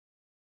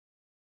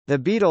The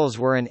Beatles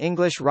were an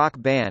English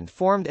rock band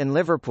formed in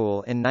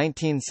Liverpool in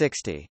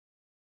 1960.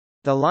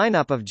 The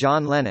lineup of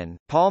John Lennon,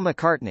 Paul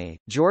McCartney,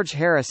 George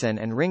Harrison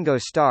and Ringo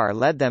Starr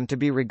led them to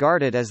be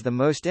regarded as the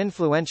most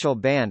influential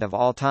band of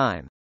all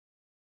time.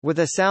 With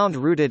a sound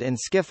rooted in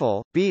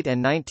skiffle, beat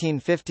and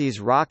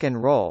 1950s rock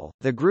and roll,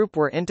 the group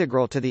were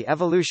integral to the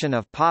evolution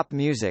of pop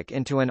music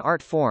into an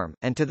art form,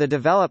 and to the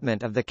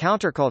development of the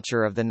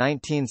counterculture of the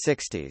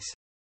 1960s.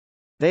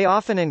 They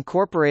often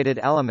incorporated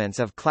elements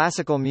of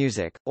classical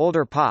music,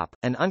 older pop,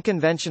 and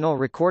unconventional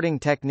recording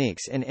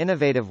techniques in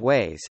innovative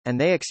ways, and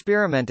they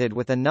experimented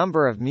with a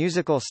number of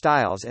musical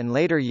styles in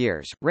later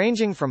years,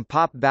 ranging from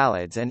pop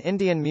ballads and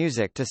Indian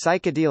music to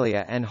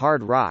psychedelia and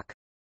hard rock.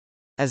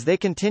 As they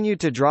continued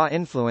to draw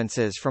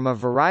influences from a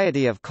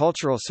variety of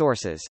cultural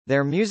sources,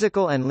 their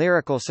musical and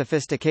lyrical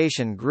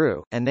sophistication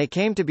grew, and they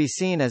came to be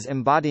seen as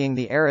embodying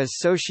the era's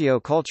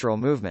socio-cultural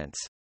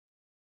movements.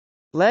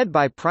 Led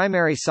by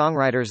primary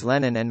songwriters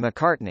Lennon and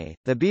McCartney,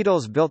 the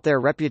Beatles built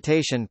their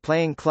reputation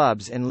playing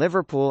clubs in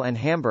Liverpool and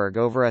Hamburg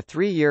over a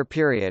three-year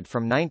period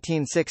from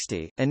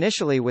 1960,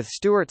 initially with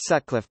Stuart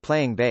Sutcliffe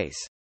playing bass.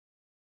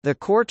 The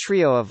core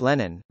trio of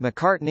Lennon,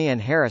 McCartney and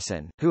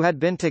Harrison, who had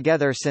been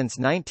together since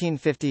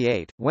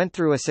 1958, went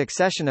through a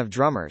succession of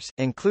drummers,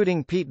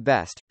 including Pete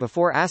Best,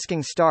 before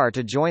asking Starr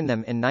to join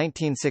them in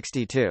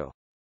 1962.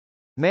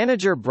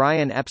 Manager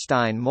Brian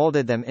Epstein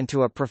molded them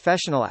into a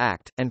professional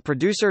act, and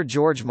producer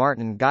George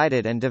Martin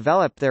guided and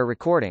developed their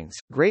recordings,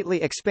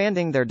 greatly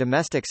expanding their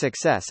domestic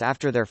success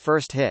after their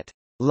first hit,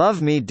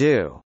 "Love Me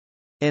Do,"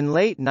 in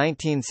late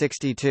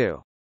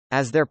 1962.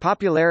 As their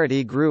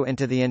popularity grew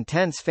into the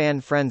intense fan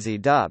frenzy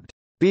dubbed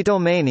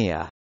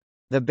Beatlemania,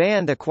 the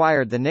band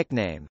acquired the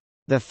nickname,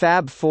 the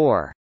Fab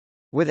Four,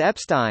 with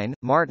Epstein,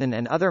 Martin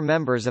and other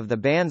members of the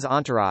band's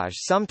entourage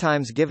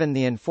sometimes given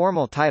the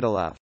informal title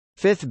of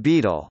Fifth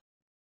Beatle.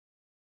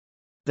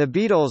 The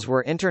Beatles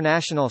were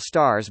international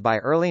stars by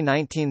early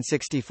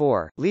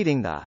 1964,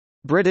 leading the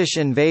British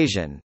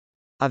invasion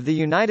of the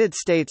United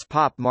States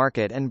pop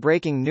market and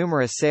breaking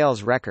numerous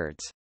sales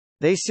records.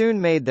 They soon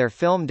made their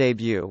film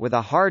debut with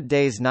A Hard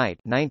Day's Night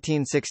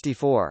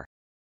 1964.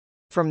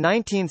 From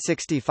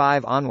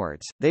 1965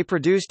 onwards, they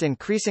produced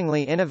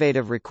increasingly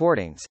innovative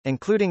recordings,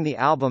 including the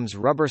albums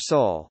Rubber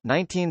Soul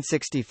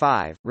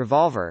 1965,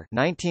 Revolver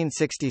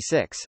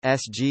 1966,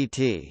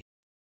 SGT.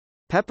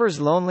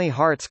 Pepper's Lonely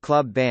Hearts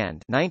Club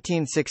Band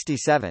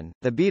 1967,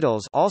 The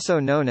Beatles also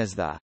known as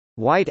the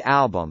White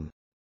Album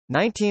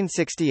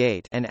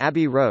 1968 and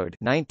Abbey Road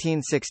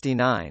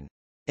 1969.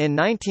 In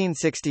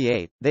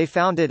 1968, they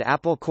founded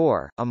Apple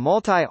Corps, a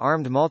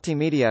multi-armed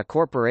multimedia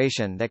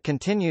corporation that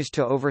continues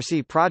to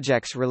oversee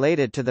projects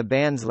related to the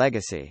band's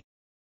legacy.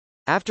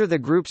 After the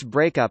group's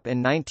breakup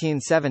in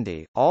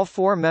 1970, all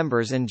four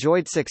members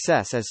enjoyed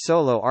success as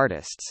solo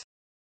artists.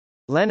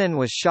 Lennon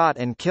was shot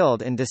and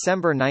killed in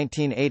December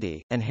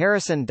 1980, and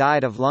Harrison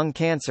died of lung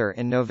cancer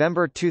in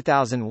November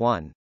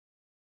 2001.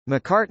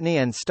 McCartney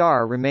and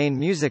Starr remain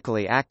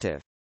musically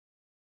active.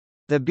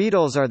 The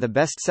Beatles are the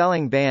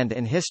best-selling band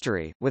in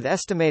history, with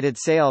estimated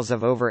sales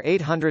of over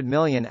 800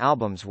 million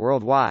albums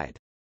worldwide.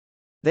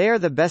 They are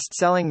the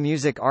best-selling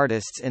music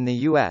artists in the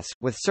U.S.,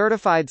 with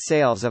certified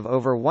sales of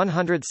over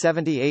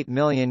 178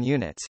 million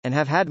units, and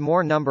have had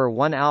more number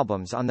one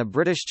albums on the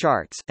British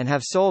charts, and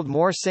have sold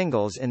more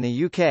singles in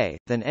the UK,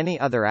 than any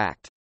other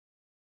act.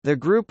 The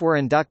group were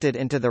inducted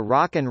into the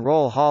Rock and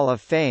Roll Hall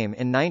of Fame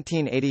in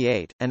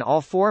 1988, and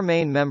all four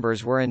main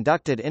members were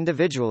inducted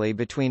individually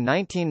between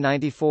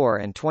 1994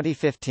 and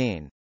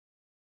 2015.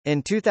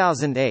 In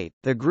 2008,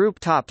 the group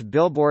topped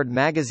Billboard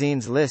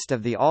magazine's list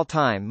of the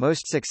all-time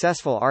most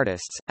successful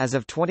artists. As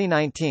of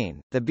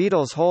 2019, the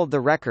Beatles hold the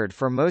record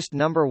for most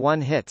number one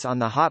hits on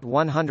the Hot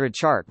 100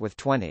 chart with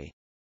 20.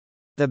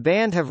 The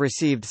band have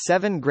received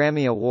 7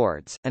 Grammy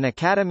Awards, an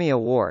Academy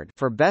Award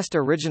for Best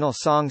Original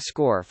Song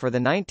Score for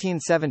the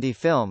 1970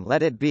 film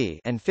Let It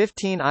Be, and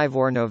 15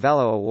 Ivor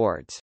Novello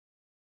Awards.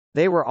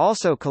 They were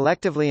also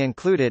collectively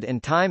included in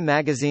Time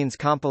magazine's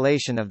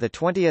compilation of the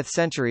 20th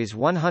century's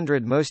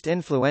 100 most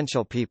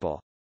influential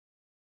people.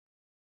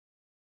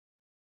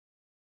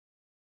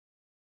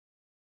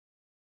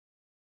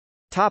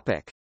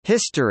 Topic: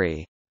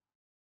 History.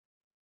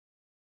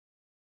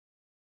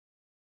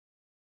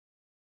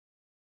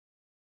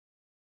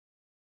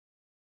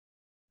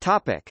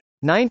 Topic: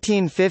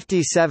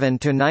 1957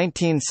 to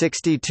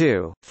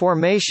 1962,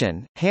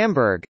 formation,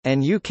 Hamburg,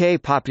 and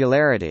UK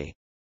popularity.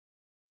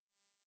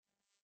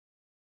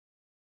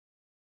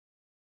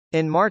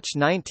 In March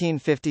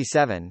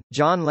 1957,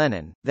 John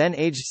Lennon, then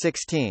aged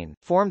 16,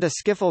 formed a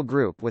skiffle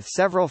group with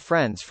several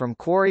friends from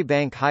Quarry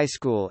Bank High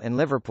School in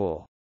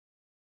Liverpool.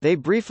 They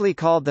briefly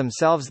called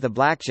themselves the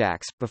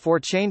Blackjacks, before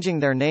changing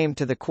their name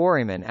to the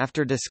Quarrymen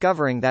after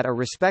discovering that a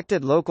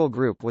respected local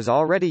group was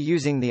already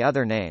using the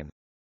other name.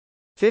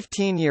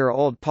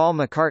 15-year-old Paul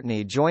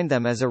McCartney joined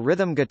them as a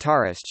rhythm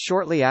guitarist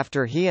shortly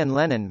after he and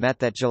Lennon met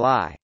that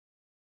July.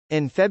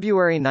 In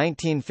February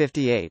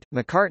 1958,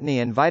 McCartney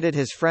invited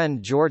his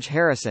friend George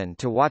Harrison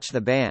to watch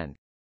the band.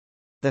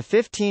 The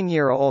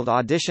 15-year-old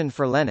auditioned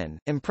for Lennon,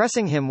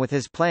 impressing him with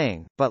his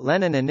playing, but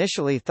Lennon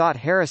initially thought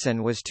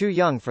Harrison was too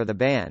young for the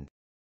band.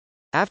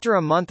 After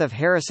a month of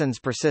Harrison's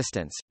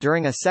persistence,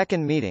 during a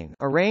second meeting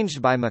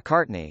arranged by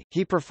McCartney,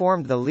 he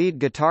performed the lead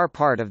guitar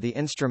part of the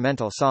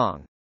instrumental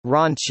song,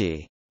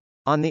 Raunchy,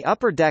 on the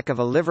upper deck of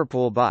a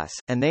Liverpool bus,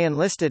 and they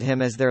enlisted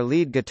him as their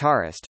lead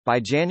guitarist. By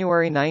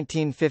January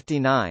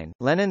 1959,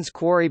 Lennon's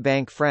Quarry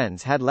Bank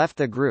friends had left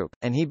the group,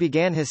 and he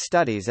began his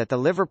studies at the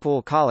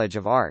Liverpool College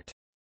of Art.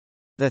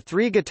 The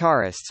three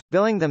guitarists,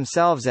 billing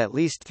themselves at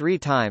least 3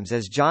 times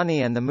as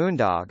Johnny and the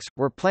Moondogs,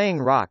 were playing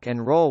rock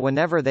and roll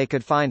whenever they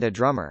could find a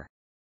drummer.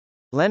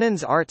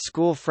 Lennon's art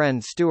school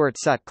friend Stuart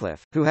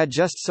Sutcliffe, who had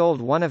just sold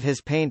one of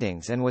his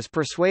paintings and was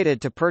persuaded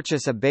to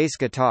purchase a bass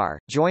guitar,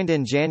 joined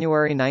in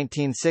January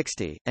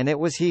 1960, and it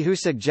was he who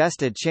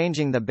suggested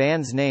changing the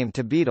band's name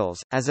to Beatles,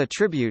 as a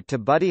tribute to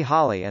Buddy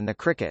Holly and the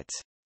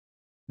Crickets.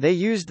 They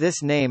used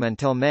this name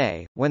until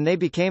May, when they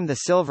became the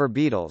Silver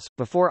Beatles,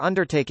 before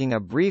undertaking a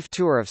brief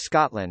tour of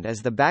Scotland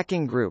as the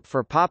backing group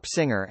for pop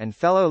singer and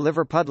fellow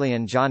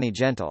Liverpudlian Johnny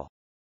Gentle.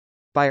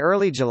 By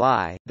early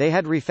July, they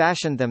had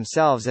refashioned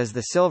themselves as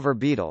the Silver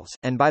Beatles,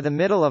 and by the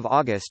middle of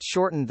August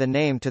shortened the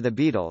name to the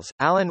Beatles.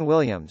 Alan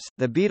Williams,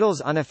 the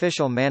Beatles'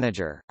 unofficial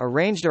manager,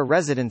 arranged a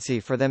residency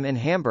for them in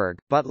Hamburg,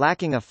 but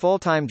lacking a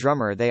full-time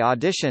drummer they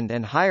auditioned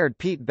and hired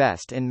Pete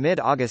Best in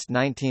mid-August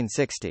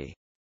 1960.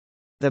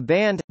 The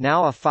band,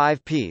 now a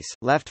 5-piece,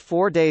 left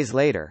 4 days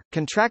later,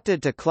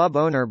 contracted to club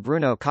owner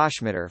Bruno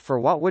Koschmider for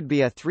what would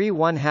be a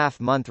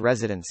 3.5-month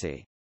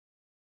residency.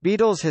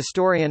 Beatles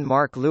historian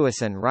Mark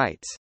Lewison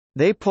writes,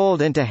 "They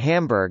pulled into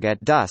Hamburg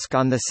at dusk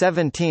on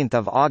 17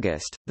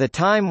 August, the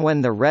time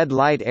when the red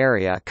light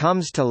area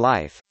comes to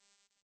life.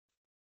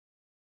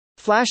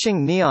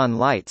 Flashing neon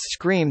lights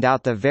screamed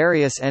out the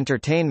various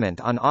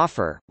entertainment on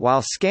offer,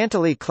 while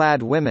scantily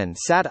clad women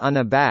sat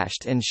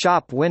unabashed in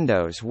shop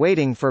windows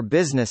waiting for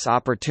business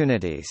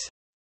opportunities."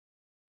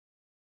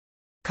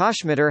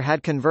 Koschmider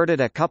had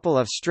converted a couple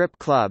of strip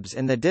clubs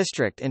in the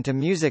district into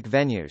music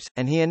venues,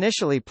 and he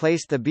initially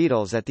placed the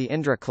Beatles at the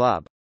Indra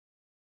Club.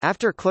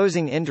 After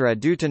closing Indra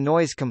due to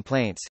noise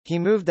complaints, he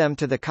moved them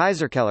to the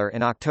Kaiserkeller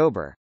in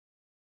October.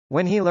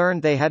 When he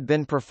learned they had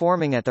been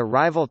performing at the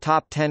rival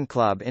Top 10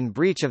 club in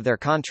breach of their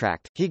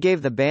contract, he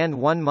gave the band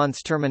 1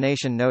 month's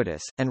termination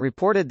notice, and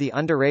reported the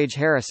underage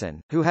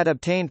Harrison, who had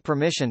obtained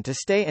permission to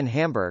stay in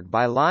Hamburg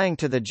by lying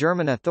to the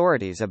German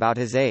authorities about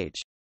his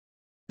age.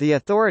 The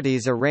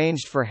authorities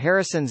arranged for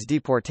Harrison's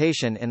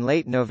deportation in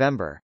late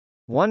November.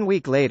 1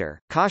 week later,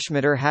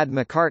 Koschmider had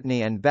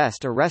McCartney and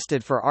Best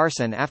arrested for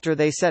arson after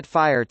they set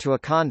fire to a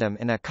condom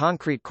in a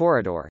concrete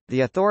corridor.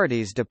 The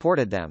authorities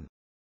deported them.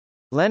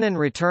 Lennon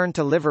returned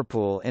to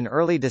Liverpool in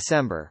early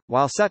December,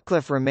 while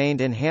Sutcliffe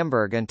remained in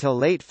Hamburg until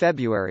late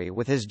February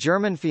with his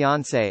German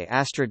fiancée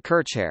Astrid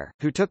Kirchherr,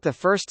 who took the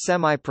first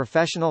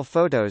semi-professional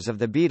photos of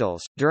the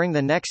Beatles. During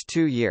the next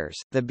 2 years,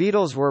 the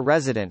Beatles were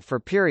resident for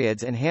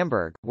periods in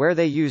Hamburg, where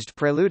they used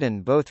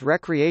Preludin both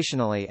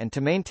recreationally and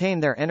to maintain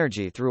their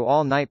energy through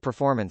all-night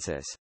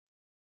performances.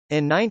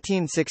 In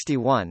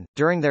 1961,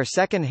 during their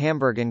second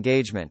Hamburg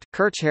engagement,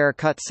 Kirchherr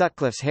cut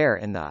Sutcliffe's hair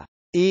in the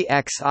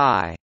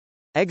EXI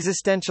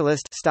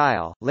existentialist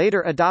style,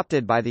 later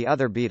adopted by the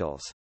other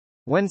Beatles.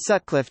 When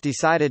Sutcliffe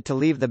decided to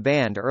leave the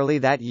band early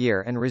that year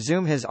and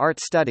resume his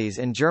art studies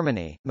in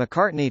Germany,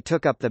 McCartney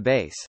took up the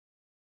bass.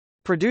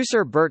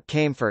 Producer Bert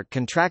Kaempfert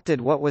contracted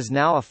what was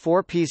now a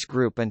 4-piece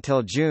group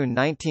until June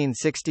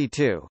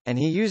 1962, and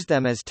he used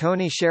them as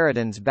Tony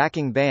Sheridan's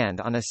backing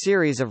band on a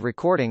series of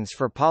recordings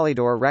for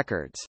Polydor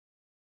Records.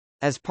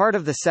 As part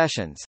of the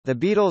sessions, the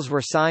Beatles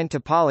were signed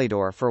to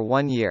Polydor for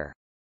 1 year.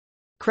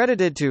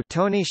 Credited to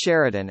Tony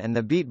Sheridan and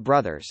the Beat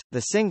Brothers,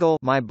 the single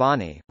My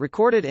Bonnie,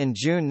 recorded in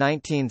June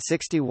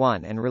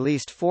 1961 and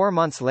released 4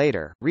 months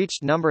later,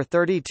 reached number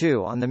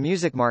 32 on the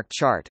Musicmark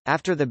chart.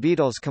 After the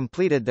Beatles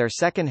completed their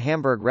second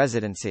Hamburg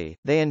residency,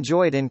 they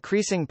enjoyed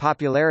increasing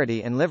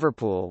popularity in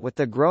Liverpool with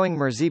the growing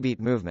Merseybeat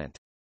movement.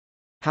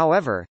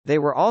 However, they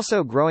were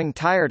also growing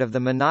tired of the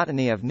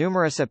monotony of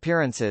numerous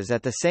appearances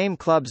at the same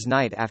clubs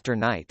night after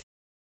night.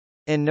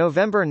 In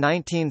November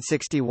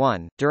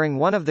 1961, during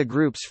one of the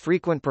group's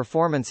frequent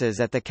performances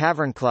at the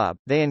Cavern Club,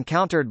 they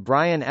encountered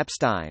Brian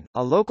Epstein,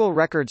 a local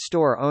record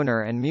store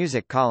owner and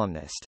music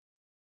columnist.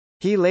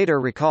 He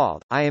later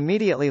recalled, "I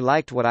immediately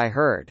liked what I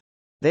heard.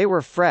 They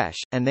were fresh,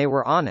 and they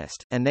were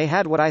honest, and they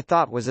had what I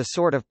thought was a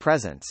sort of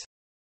presence."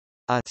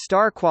 A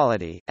star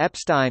quality,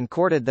 Epstein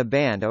courted the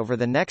band over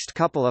the next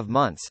couple of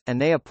months,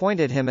 and they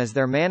appointed him as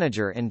their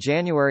manager in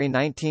January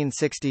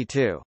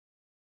 1962.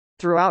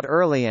 Throughout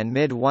early and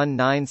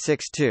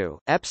mid-1962,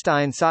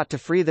 Epstein sought to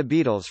free the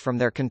Beatles from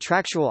their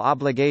contractual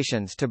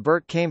obligations to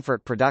Bert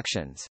Kaempfert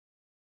Productions.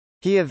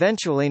 He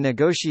eventually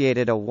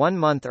negotiated a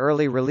 1-month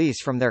early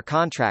release from their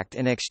contract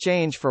in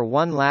exchange for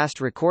one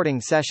last recording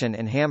session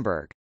in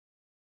Hamburg.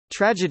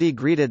 Tragedy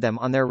greeted them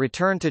on their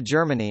return to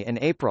Germany in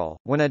April,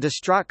 when a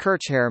distraught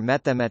Kirchherr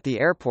met them at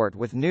the airport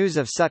with news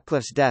of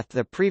Sutcliffe's death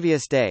the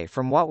previous day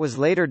from what was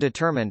later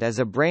determined as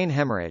a brain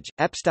hemorrhage.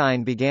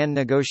 Epstein began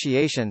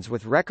negotiations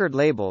with record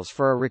labels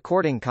for a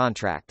recording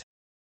contract.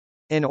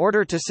 In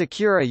order to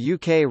secure a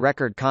UK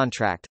record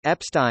contract,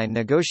 Epstein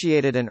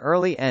negotiated an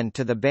early end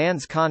to the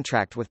band's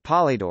contract with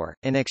Polydor,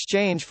 in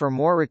exchange for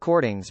more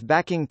recordings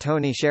backing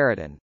Tony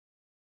Sheridan.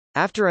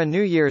 After a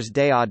New Year's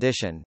Day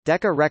audition,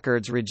 Decca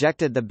Records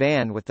rejected the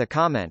band with the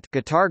comment,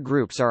 "Guitar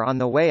groups are on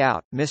the way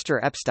out, Mr.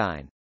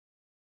 Epstein."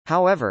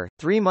 However,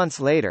 3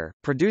 months later,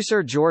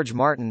 producer George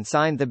Martin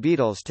signed the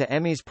Beatles to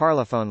EMI's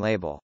Parlophone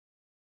label.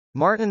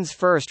 Martin's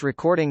first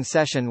recording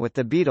session with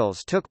the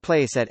Beatles took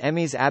place at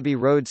EMI's Abbey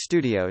Road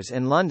Studios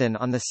in London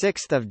on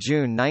 6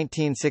 June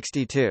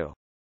 1962.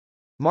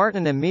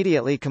 Martin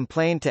immediately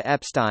complained to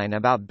Epstein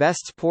about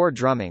Best's poor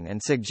drumming and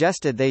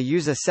suggested they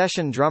use a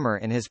session drummer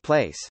in his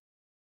place.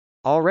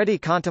 Already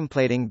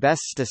contemplating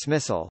Best's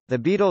dismissal, the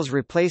Beatles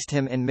replaced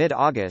him in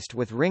mid-August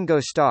with Ringo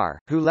Starr,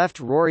 who left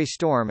Rory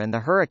Storm and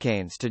the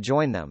Hurricanes to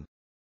join them.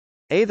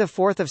 The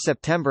 4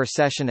 September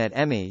session at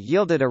EMI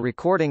yielded a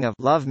recording of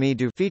Love Me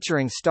Do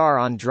featuring Starr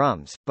on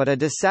drums, but a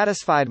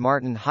dissatisfied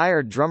Martin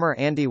hired drummer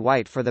Andy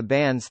White for the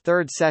band's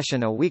third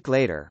session a week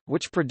later,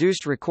 which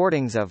produced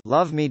recordings of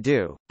Love Me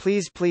Do,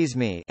 Please Please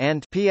Me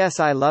and P.S.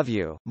 I Love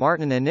You.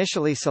 Martin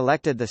initially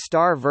selected the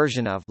Starr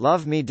version of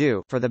Love Me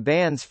Do for the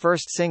band's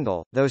first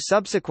single, though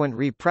subsequent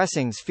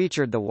repressings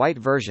featured the White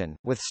version,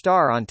 with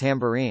Starr on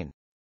tambourine.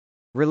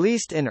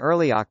 Released in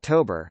early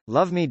October,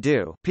 Love Me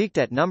Do peaked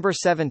at number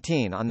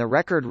 17 on the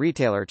record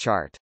retailer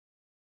chart.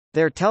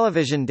 Their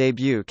television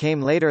debut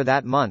came later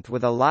that month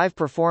with a live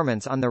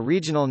performance on the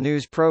regional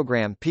news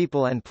program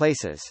People and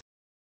Places.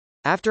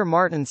 After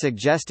Martin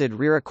suggested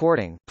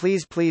re-recording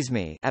Please Please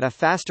Me at a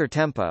faster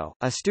tempo,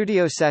 a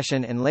studio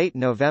session in late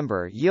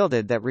November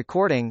yielded that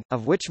recording,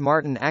 of which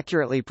Martin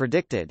accurately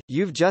predicted,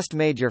 "You've just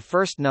made your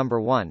first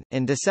number one."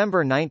 In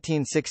December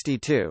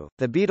 1962,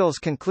 the Beatles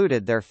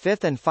concluded their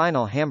fifth and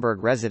final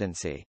Hamburg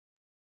residency.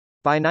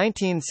 By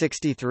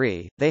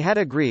 1963, they had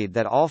agreed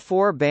that all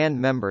four band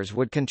members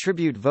would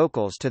contribute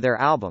vocals to their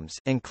albums,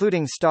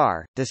 including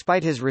Starr,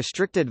 despite his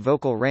restricted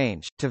vocal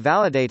range, to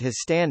validate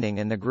his standing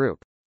in the group.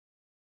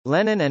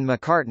 Lennon and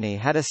McCartney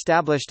had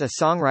established a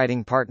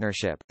songwriting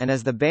partnership, and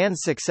as the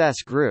band's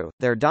success grew,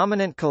 their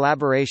dominant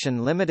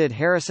collaboration limited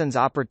Harrison's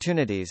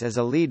opportunities as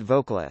a lead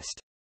vocalist.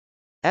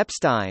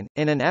 Epstein,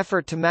 in an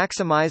effort to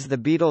maximize the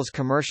Beatles'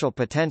 commercial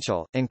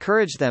potential,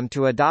 encouraged them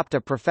to adopt a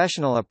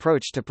professional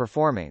approach to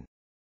performing.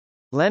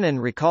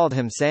 Lennon recalled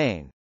him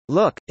saying,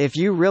 "Look, if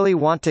you really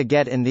want to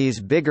get in these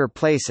bigger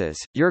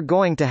places, you're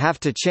going to have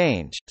to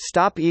change,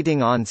 stop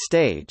eating on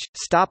stage,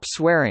 stop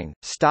swearing,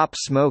 stop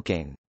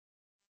smoking."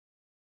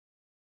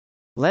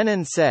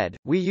 Lennon said,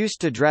 "We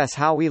used to dress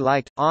how we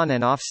liked, on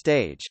and off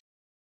stage.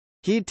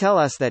 He'd tell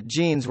us that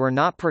jeans were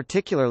not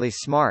particularly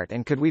smart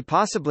and could we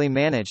possibly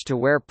manage to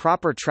wear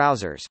proper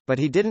trousers, but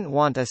he didn't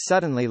want us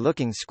suddenly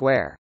looking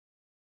square.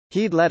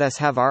 He'd let us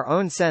have our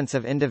own sense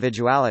of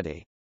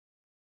individuality."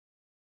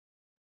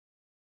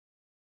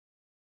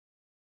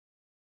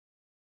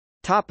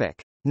 Topic: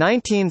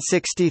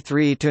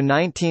 1963 to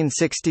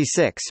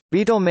 1966,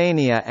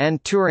 Beatlemania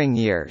and touring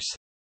years.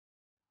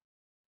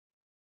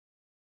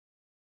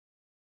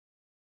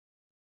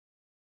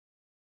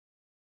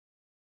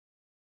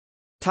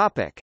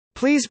 Topic: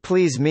 Please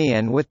Please Me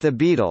and With the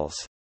Beatles.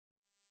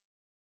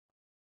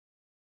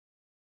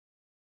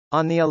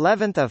 On the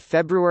 11th of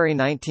February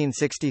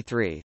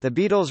 1963, the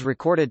Beatles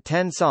recorded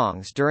 10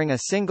 songs during a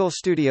single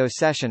studio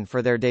session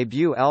for their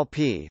debut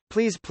LP,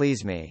 Please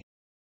Please Me.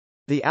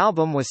 The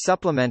album was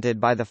supplemented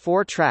by the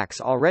 4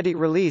 tracks already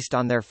released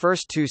on their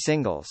first 2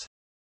 singles.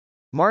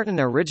 Martin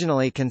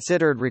originally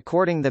considered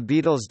recording the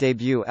Beatles'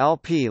 debut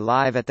LP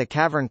live at the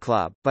Cavern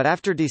Club, but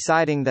after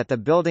deciding that the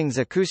building's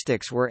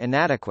acoustics were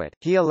inadequate,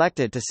 he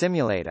elected to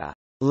simulate a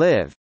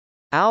live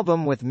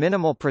album with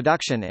minimal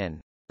production in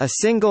a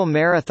single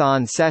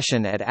marathon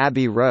session at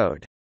Abbey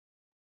Road.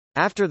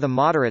 After the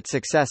moderate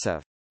success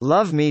of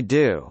Love Me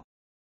Do,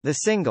 the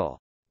single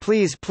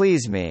Please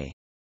Please Me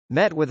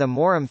met with a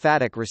more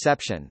emphatic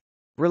reception.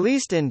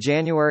 Released in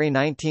January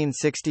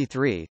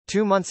 1963,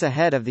 2 months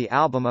ahead of the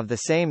album of the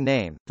same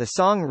name, the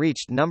song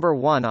reached number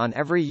 1 on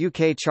every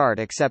UK chart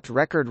except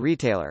Record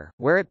Retailer,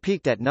 where it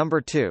peaked at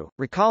number 2,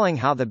 recalling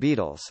how the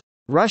Beatles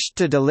rushed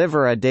to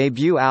deliver a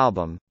debut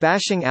album,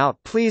 bashing out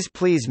Please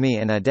Please Me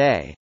in a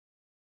day.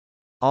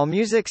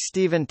 AllMusic's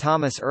Stephen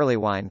Thomas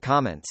Earlywine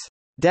comments,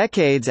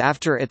 "Decades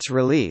after its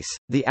release,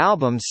 the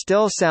album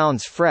still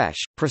sounds fresh,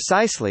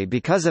 precisely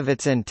because of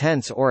its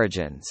intense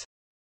origins."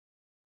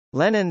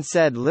 Lennon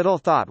said little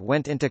thought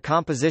went into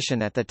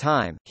composition at the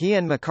time. He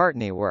and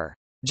McCartney were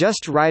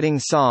just writing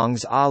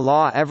songs à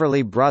la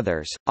Everly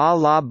Brothers, à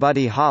la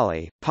Buddy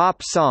Holly,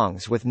 pop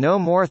songs with no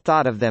more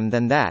thought of them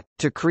than that,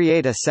 to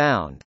create a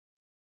sound.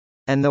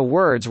 And the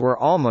words were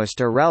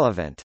almost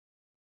irrelevant.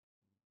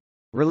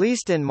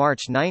 Released in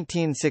March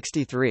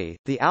 1963,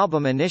 the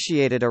album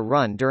initiated a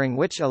run during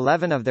which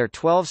 11 of their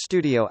 12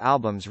 studio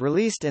albums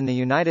released in the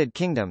United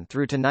Kingdom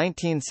through to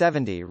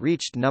 1970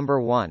 reached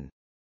number 1.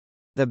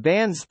 The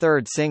band's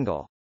third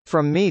single,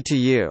 From Me to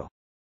You,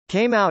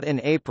 came out in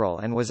April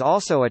and was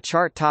also a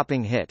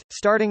chart-topping hit,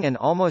 starting an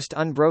almost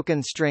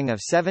unbroken string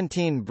of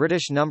 17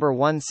 British number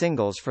 1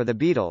 singles for the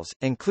Beatles,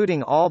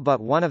 including all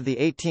but one of the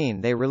 18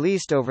 they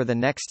released over the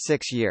next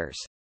 6 years.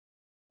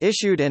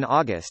 Issued in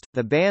August,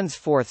 the band's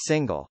fourth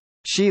single,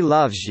 She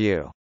Loves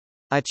You,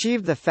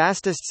 achieved the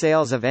fastest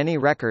sales of any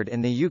record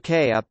in the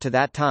UK up to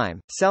that time,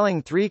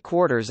 selling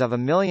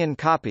 750,000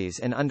 copies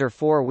in under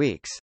 4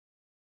 weeks.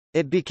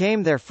 It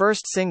became their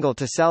first single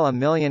to sell 1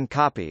 million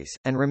copies,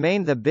 and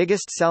remained the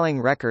biggest-selling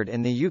record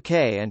in the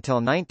UK until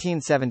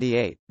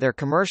 1978. Their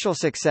commercial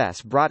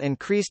success brought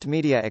increased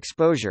media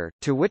exposure,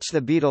 to which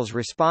the Beatles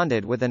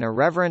responded with an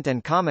irreverent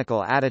and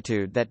comical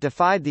attitude that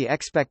defied the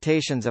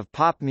expectations of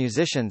pop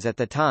musicians at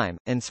the time,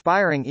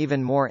 inspiring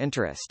even more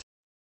interest.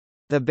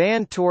 The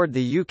band toured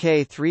the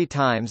UK 3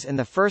 times in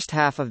the first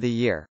half of the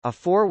year, a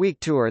 4-week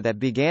tour that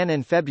began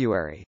in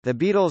February, the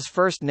Beatles'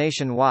 first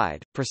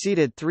nationwide,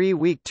 preceded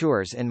 3-week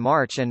tours in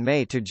March and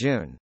May to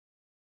June.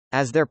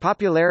 As their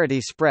popularity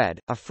spread,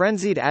 a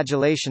frenzied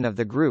adulation of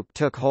the group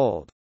took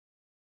hold.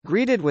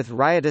 Greeted with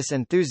riotous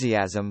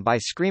enthusiasm by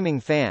screaming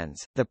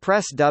fans, the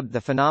press dubbed the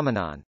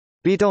phenomenon,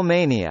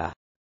 Beatlemania.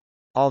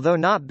 Although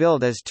not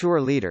billed as tour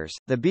leaders,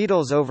 the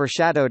Beatles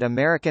overshadowed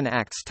American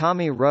acts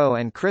Tommy Roe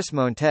and Chris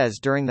Montez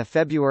during the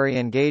February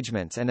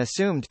engagements and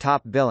assumed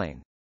top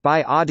billing,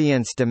 by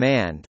audience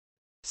demand,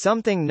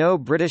 something no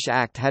British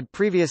act had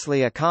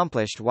previously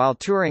accomplished while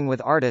touring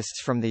with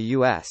artists from the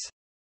US.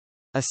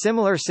 A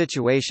similar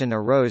situation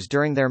arose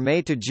during their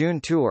May to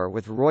June tour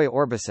with Roy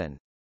Orbison.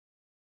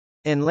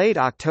 In late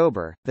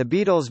October, the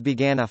Beatles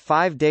began a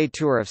 5-day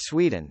tour of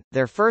Sweden,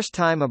 their first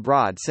time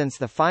abroad since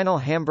the final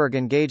Hamburg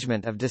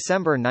engagement of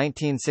December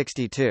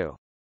 1962.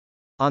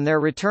 On their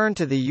return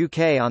to the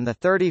UK on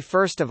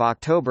 31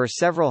 October,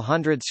 several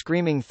hundred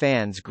screaming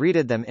fans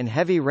greeted them in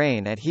heavy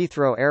rain at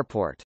Heathrow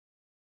Airport.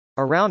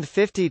 Around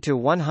 50 to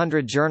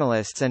 100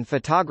 journalists and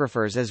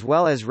photographers as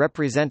well as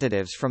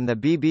representatives from the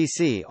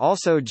BBC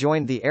also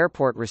joined the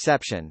airport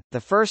reception,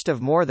 the first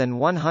of more than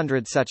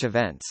 100 such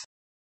events.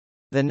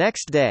 The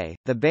next day,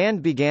 the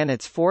band began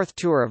its fourth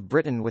tour of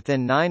Britain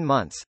within 9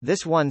 months,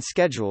 this one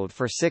scheduled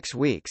for 6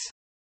 weeks.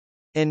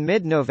 In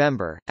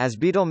mid-November, as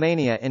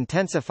Beatlemania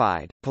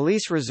intensified,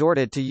 police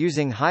resorted to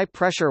using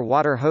high-pressure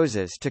water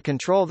hoses to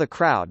control the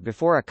crowd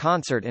before a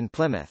concert in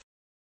Plymouth.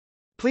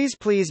 Please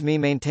Please Me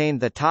maintained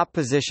the top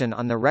position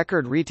on the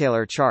record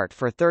retailer chart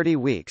for 30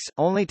 weeks,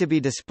 only to be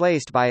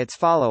displaced by its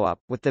follow-up,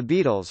 with the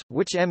Beatles,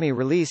 which EMI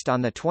released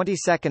on the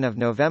 22nd of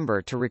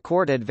November to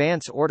record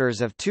advance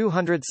orders of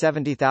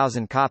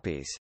 270,000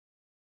 copies.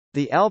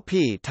 The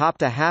LP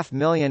topped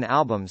 500,000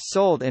 albums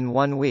sold in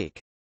 1 week.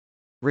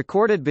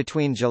 Recorded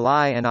between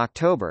July and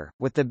October,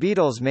 with the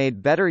Beatles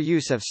made better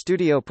use of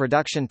studio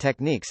production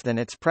techniques than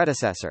its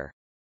predecessor.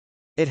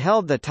 It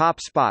held the top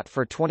spot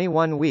for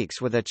 21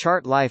 weeks with a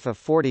chart life of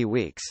 40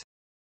 weeks.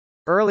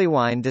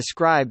 Earlywine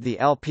described the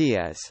LP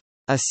as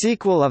a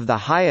sequel of the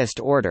highest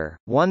order,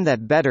 one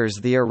that betters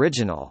the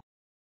original.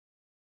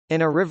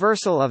 In a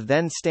reversal of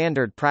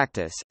then-standard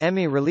practice,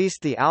 EMI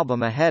released the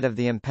album ahead of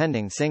the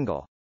impending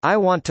single, I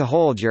Want to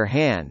Hold Your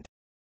Hand,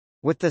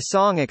 with the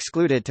song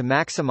excluded to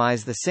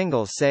maximize the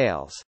single's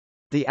sales.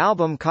 The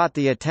album caught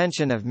the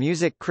attention of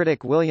music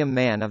critic William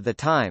Mann of The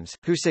Times,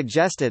 who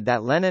suggested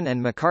that Lennon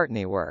and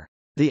McCartney were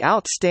the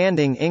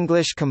outstanding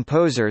English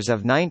composers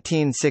of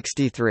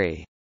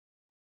 1963.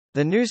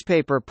 The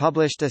newspaper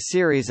published a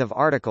series of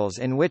articles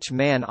in which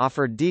Mann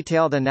offered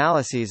detailed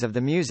analyses of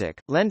the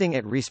music, lending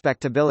it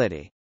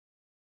respectability.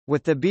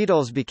 With the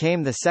Beatles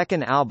became the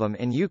second album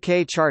in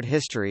UK chart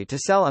history to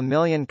sell 1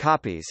 million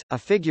copies, a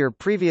figure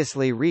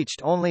previously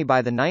reached only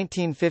by the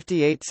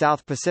 1958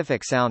 South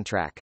Pacific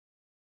soundtrack.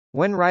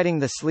 When writing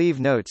the sleeve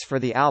notes for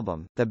the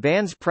album, the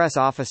band's press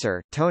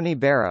officer, Tony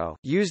Barrow,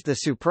 used the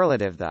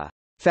superlative the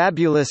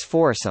fabulous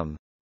foursome,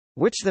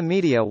 which the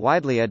media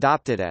widely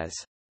adopted as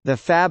the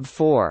Fab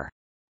Four.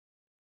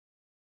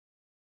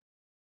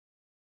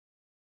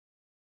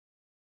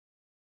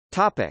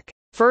 Topic: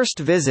 First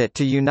visit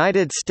to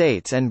United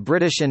States and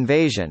British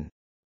invasion.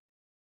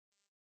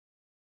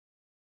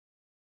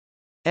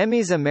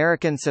 EMI's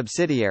American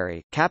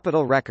subsidiary,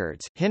 Capitol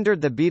Records,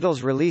 hindered the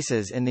Beatles'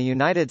 releases in the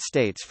United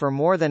States for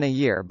more than a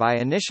year by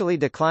initially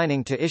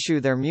declining to issue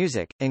their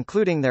music,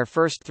 including their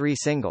first 3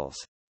 singles.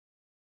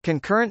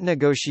 Concurrent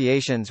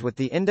negotiations with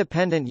the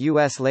independent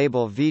U.S.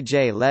 label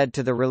Vee-Jay led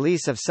to the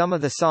release of some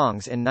of the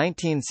songs in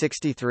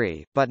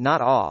 1963, but not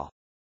all.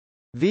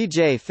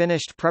 Vee-Jay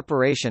finished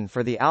preparation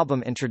for the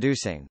album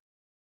introducing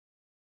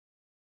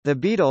the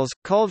Beatles,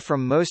 culled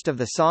from most of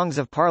the songs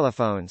of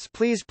Parlophone's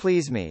Please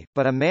Please Me,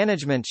 but a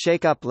management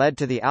shake-up led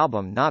to the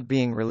album not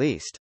being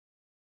released.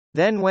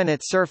 Then when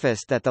it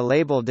surfaced that the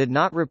label did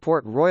not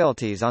report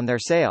royalties on their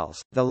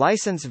sales, the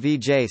license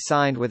Vee-Jay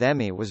signed with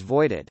EMI was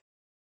voided.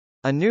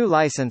 A new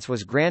license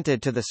was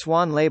granted to the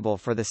Swan label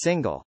for the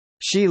single,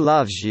 "She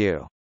Loves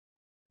You."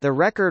 The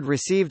record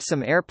received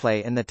some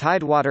airplay in the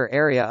Tidewater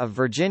area of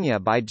Virginia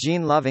by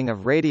Gene Loving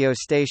of radio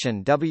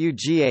station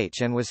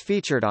WGH and was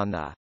featured on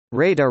the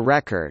Rate a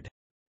Record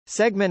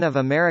segment of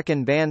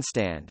American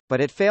Bandstand, but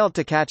it failed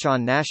to catch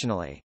on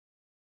nationally.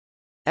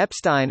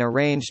 Epstein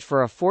arranged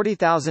for a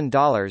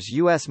 $40,000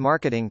 U.S.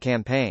 marketing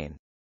campaign.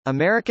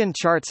 American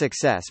chart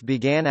success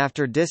began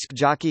after disc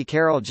jockey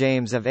Carol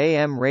James of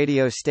AM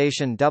radio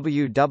station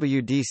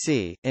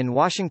WWDC, in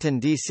Washington,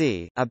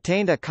 D.C.,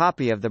 obtained a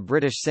copy of the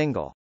British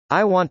single,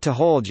 "I Want to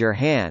Hold Your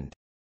Hand,"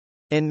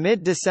 in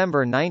mid-December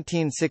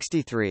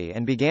 1963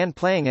 and began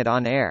playing it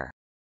on air.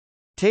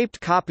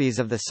 Taped copies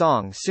of the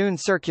song soon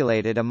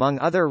circulated among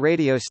other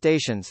radio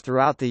stations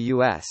throughout the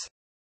U.S.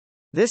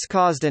 This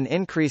caused an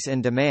increase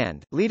in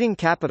demand, leading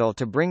Capitol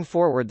to bring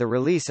forward the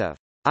release of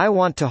 "I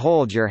Want to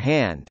Hold Your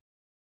Hand"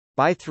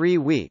 by 3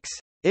 weeks.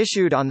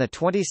 Issued on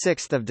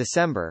 26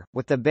 December,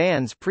 with the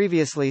band's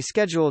previously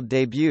scheduled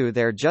debut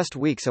there just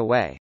weeks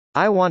away,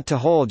 "I Want to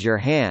Hold Your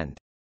Hand"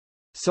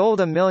 sold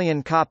 1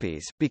 million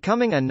copies,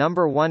 becoming a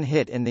 #1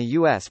 hit in the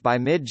U.S. by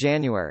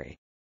mid-January.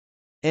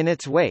 In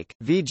its wake,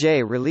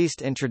 Vijay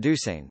released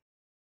Introducing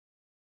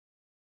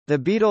the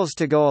Beatles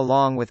to go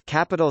along with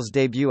Capitol's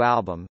debut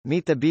album,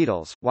 Meet the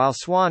Beatles, while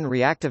Swan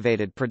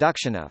reactivated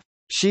production of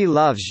She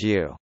Loves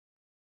You.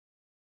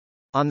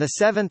 On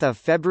 7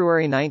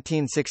 February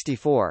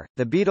 1964,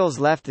 the Beatles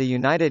left the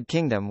United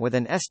Kingdom with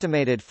an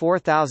estimated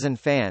 4,000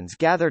 fans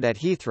gathered at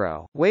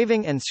Heathrow,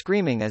 waving and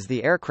screaming as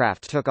the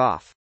aircraft took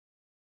off.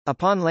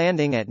 Upon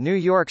landing at New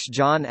York's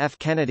John F.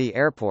 Kennedy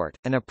Airport,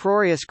 an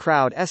uproarious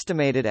crowd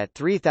estimated at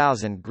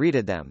 3,000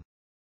 greeted them.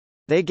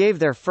 They gave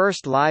their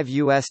first live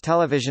U.S.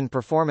 television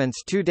performance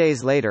 2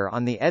 days later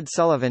on The Ed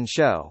Sullivan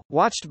Show,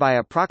 watched by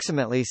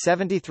approximately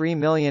 73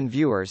 million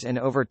viewers in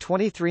over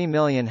 23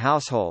 million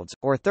households,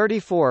 or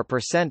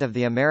 34% of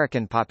the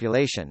American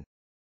population.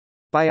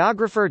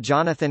 Biographer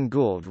Jonathan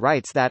Gould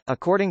writes that,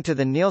 according to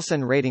the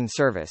Nielsen rating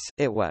service,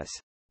 it was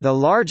the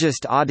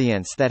largest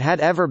audience that had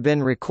ever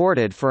been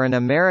recorded for an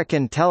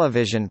American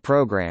television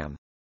program.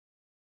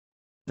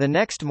 The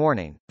next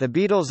morning, the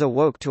Beatles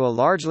awoke to a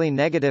largely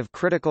negative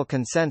critical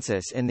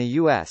consensus in the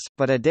U.S.,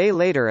 but a day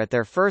later at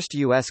their first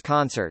U.S.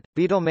 concert,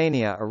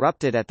 Beatlemania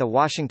erupted at the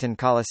Washington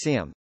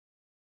Coliseum.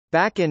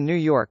 Back in New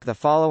York the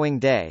following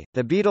day,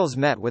 the Beatles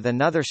met with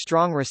another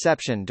strong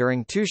reception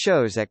during 2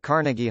 shows at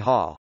Carnegie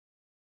Hall.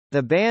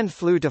 The band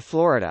flew to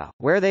Florida,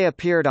 where they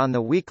appeared on the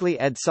weekly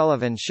Ed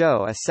Sullivan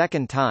Show a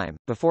second time,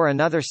 before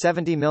another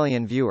 70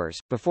 million viewers,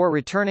 before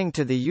returning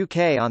to the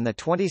UK on the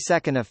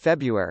 22nd of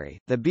February.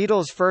 The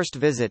Beatles' first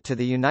visit to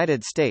the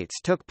United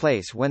States took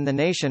place when the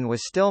nation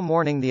was still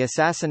mourning the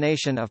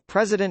assassination of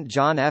President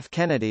John F.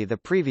 Kennedy the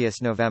previous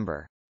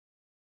November.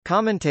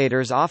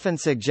 Commentators often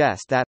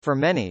suggest that, for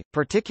many,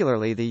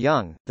 particularly the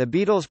young, the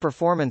Beatles'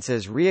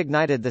 performances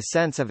reignited the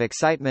sense of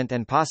excitement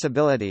and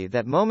possibility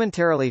that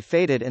momentarily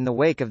faded in the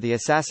wake of the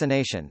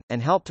assassination,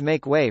 and helped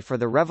make way for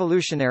the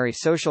revolutionary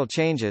social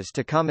changes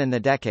to come in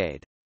the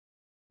decade.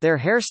 Their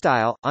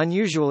hairstyle,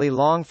 unusually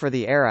long for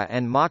the era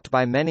and mocked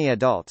by many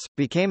adults,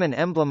 became an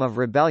emblem of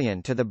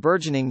rebellion to the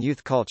burgeoning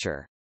youth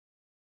culture.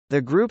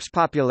 The group's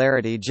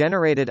popularity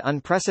generated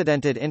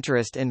unprecedented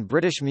interest in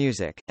British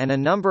music, and a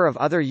number of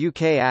other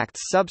UK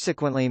acts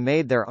subsequently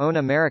made their own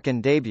American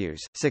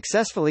debuts,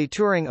 successfully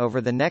touring over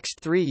the next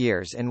 3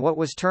 years in what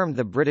was termed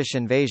the British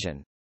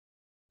Invasion.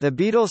 The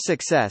Beatles'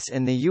 success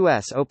in the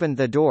US opened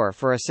the door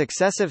for a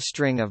successive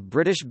string of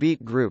British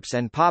beat groups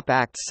and pop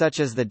acts such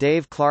as the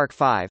Dave Clark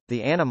Five,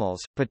 the Animals,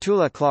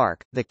 Petula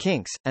Clark, the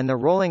Kinks, and the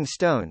Rolling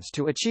Stones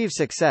to achieve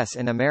success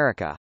in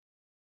America.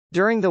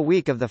 During the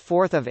week of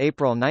 4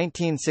 April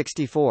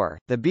 1964,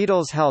 the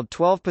Beatles held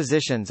 12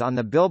 positions on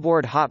the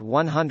Billboard Hot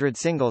 100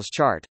 singles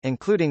chart,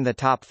 including the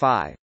top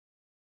 5.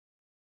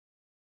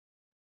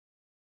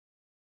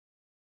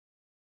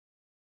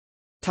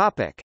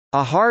 Topic: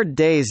 A Hard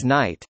Day's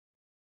Night.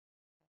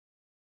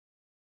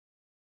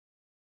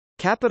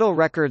 Capitol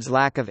Records'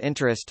 lack of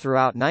interest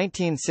throughout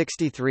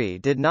 1963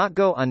 did not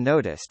go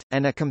unnoticed,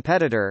 and a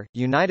competitor,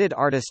 United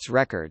Artists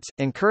Records,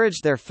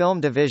 encouraged their film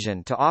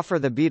division to offer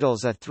the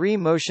Beatles a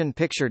 3-motion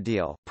picture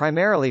deal,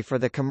 primarily for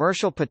the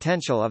commercial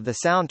potential of the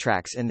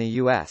soundtracks in the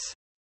U.S.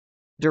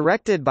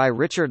 Directed by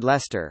Richard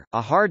Lester,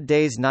 A Hard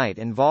Day's Night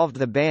involved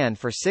the band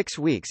for 6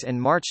 weeks in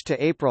March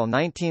to April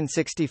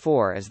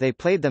 1964 as they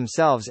played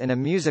themselves in a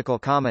musical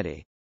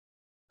comedy.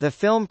 The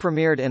film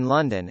premiered in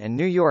London and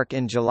New York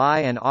in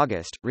July and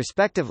August,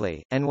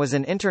 respectively, and was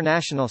an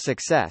international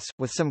success,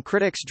 with some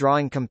critics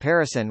drawing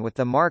comparison with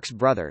the Marx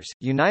Brothers.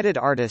 United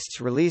Artists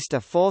released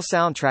a full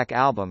soundtrack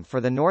album for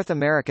the North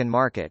American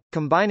market,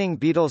 combining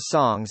Beatles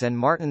songs and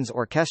Martin's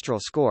orchestral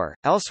score.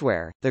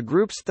 Elsewhere, the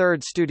group's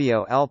third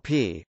studio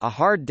LP, A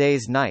Hard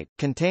Day's Night,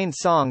 contained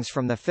songs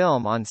from the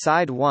film on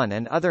Side 1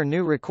 and other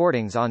new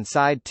recordings on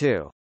Side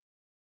 2.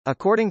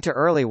 According to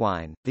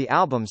Earlywine, the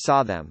album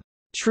saw them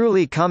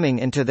truly coming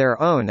into their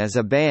own as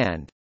a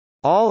band.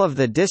 All of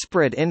the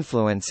disparate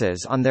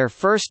influences on their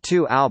first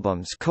two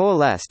albums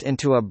coalesced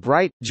into a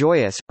bright,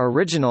 joyous,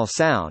 original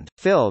sound,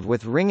 filled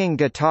with ringing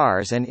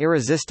guitars and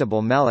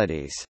irresistible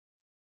melodies.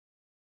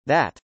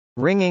 That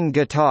ringing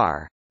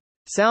guitar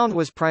sound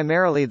was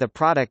primarily the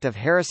product of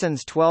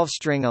Harrison's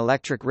 12-string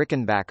electric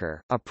Rickenbacker,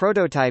 a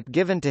prototype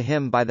given to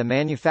him by the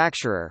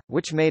manufacturer,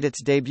 which made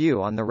its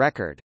debut on the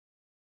record.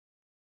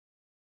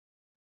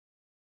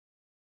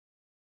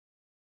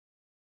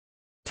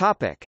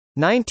 Topic: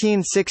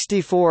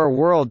 1964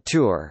 World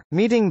Tour,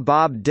 meeting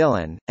Bob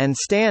Dylan, and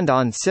stand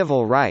on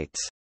civil rights.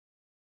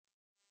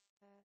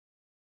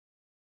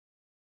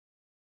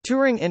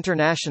 Touring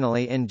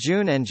internationally in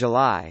June and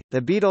July,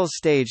 the Beatles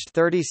staged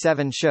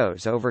 37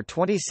 shows over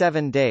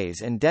 27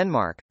 days in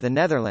Denmark, the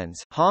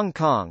Netherlands, Hong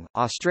Kong,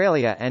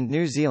 Australia and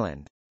New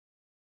Zealand.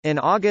 In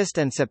August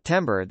and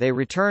September they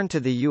returned to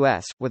the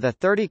US, with a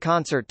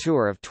 30-concert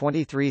tour of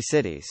 23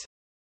 cities.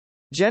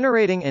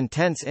 Generating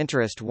intense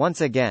interest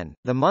once again,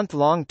 the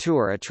month-long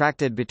tour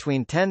attracted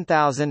between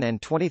 10,000 and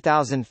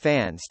 20,000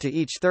 fans to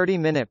each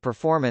 30-minute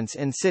performance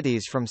in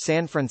cities from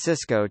San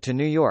Francisco to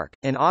New York.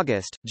 In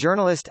August,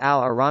 journalist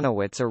Al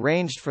Aronowitz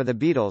arranged for the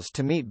Beatles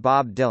to meet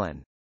Bob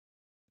Dylan.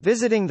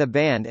 Visiting the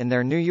band in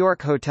their New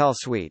York hotel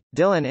suite,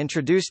 Dylan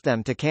introduced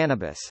them to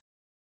cannabis.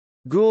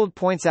 Gould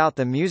points out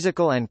the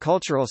musical and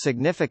cultural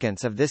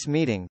significance of this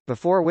meeting,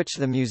 before which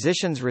the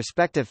musicians'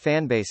 respective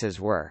fanbases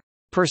were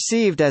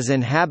perceived as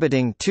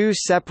inhabiting two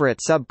separate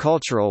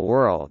subcultural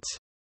worlds.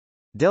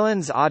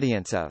 Dylan's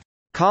audience of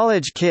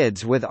college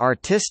kids with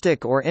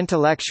artistic or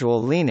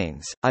intellectual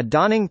leanings, a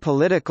dawning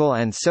political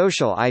and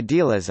social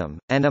idealism,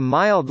 and a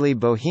mildly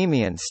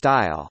bohemian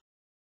style,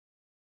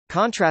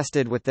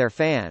 contrasted with their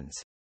fans,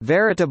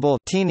 veritable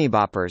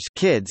teenyboppers,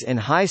 kids in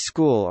high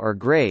school or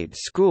grade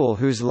school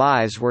whose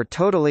lives were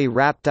totally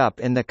wrapped up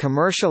in the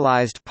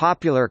commercialized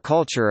popular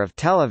culture of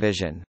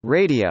television,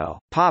 radio,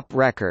 pop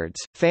records,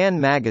 fan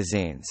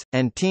magazines,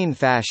 and teen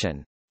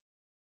fashion.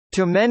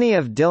 To many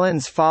of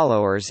Dylan's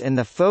followers in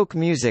the folk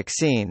music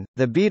scene,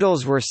 the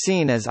Beatles were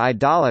seen as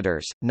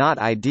idolaters, not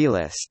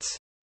idealists.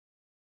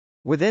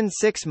 Within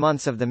 6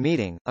 months of the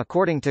meeting,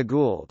 according to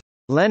Gould,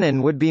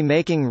 Lennon would be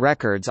making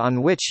records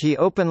on which he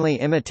openly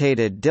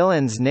imitated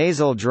Dylan's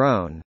nasal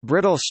drone,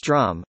 brittle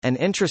strum, and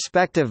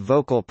introspective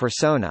vocal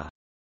persona.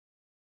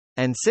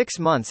 And 6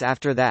 months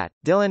after that,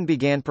 Dylan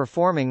began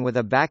performing with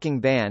a backing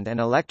band and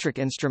electric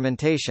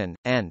instrumentation,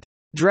 and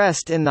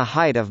dressed in the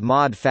height of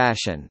mod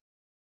fashion.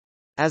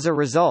 As a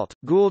result,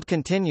 Gould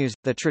continues,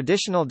 the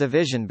traditional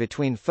division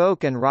between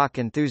folk and rock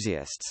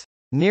enthusiasts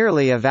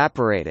nearly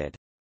evaporated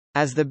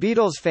as the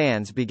Beatles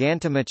fans began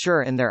to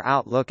mature in their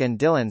outlook and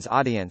Dylan's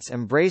audience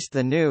embraced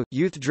the new,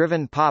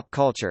 youth-driven pop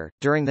culture.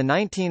 During the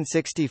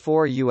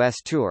 1964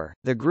 U.S. tour,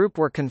 the group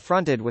were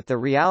confronted with the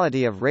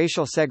reality of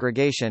racial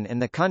segregation in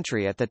the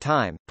country at the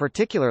time,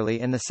 particularly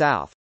in the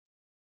South.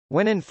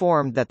 When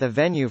informed that the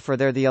venue for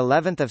their the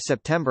 11th of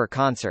September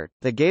concert,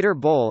 the Gator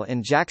Bowl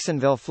in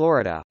Jacksonville,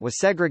 Florida, was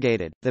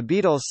segregated, the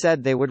Beatles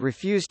said they would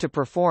refuse to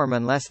perform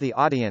unless the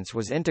audience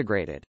was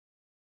integrated.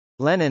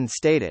 Lennon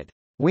stated,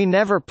 "We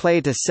never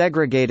play to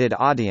segregated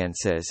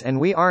audiences and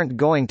we aren't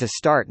going to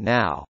start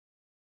now.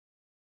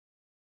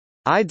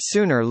 I'd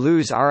sooner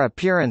lose our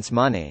appearance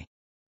money."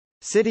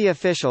 City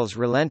officials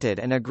relented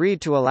and agreed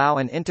to allow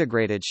an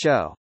integrated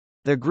show.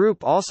 The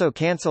group also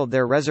cancelled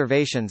their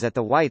reservations at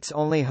the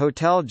whites-only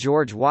Hotel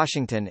George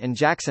Washington in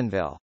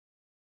Jacksonville.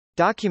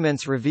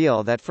 Documents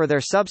reveal that for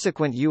their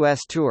subsequent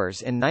U.S.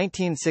 tours in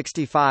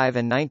 1965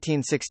 and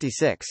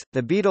 1966,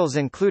 the Beatles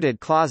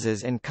included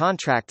clauses in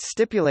contracts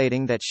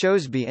stipulating that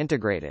shows be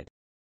integrated.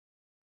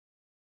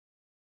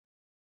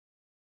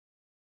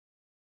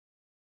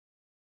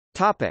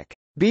 Topic: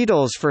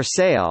 Beatles for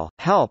Sale,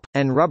 Help,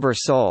 and Rubber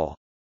Soul.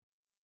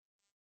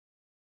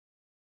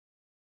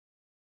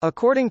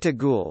 According to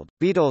Gould,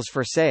 Beatles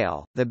for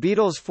Sale, the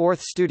Beatles'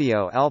 fourth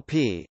studio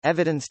LP,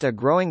 evidenced a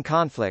growing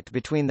conflict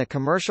between the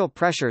commercial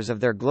pressures of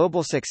their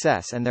global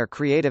success and their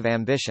creative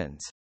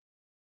ambitions.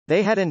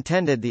 They had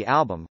intended the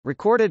album,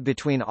 recorded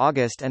between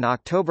August and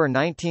October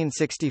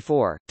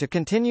 1964, to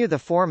continue the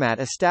format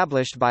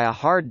established by A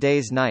Hard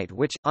Day's Night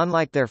which,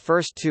 unlike their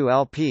first two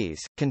LPs,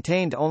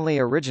 contained only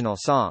original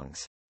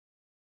songs.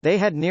 They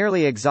had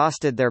nearly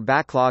exhausted their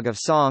backlog of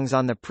songs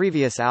on the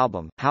previous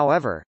album,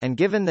 however, and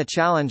given the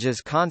challenges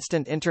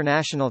constant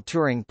international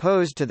touring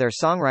posed to their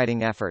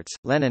songwriting efforts,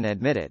 Lennon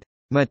admitted,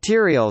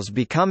 "Material's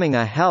becoming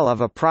a hell of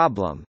a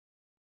problem."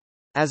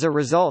 As a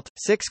result,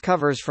 6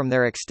 covers from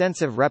their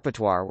extensive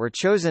repertoire were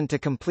chosen to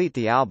complete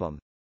the album.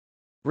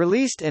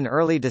 Released in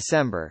early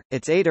December,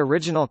 its 8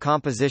 original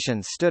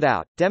compositions stood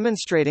out,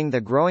 demonstrating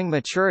the growing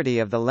maturity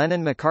of the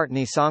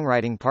Lennon-McCartney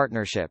songwriting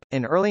partnership.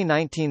 In early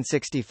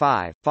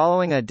 1965,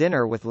 following a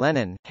dinner with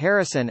Lennon,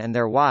 Harrison and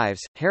their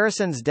wives,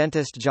 Harrison's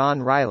dentist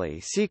John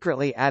Riley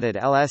secretly added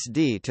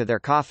LSD to their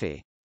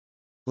coffee.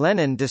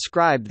 Lennon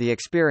described the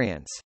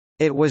experience,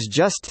 "It was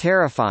just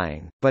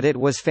terrifying, but it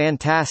was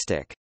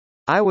fantastic.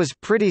 I was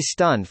pretty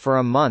stunned for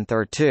a month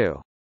or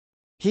two."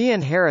 He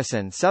and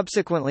Harrison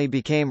subsequently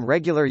became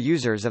regular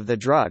users of the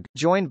drug,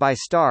 joined by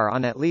Starr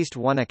on at least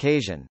one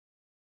occasion.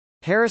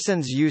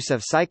 Harrison's use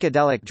of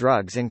psychedelic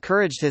drugs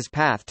encouraged his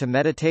path to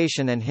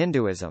meditation and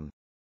Hinduism.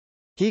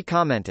 He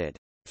commented,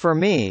 "For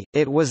me,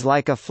 it was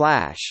like a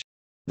flash.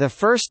 The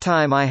first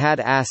time I had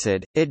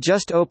acid, it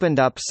just opened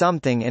up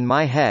something in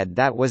my head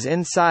that was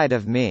inside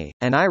of me,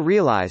 and I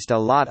realized a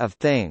lot of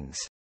things.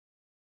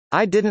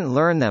 I didn't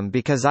learn them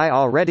because I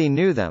already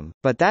knew them,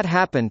 but that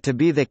happened to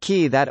be the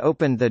key that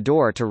opened the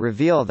door to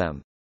reveal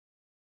them.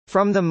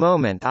 From the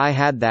moment I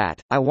had that,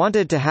 I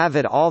wanted to have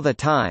it all the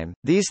time,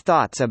 these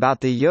thoughts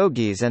about the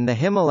yogis and the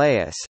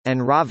Himalayas,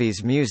 and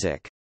Ravi's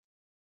music."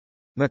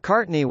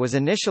 McCartney was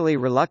initially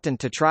reluctant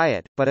to try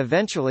it, but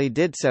eventually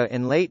did so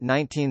in late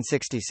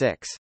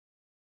 1966.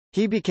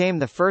 He became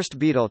the first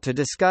Beatle to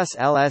discuss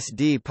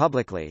LSD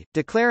publicly,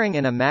 declaring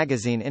in a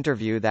magazine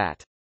interview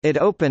that, "It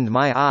opened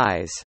my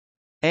eyes,"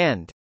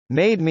 and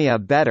 "made me a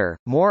better,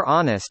 more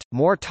honest,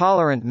 more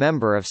tolerant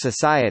member of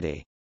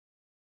society."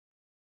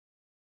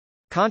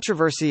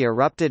 Controversy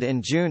erupted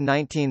in June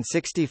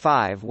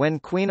 1965 when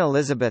Queen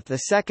Elizabeth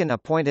II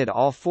appointed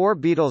all four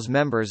Beatles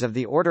members of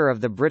the Order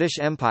of the British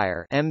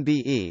Empire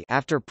 (MBE)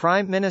 after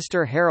Prime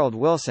Minister Harold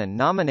Wilson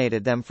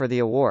nominated them for the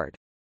award.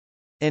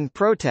 In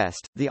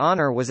protest, the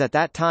honour was at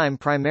that time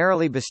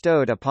primarily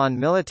bestowed upon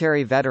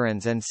military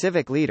veterans and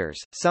civic leaders.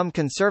 Some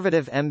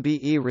conservative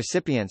MBE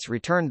recipients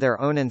returned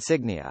their own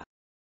insignia.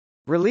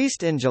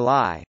 Released in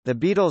July, the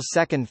Beatles'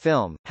 second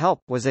film, Help,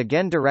 was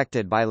again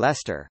directed by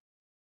Lester.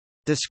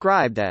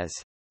 Described as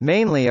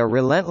mainly a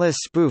relentless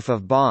spoof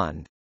of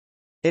Bond,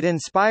 it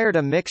inspired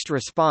a mixed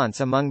response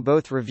among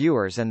both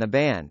reviewers and the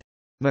band.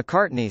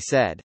 McCartney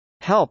said,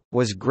 "Help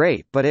was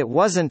great, but it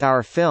wasn't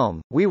our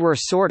film, we were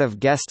sort of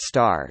guest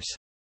stars.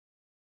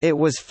 It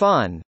was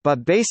fun,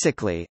 but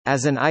basically,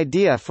 as an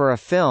idea for a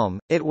film,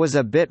 it was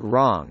a bit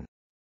wrong."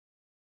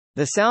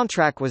 The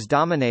soundtrack was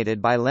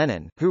dominated by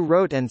Lennon, who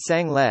wrote and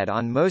sang lead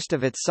on most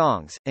of its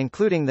songs,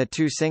 including the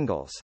two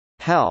singles,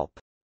 Help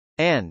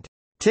and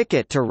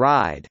Ticket to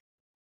Ride.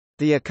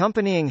 The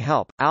accompanying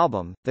Help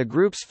album, the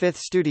group's fifth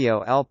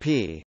studio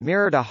LP,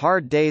 mirrored A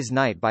Hard Day's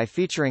Night by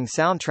featuring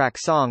soundtrack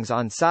songs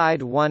on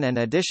Side 1 and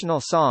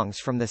additional songs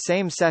from the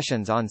same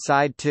sessions on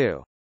Side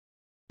 2.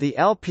 The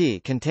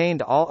LP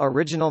contained all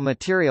original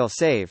material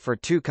save for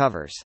two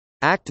covers,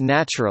 Act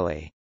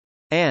Naturally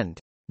and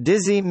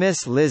Dizzy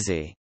Miss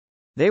Lizzie.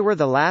 They were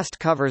the last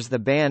covers the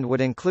band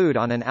would include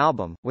on an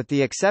album, with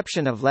the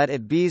exception of Let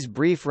It Be's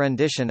brief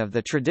rendition of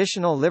the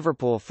traditional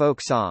Liverpool folk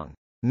song,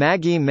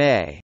 Maggie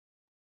May.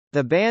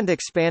 The band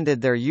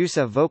expanded their use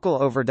of vocal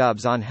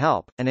overdubs on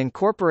Help, and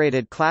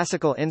incorporated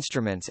classical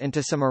instruments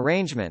into some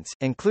arrangements,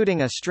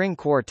 including a string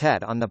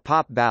quartet on the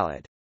pop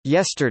ballad,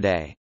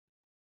 Yesterday.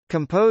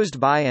 Composed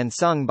by and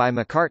sung by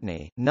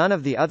McCartney, none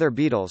of the other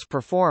Beatles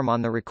perform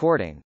on the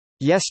recording.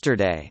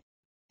 Yesterday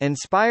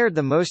inspired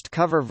the most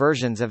cover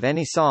versions of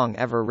any song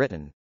ever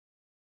written.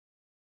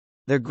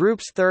 The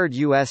group's third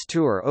U.S.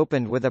 tour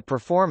opened with a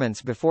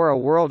performance before a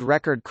world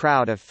record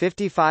crowd of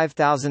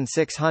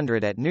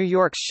 55,600 at New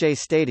York's Shea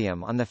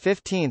Stadium on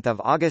 15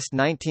 August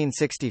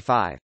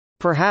 1965,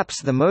 perhaps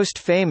the most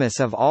famous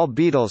of all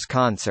Beatles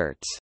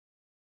concerts.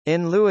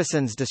 In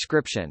Lewison's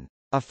description,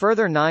 a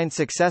further 9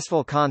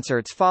 successful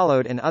concerts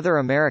followed in other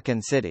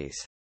American cities.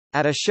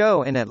 At a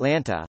show in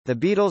Atlanta, the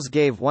Beatles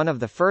gave one of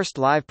the first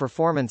live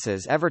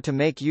performances ever to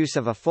make use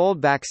of a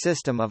fold-back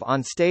system of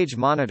on-stage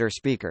monitor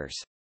speakers.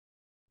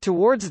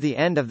 Towards the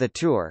end of the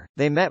tour,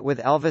 they met with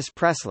Elvis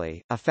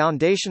Presley, a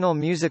foundational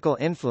musical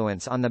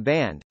influence on the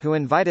band, who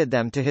invited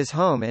them to his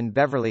home in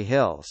Beverly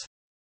Hills.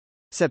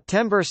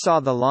 September saw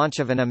the launch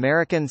of an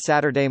American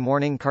Saturday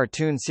morning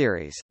cartoon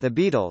series, The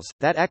Beatles,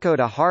 that echoed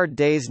A Hard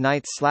Day's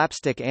Night's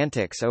slapstick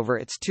antics over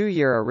its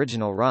 2-year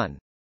original run.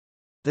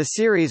 The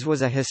series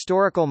was a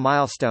historical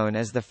milestone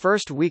as the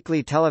first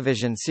weekly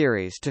television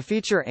series to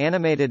feature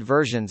animated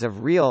versions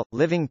of real,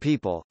 living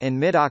people. In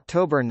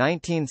mid-October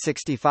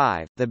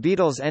 1965, the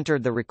Beatles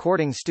entered the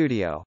recording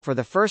studio. For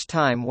the first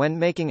time when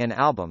making an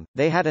album,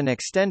 they had an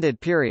extended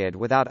period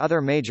without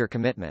other major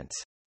commitments.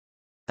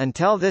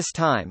 Until this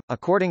time,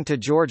 according to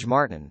George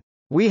Martin,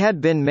 we had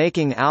been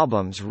making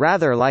albums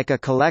rather like a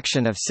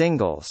collection of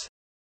singles.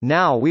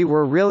 Now we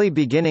were really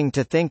beginning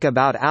to think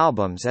about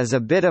albums as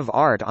a bit of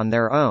art on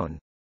their own.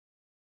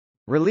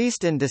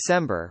 Released in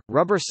December,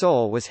 Rubber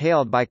Soul was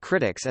hailed by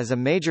critics as a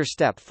major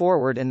step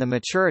forward in the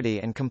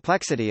maturity and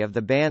complexity of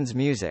the band's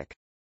music.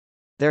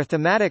 Their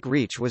thematic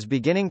reach was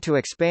beginning to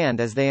expand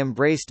as they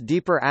embraced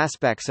deeper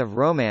aspects of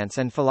romance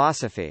and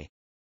philosophy.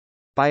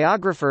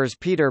 Biographers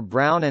Peter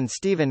Brown and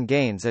Stephen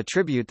Gaines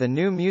attribute the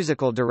new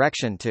musical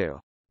direction to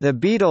the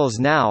Beatles'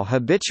 now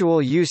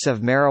habitual use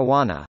of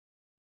marijuana,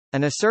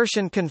 an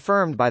assertion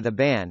confirmed by the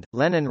band.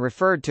 Lennon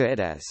referred to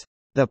it as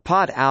the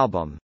pot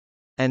album,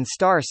 and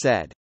Starr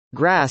said,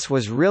 "Grass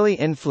was really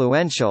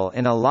influential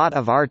in a lot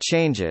of our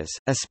changes,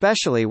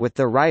 especially with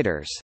the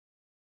writers.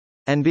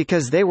 And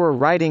because they were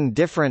writing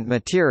different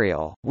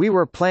material, we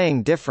were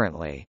playing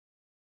differently."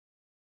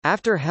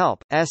 After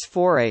Help's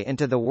foray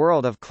into the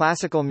world of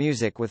classical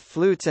music with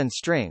flutes and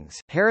strings,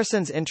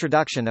 Harrison's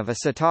introduction of a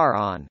sitar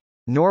on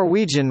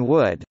Norwegian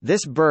Wood,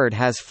 This Bird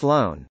Has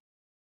Flown,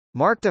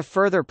 marked a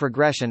further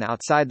progression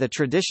outside the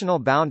traditional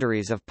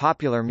boundaries of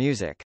popular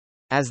music.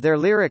 As their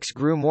lyrics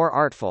grew more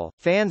artful,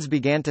 fans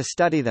began to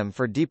study them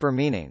for deeper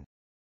meaning.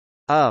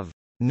 Of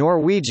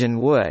Norwegian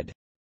Wood,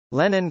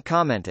 Lennon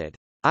commented,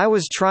 "I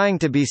was trying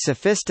to be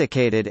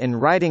sophisticated in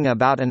writing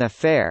about an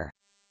affair,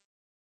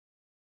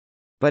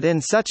 but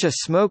in such a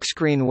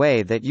smokescreen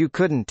way that you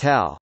couldn't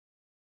tell."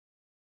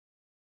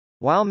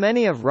 While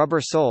many of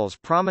Rubber Soul's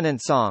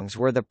prominent songs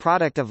were the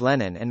product of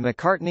Lennon and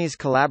McCartney's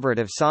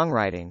collaborative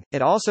songwriting,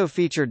 it also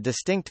featured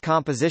distinct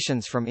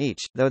compositions from each,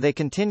 though they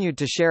continued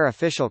to share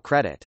official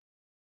credit.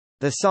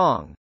 The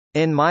song,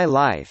 In My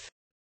Life,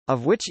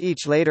 of which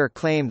each later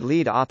claimed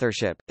lead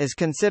authorship, is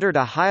considered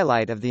a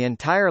highlight of the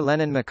entire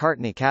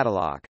Lennon-McCartney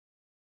catalogue.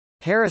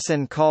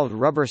 Harrison called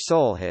Rubber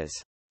Soul his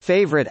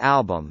favorite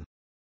album,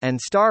 and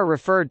Starr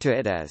referred to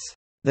it as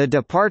the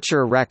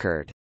departure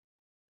record.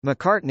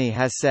 McCartney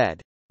has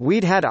said,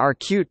 "We'd had our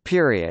cute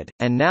period,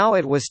 and now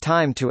it was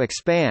time to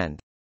expand."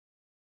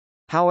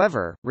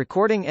 However,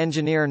 recording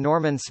engineer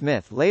Norman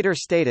Smith later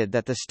stated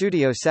that the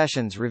studio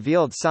sessions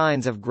revealed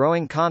signs of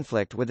growing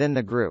conflict within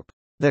the group.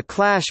 "The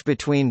clash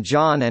between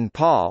John and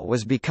Paul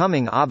was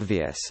becoming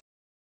obvious,"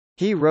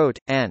 he wrote,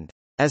 and,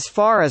 "as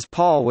far as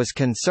Paul was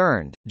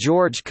concerned,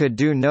 George could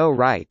do no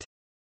right."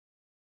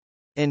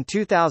 In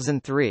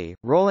 2003,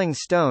 Rolling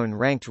Stone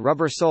ranked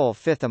Rubber Soul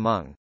fifth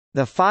among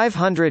the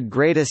 500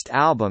 greatest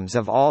albums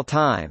of all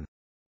time,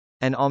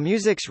 and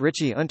AllMusic's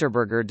Richie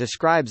Unterberger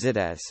describes it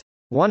as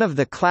one of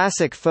the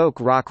classic folk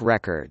rock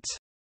records.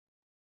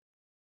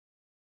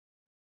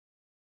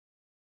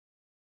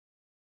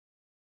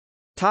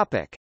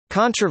 Topic: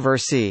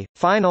 Controversy,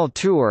 Final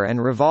Tour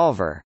and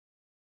Revolver.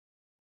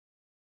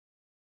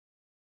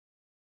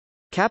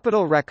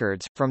 Capitol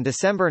Records, from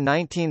December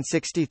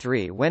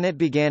 1963 when it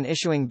began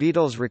issuing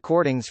Beatles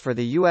recordings for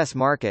the U.S.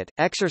 market,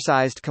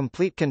 exercised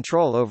complete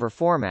control over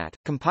format,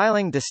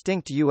 compiling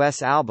distinct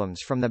U.S. albums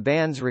from the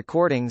band's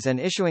recordings and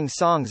issuing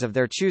songs of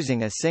their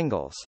choosing as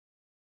singles.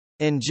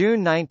 In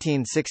June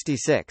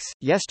 1966,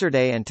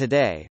 Yesterday and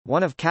Today,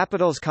 one of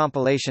Capitol's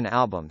compilation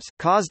albums,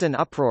 caused an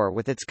uproar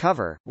with its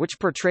cover, which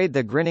portrayed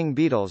the grinning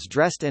Beatles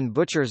dressed in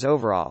butcher's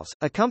overalls,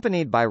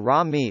 accompanied by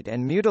raw meat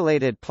and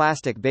mutilated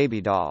plastic baby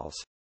dolls.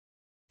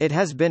 It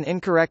has been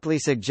incorrectly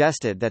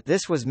suggested that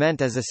this was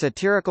meant as a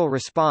satirical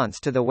response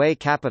to the way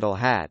Capitol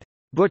had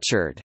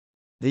butchered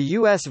the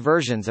U.S.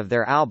 versions of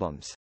their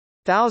albums.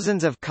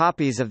 Thousands of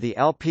copies of the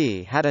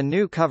LP had a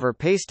new cover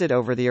pasted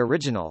over the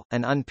original,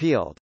 an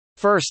unpeeled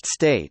First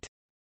State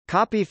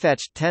copy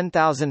fetched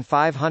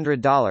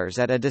 $10,500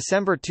 at a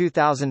December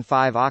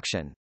 2005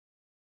 auction.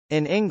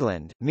 In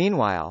England,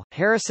 meanwhile,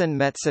 Harrison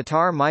met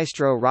sitar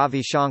maestro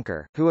Ravi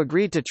Shankar, who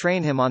agreed to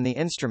train him on the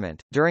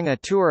instrument. During a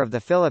tour of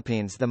the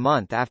Philippines the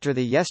month after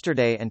the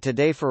Yesterday and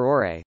Today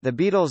furore, the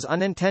Beatles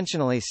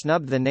unintentionally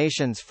snubbed the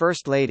nation's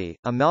First Lady,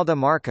 Imelda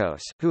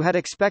Marcos, who had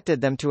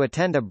expected them to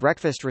attend a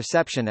breakfast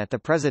reception at the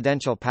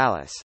presidential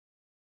palace.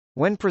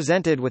 When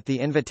presented with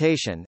the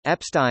invitation,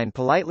 Epstein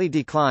politely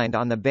declined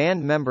on the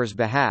band members'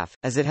 behalf,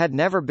 as it had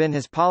never been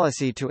his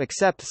policy to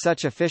accept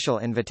such official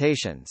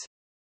invitations.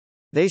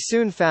 They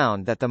soon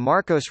found that the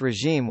Marcos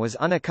regime was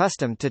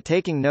unaccustomed to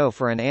taking no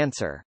for an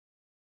answer.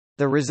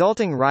 The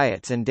resulting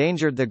riots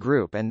endangered the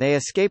group and they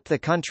escaped the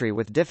country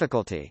with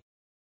difficulty.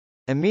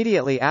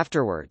 Immediately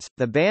afterwards,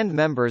 the band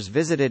members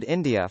visited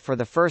India for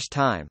the first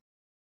time.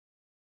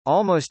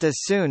 Almost as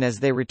soon as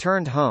they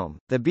returned home,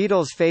 the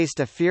Beatles faced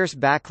a fierce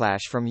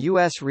backlash from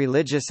U.S.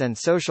 religious and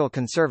social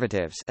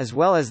conservatives as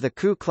well as the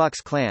Ku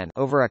Klux Klan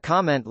over a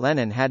comment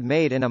Lennon had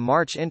made in a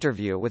March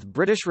interview with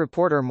British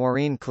reporter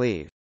Maureen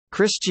Cleave.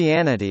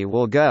 "Christianity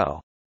will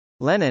go,"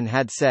 Lennon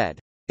had said.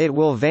 "It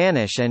will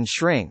vanish and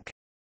shrink.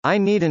 I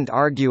needn't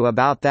argue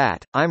about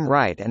that, I'm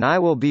right and I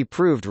will be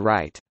proved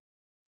right.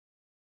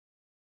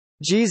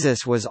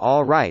 Jesus was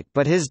all right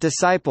but his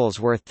disciples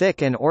were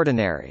thick and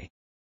ordinary.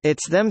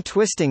 It's them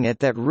twisting it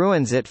that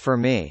ruins it for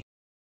me."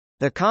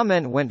 The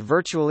comment went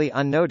virtually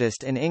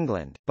unnoticed in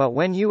England, but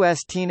when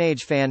U.S.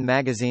 teenage fan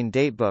magazine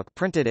Datebook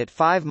printed it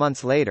 5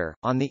 months later,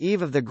 on the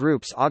eve of the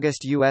group's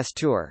August U.S.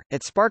 tour,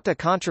 it sparked a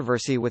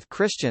controversy with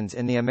Christians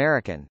in the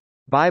American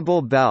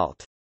Bible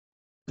Belt.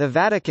 The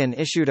Vatican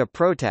issued a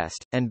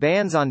protest, and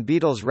bans on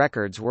Beatles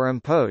records were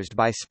imposed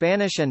by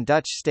Spanish and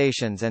Dutch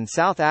stations and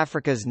South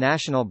Africa's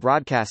national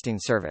broadcasting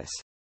service.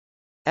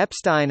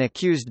 Epstein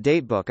accused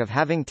Datebook of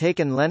having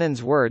taken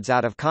Lennon's words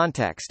out of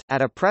context.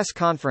 At a press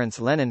conference,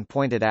 Lennon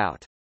pointed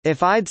out,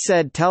 "If I'd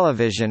said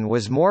television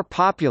was more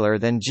popular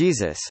than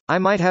Jesus, I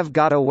might have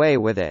got away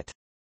with it."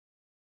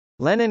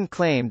 Lennon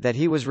claimed that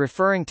he was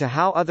referring to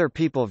how other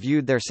people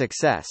viewed their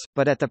success,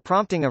 but at the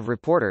prompting of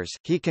reporters,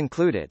 he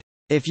concluded,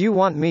 "If you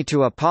want me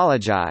to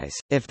apologize,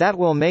 if that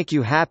will make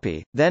you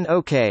happy, then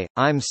okay,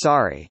 I'm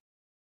sorry."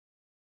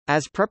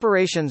 As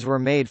preparations were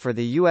made for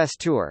the U.S.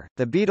 tour,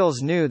 the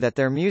Beatles knew that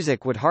their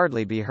music would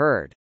hardly be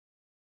heard.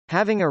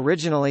 Having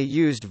originally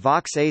used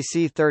Vox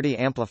AC30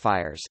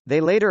 amplifiers,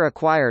 they later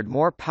acquired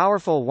more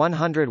powerful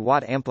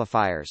 100-watt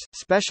amplifiers,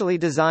 specially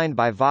designed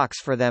by Vox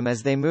for them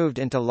as they moved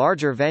into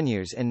larger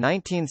venues in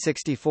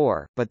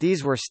 1964, but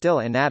these were still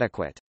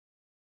inadequate.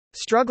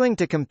 Struggling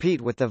to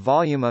compete with the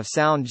volume of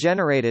sound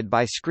generated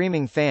by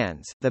screaming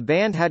fans, the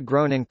band had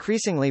grown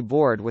increasingly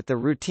bored with the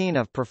routine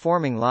of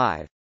performing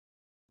live.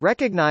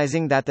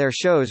 Recognizing that their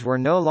shows were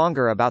no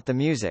longer about the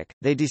music,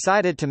 they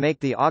decided to make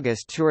the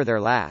August tour their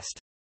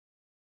last.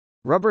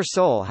 Rubber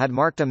Soul had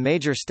marked a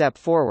major step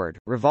forward.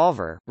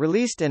 Revolver,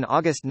 released in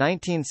August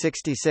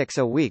 1966,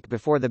 a week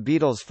before the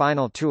Beatles'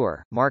 final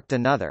tour, marked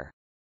another.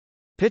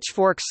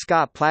 Pitchfork's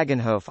Scott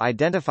Plagenhoff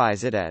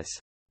identifies it as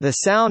the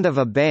sound of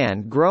a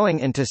band growing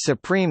into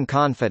supreme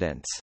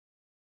confidence,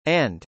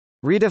 and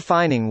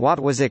redefining what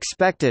was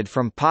expected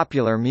from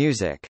popular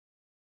music.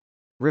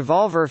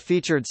 Revolver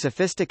featured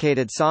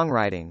sophisticated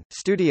songwriting,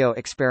 studio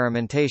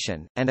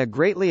experimentation, and a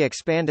greatly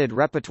expanded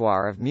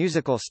repertoire of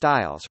musical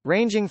styles,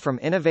 ranging from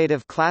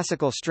innovative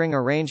classical string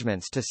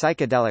arrangements to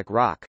psychedelic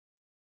rock.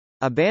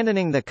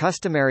 Abandoning the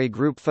customary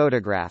group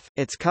photograph,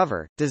 its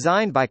cover,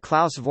 designed by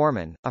Klaus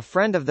Voormann, a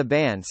friend of the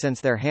band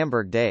since their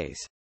Hamburg days,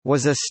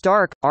 was a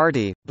stark,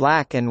 arty,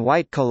 black and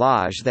white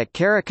collage that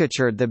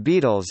caricatured the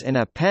Beatles in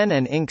a pen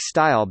and ink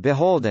style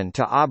beholden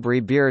to Aubrey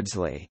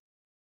Beardsley.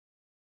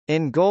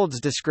 In Gold's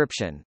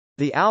description,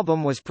 the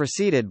album was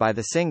preceded by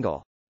the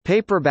single,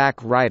 Paperback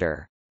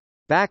Writer,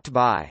 backed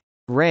by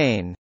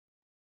Rain.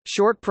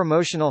 Short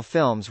promotional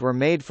films were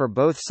made for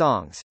both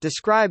songs,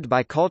 described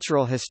by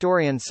cultural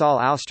historian Saul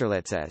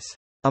Austerlitz as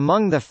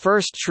among the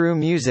first true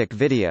music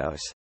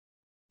videos.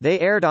 They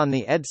aired on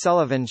The Ed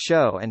Sullivan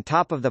Show and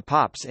Top of the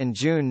Pops in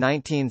June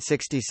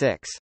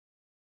 1966.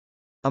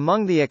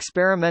 Among the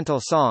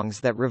experimental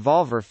songs that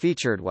Revolver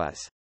featured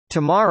was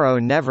Tomorrow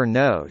Never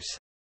Knows,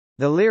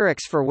 the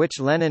lyrics for which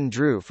Lennon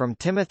drew from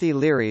Timothy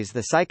Leary's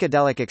The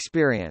Psychedelic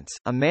Experience,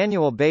 a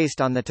manual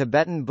based on the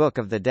Tibetan Book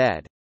of the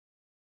Dead.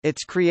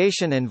 Its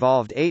creation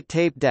involved 8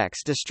 tape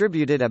decks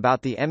distributed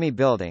about the Emmy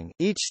building,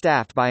 each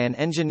staffed by an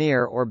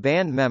engineer or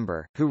band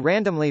member, who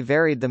randomly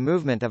varied the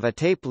movement of a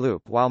tape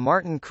loop while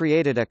Martin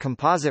created a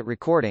composite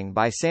recording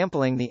by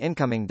sampling the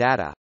incoming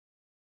data.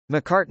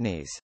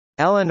 McCartney's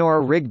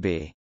Eleanor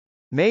Rigby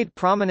made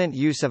prominent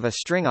use of a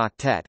string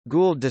octet.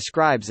 Gould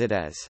describes it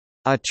as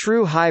a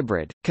true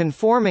hybrid,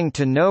 conforming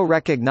to no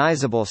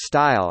recognizable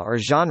style or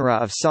genre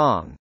of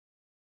song.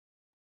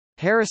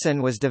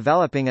 Harrison was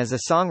developing as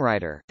a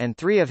songwriter, and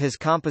 3 of his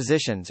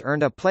compositions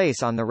earned a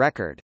place on the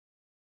record.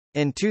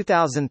 In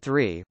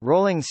 2003,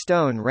 Rolling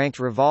Stone ranked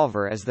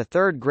Revolver as the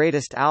 3rd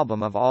greatest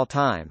album of all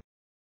time.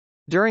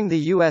 During the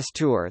U.S.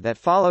 tour that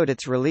followed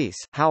its release,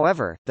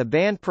 however, the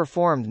band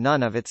performed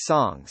none of its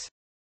songs.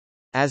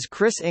 As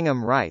Chris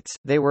Ingham writes,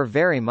 they were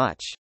very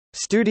much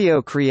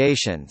studio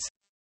creations,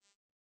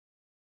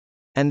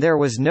 and there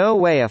was no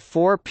way a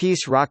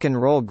 4-piece rock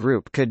and roll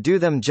group could do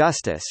them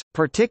justice,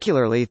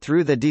 particularly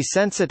through the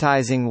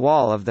desensitizing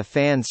wall of the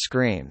fans'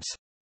 screams.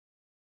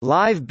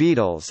 Live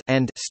Beatles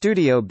and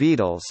Studio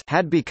Beatles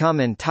had become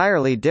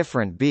entirely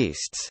different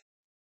beasts.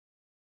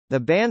 The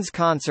band's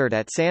concert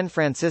at San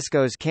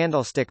Francisco's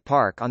Candlestick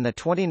Park on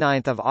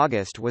 29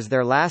 August was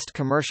their last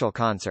commercial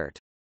concert.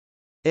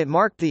 It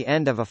marked the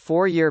end of a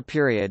 4-year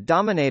period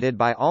dominated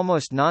by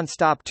almost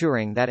non-stop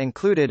touring that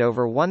included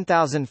over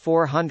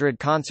 1,400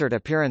 concert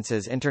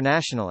appearances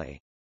internationally.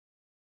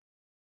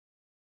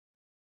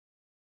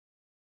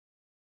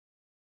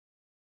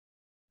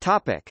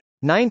 Topic: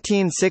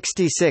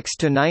 1966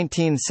 to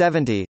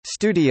 1970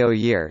 studio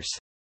years.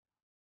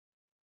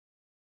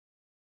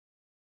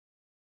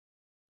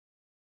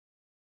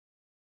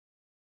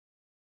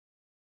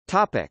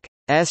 Topic: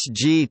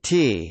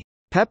 SGT.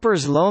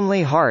 Pepper's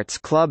Lonely Hearts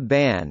Club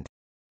Band.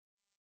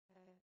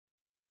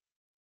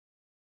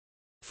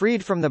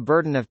 Freed from the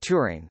burden of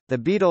touring, the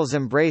Beatles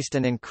embraced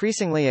an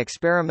increasingly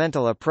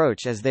experimental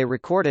approach as they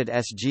recorded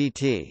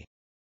SGT.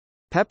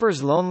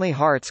 Pepper's Lonely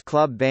Hearts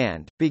Club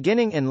Band,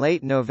 beginning in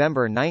late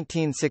November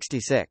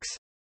 1966.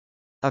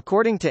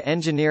 According to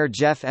engineer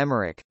Jeff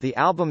Emmerich, the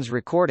album's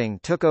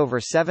recording took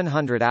over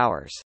 700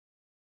 hours.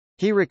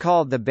 He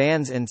recalled the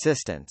band's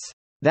insistence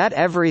that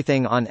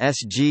everything on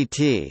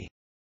SGT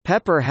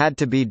Pepper had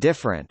to be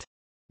different.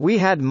 We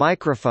had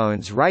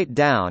microphones right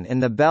down in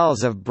the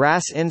bells of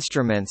brass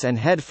instruments and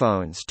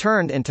headphones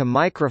turned into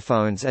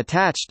microphones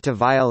attached to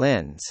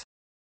violins.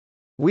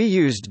 We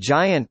used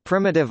giant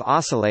primitive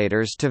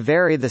oscillators to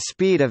vary the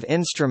speed of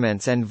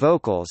instruments and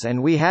vocals,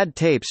 and we had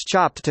tapes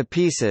chopped to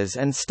pieces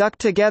and stuck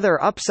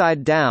together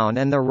upside down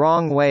and the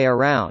wrong way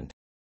around.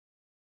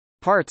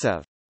 Parts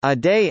of A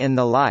Day in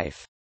the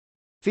Life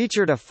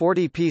featured a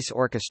 40-piece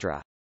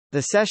orchestra.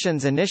 The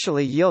sessions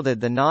initially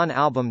yielded the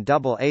non-album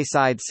double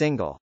A-side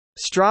single,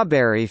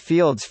 Strawberry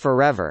Fields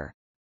Forever,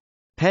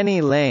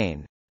 Penny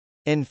Lane.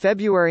 In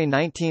February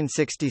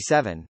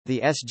 1967,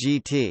 the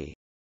SGT.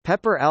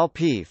 Pepper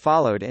LP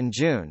followed in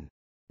June.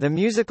 The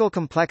musical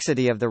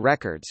complexity of the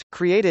records,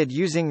 created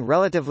using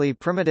relatively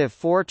primitive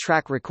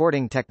 4-track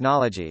recording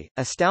technology,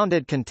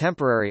 astounded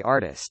contemporary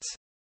artists.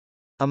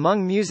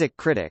 Among music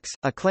critics,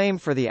 acclaim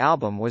for the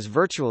album was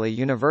virtually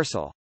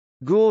universal.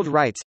 Gould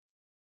writes,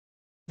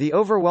 "The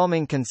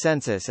overwhelming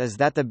consensus is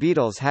that the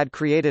Beatles had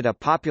created a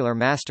popular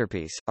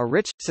masterpiece, a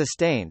rich,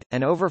 sustained,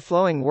 and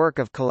overflowing work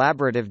of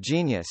collaborative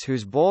genius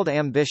whose bold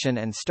ambition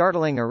and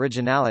startling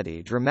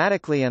originality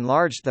dramatically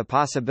enlarged the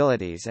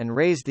possibilities and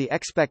raised the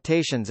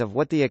expectations of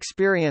what the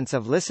experience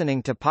of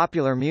listening to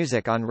popular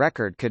music on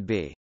record could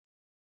be.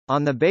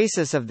 On the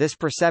basis of this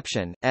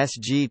perception,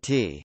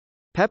 Sgt.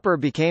 Pepper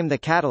became the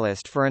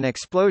catalyst for an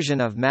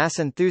explosion of mass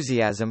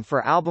enthusiasm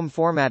for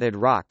album-formatted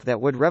rock that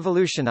would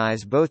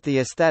revolutionize both the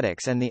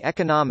aesthetics and the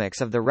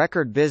economics of the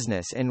record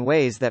business in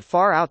ways that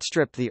far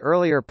outstripped the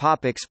earlier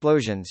pop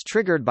explosions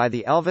triggered by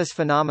the Elvis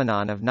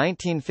phenomenon of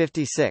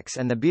 1956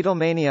 and the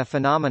Beatlemania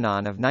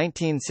phenomenon of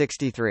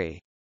 1963.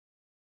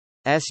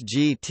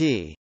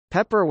 Sgt.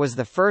 Pepper was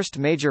the first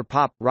major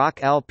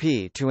pop-rock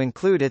LP to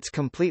include its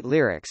complete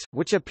lyrics,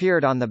 which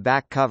appeared on the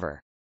back cover.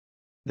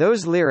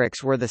 Those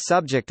lyrics were the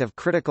subject of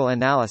critical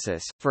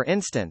analysis. For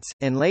instance,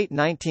 in late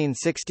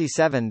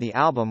 1967 the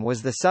album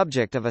was the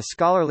subject of a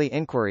scholarly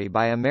inquiry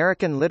by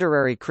American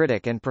literary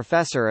critic and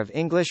professor of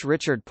English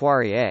Richard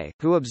Poirier,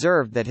 who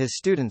observed that his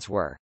students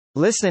were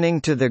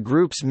listening to the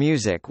group's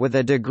music with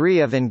a degree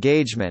of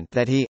engagement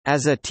that he,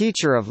 as a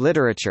teacher of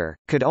literature,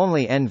 could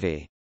only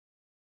envy.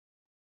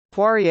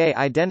 Poirier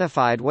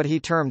identified what he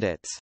termed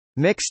its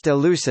mixed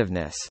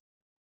elusiveness.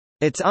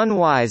 It's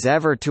unwise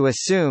ever to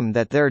assume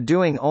that they're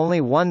doing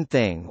only one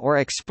thing or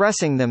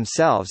expressing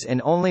themselves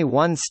in only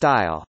one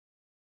style.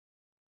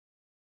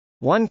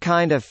 One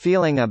kind of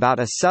feeling about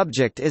a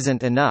subject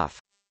isn't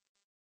enough.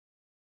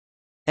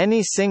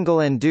 Any single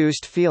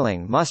induced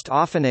feeling must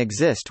often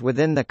exist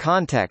within the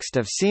context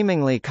of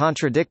seemingly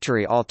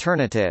contradictory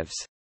alternatives."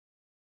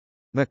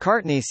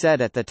 McCartney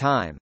said at the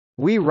time,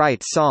 "We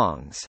write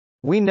songs.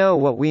 We know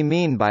what we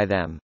mean by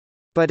them.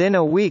 But in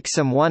a week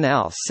someone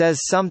else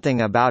says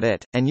something about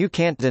it, and you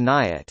can't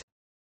deny it.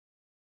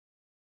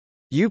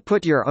 You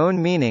put your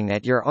own meaning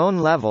at your own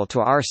level to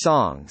our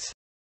songs."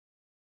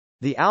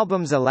 The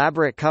album's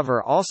elaborate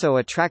cover also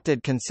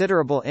attracted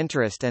considerable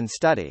interest and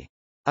study.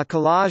 A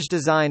collage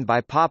designed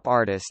by pop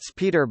artists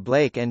Peter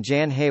Blake and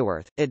Jan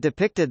Hayworth, it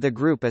depicted the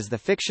group as the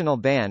fictional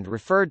band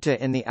referred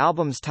to in the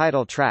album's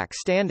title track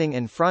standing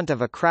in front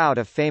of a crowd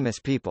of famous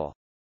people.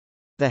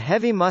 The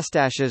heavy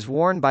mustaches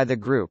worn by the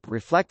group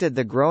reflected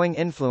the growing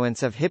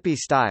influence of hippie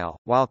style,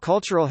 while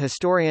cultural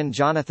historian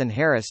Jonathan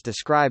Harris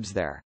describes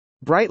their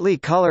brightly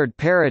colored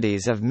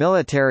parodies of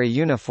military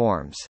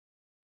uniforms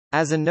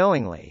as a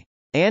knowingly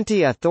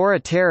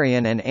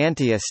anti-authoritarian and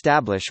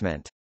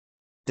anti-establishment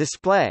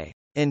display.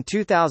 In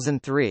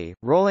 2003,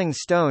 Rolling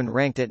Stone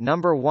ranked it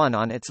number 1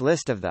 on its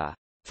list of the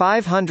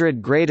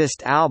 500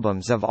 greatest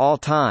albums of all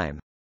time.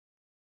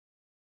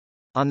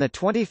 On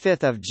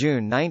 25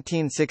 June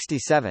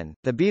 1967,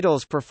 the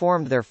Beatles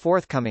performed their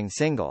forthcoming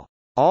single,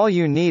 "All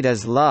You Need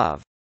Is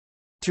Love,"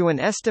 to an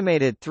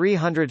estimated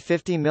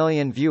 350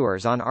 million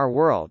viewers on Our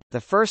World, the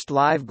first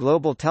live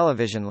global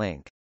television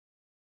link.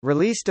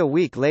 Released a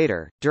week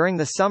later, during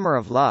the Summer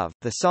of Love,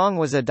 the song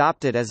was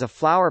adopted as a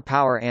flower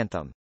power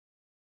anthem.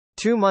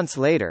 2 months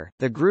later,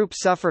 the group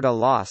suffered a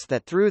loss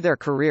that threw their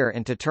career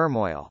into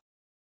turmoil.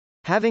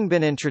 Having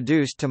been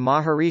introduced to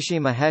Maharishi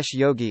Mahesh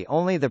Yogi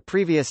only the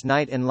previous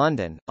night in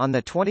London, on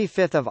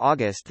 25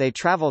 August they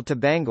travelled to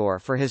Bangor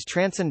for his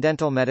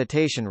transcendental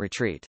meditation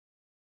retreat.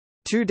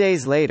 2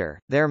 days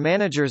later, their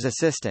manager's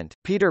assistant,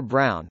 Peter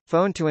Brown,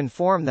 phoned to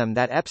inform them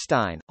that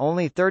Epstein,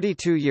 only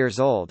 32 years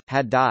old,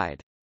 had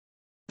died.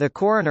 The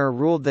coroner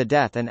ruled the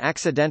death an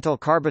accidental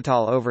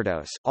carbitol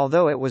overdose,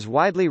 although it was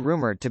widely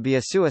rumoured to be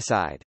a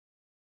suicide.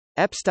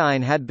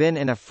 Epstein had been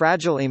in a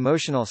fragile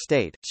emotional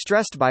state,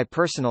 stressed by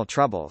personal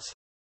troubles.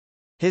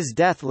 His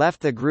death left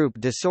the group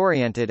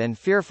disoriented and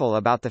fearful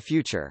about the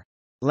future.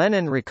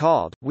 Lennon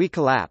recalled, "We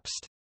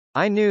collapsed.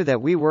 I knew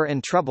that we were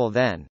in trouble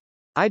then.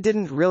 I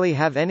didn't really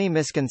have any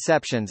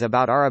misconceptions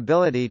about our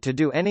ability to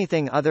do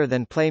anything other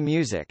than play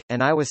music,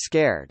 and I was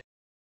scared.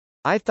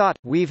 I thought,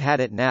 we've had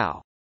it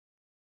now."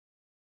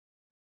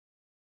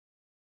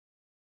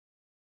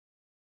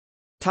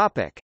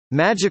 Topic: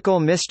 Magical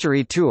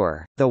Mystery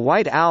Tour, The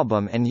White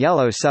Album and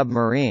Yellow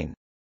Submarine.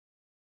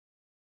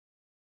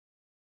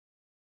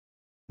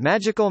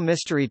 Magical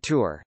Mystery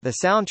Tour, the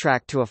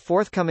soundtrack to a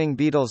forthcoming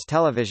Beatles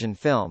television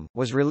film,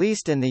 was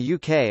released in the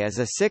UK as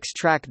a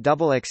 6-track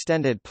double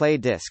extended play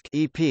disc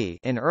 (EP)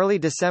 in early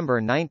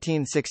December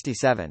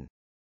 1967.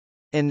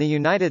 In the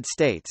United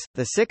States,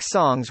 the 6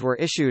 songs were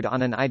issued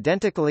on an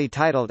identically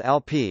titled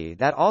LP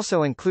that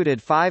also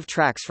included 5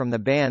 tracks from the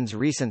band's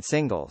recent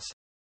singles.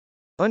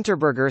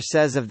 Unterberger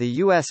says of the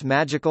U.S.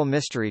 Magical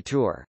Mystery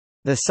Tour,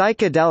 "The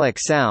psychedelic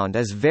sound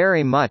is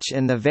very much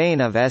in the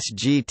vein of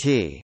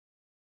Sgt.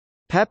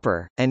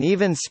 Pepper, and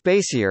even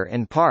spacier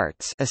in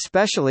parts,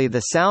 especially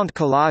the sound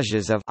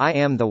collages of I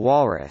Am the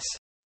Walrus."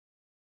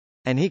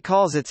 And he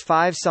calls its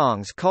 5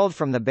 songs culled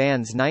from the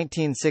band's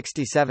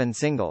 1967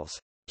 singles,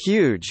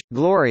 "huge,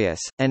 glorious,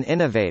 and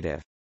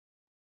innovative."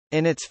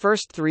 In its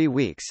first 3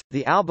 weeks,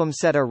 the album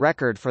set a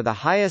record for the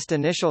highest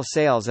initial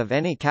sales of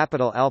any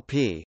Capitol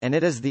LP, and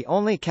it is the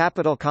only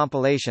Capitol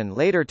compilation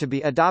later to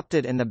be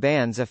adopted in the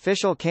band's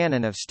official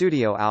canon of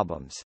studio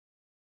albums.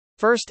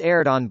 First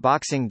aired on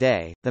Boxing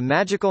Day, the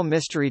Magical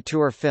Mystery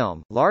Tour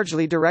film,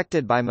 largely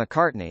directed by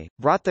McCartney,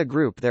 brought the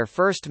group their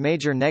first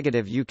major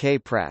negative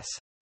UK press.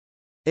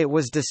 It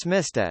was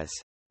dismissed as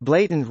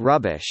blatant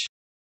rubbish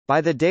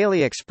by the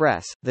Daily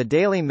Express. The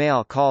Daily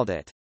Mail called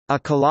it a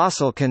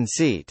colossal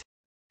conceit,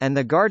 and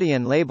The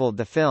Guardian labelled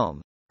the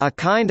film a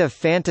kind of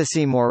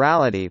fantasy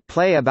morality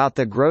play about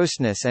the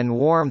grossness and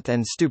warmth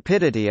and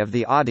stupidity of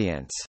the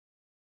audience.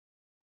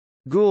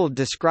 Gould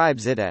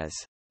describes it as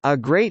a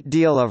great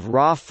deal of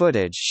raw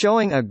footage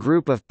showing a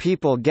group of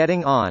people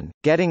getting on,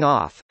 getting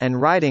off, and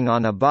riding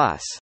on a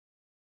bus.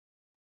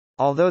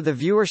 Although the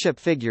viewership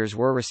figures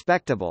were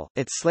respectable,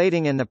 its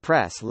slating in the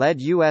press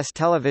led U.S.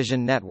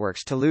 television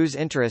networks to lose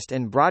interest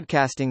in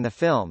broadcasting the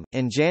film.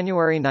 In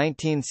January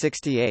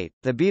 1968,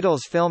 the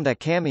Beatles filmed a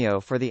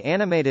cameo for the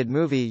animated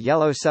movie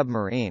Yellow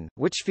Submarine,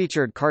 which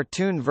featured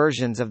cartoon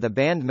versions of the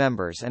band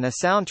members and a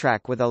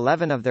soundtrack with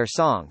 11 of their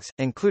songs,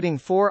 including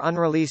 4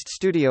 unreleased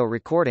studio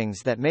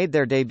recordings that made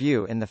their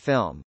debut in the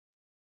film.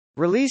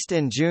 Released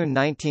in June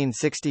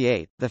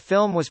 1968, the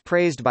film was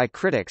praised by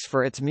critics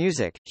for its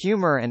music,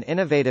 humor and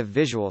innovative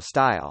visual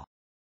style.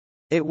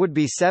 It would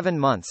be 7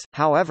 months,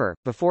 however,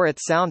 before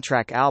its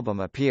soundtrack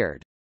album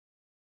appeared.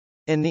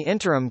 In the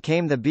interim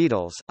came The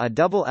Beatles, a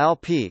double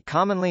LP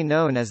commonly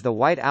known as the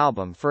White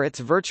Album for its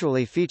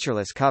virtually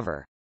featureless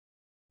cover.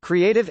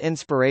 Creative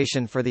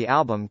inspiration for the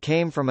album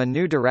came from a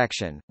new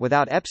direction.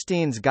 Without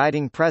Epstein's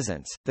guiding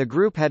presence, the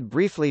group had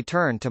briefly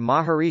turned to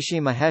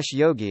Maharishi Mahesh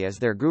Yogi as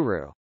their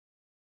guru.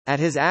 At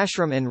his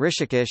ashram in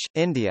Rishikesh,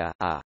 India,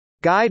 a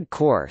guide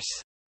course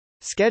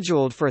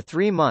scheduled for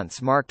 3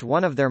 months marked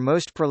one of their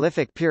most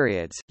prolific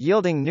periods,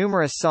 yielding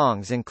numerous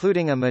songs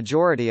including a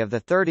majority of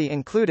the 30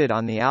 included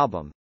on the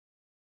album.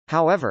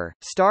 However,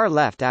 Starr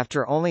left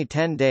after only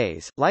 10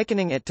 days,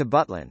 likening it to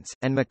Butlins,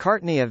 and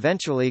McCartney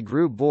eventually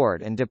grew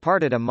bored and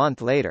departed a month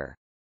later.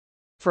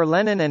 For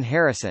Lennon and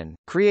Harrison,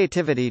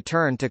 creativity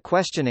turned to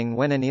questioning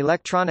when an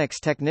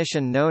electronics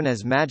technician known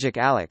as Magic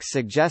Alex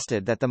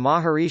suggested that the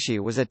Maharishi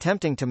was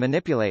attempting to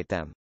manipulate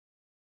them.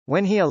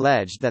 When he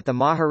alleged that the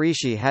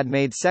Maharishi had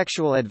made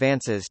sexual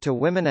advances to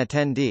women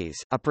attendees,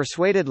 a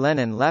persuaded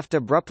Lennon left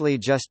abruptly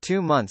just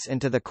 2 months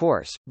into the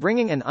course,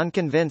 bringing an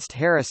unconvinced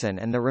Harrison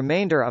and the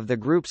remainder of the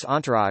group's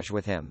entourage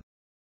with him.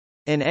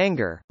 In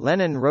anger,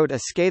 Lennon wrote a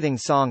scathing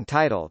song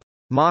titled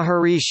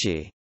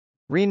Maharishi,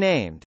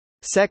 renamed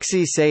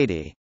Sexy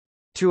Sadie,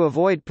 to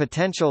avoid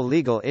potential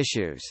legal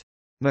issues.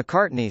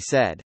 McCartney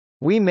said,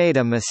 "We made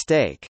a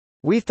mistake.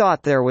 We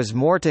thought there was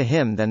more to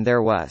him than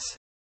there was."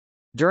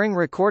 During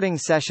recording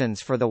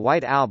sessions for the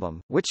White Album,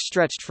 which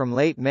stretched from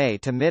late May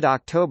to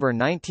mid-October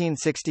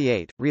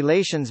 1968,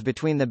 relations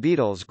between the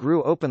Beatles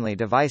grew openly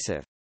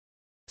divisive.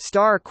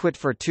 Starr quit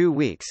for 2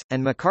 weeks,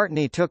 and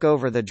McCartney took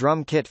over the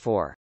drum kit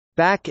for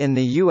Back in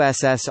the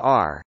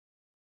USSR,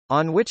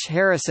 on which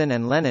Harrison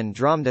and Lennon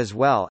drummed as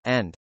well,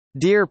 and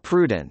Dear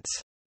Prudence.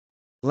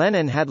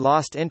 Lennon had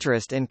lost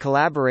interest in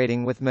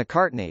collaborating with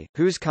McCartney,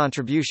 whose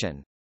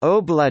contribution,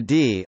 Obla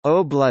Dee,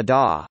 Obla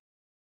Da,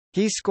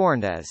 he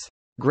scorned as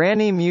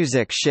granny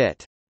music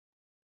shit.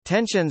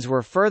 Tensions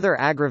were further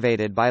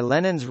aggravated by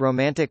Lennon's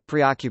romantic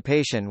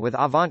preoccupation with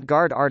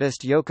avant-garde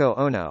artist Yoko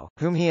Ono,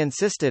 whom he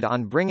insisted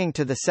on bringing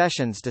to the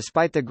sessions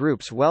despite the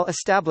group's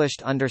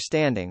well-established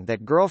understanding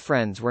that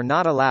girlfriends were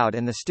not allowed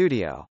in the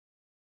studio.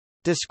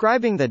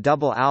 Describing the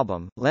double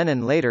album,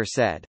 Lennon later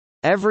said,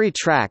 "Every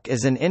track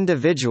is an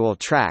individual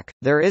track,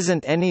 there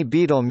isn't any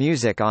Beatle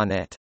music on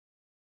it.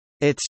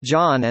 It's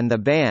John and the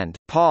band,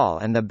 Paul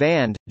and the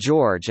band,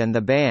 George and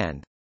the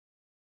band."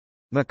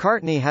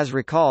 McCartney has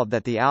recalled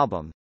that the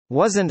album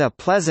wasn't a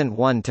pleasant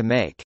one to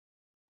make.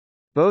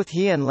 Both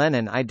he and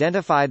Lennon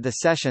identified the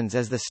sessions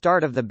as the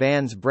start of the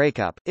band's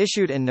breakup.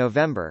 Issued in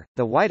November,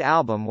 the White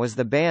Album was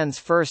the band's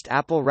first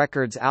Apple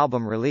Records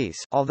album release,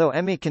 although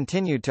EMI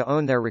continued to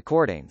own their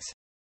recordings.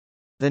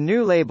 The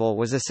new label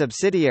was a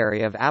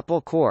subsidiary of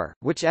Apple Corp.,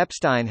 which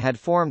Epstein had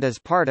formed as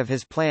part of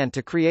his plan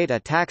to create a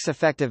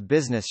tax-effective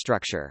business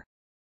structure.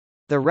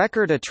 The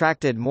record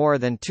attracted more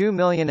than 2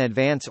 million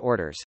advance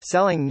orders,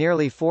 selling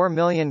nearly 4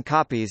 million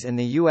copies in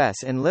the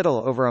U.S. in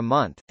little over a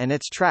month, and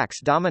its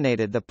tracks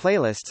dominated the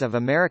playlists of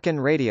American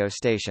radio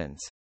stations.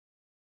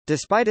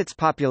 Despite its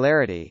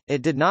popularity,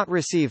 it did not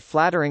receive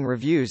flattering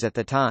reviews at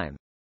the time.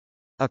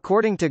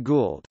 According to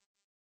Gould,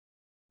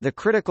 the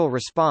critical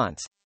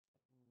response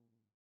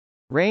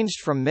ranged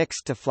from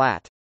mixed to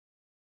flat.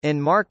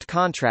 In marked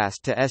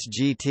contrast to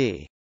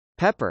SGT.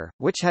 Pepper,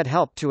 which had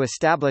helped to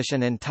establish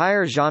an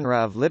entire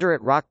genre of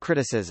literate rock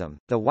criticism,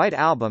 the White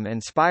Album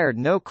inspired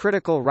no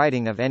critical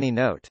writing of any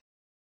note.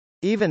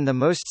 Even the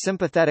most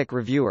sympathetic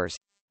reviewers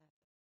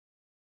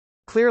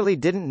clearly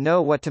didn't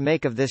know what to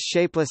make of this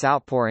shapeless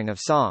outpouring of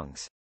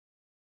songs.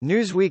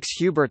 Newsweek's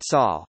Hubert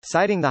Saul,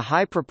 citing the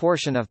high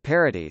proportion of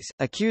parodies,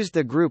 accused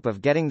the group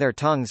of getting their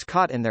tongues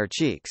caught in their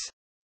cheeks.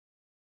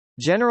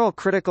 General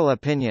critical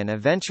opinion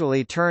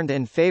eventually turned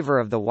in favor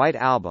of the White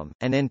Album,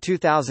 and in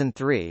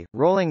 2003,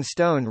 Rolling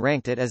Stone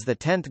ranked it as the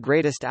 10th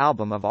greatest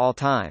album of all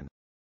time.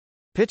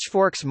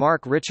 Pitchfork's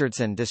Mark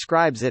Richardson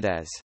describes it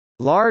as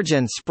large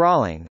and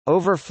sprawling,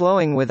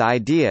 overflowing with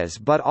ideas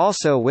but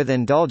also with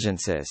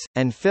indulgences,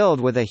 and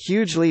filled with a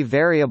hugely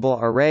variable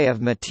array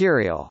of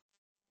material.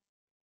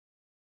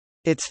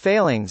 Its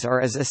failings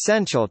are as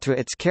essential to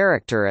its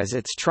character as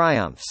its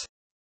triumphs.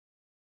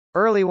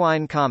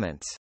 Earlywine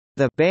comments,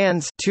 "The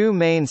band's two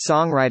main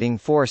songwriting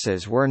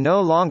forces were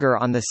no longer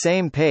on the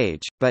same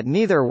page, but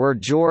neither were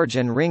George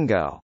and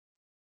Ringo.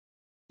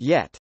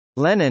 Yet,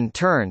 Lennon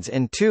turns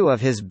in two of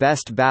his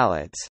best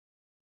ballads.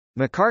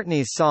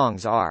 McCartney's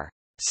songs are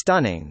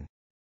stunning.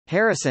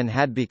 Harrison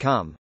had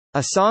become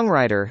a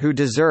songwriter who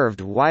deserved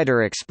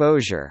wider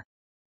exposure,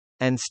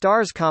 and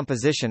Starr's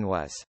composition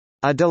was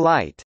a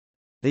delight."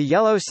 The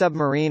Yellow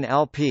Submarine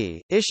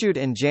LP, issued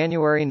in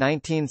January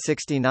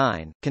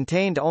 1969,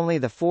 contained only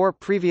the 4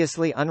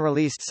 previously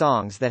unreleased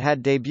songs that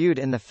had debuted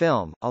in the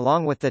film,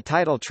 along with the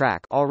title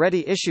track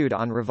already issued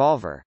on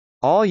Revolver,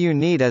 "All You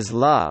Need Is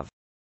Love",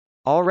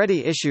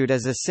 already issued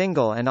as a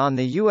single and on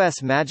the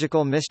U.S.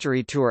 iMagical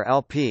Mystery Tour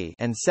LP,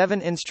 and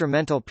 7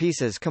 instrumental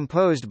pieces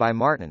composed by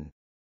Martin.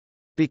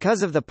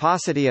 Because of the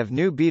paucity of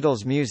new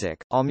Beatles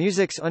music,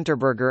 AllMusic's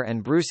Unterberger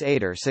and Bruce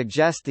Eder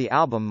suggest the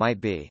album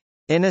might be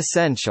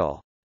inessential.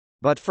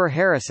 But for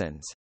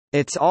Harrison's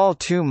 "It's All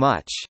Too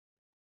Much",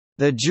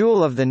 the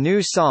jewel of the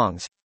new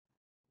songs,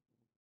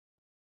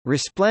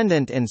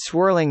 resplendent in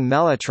swirling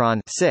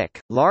mellotron, sick,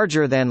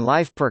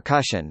 larger-than-life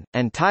percussion,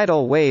 and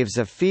tidal waves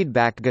of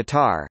feedback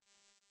guitar,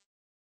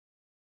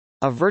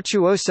 a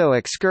virtuoso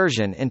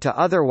excursion into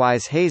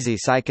otherwise hazy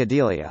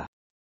psychedelia.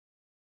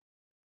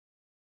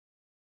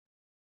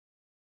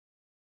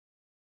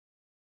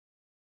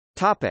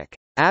 Topic: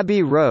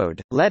 Abbey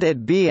Road, Let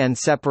It Be and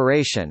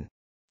Separation.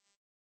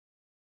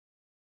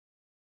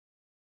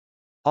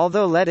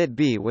 Although Let It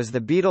Be was the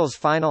Beatles'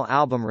 final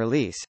album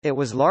release, it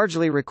was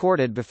largely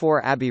recorded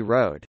before Abbey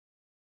Road.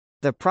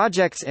 The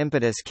project's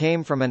impetus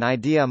came from an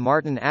idea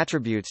Martin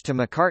attributes to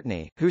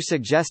McCartney, who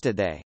suggested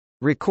they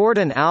record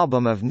an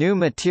album of new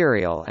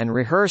material and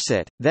rehearse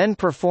it, then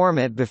perform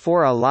it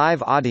before a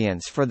live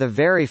audience for the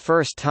very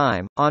first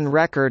time, on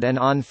record and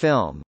on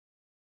film.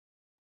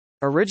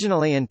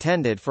 Originally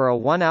intended for a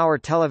 1-hour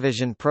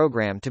television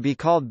program to be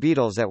called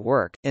Beatles at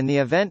Work, in the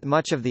event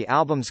much of the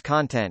album's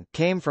content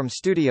came from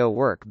studio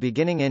work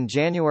beginning in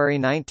January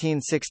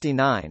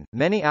 1969,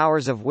 many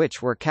hours of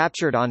which were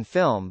captured on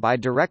film by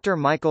director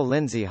Michael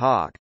Lindsay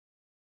Hogg.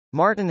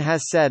 Martin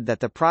has said that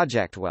the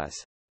project was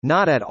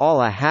not at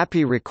all a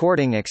happy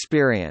recording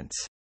experience.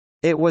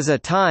 It was a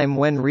time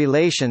when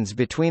relations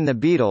between the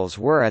Beatles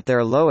were at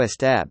their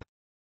lowest ebb.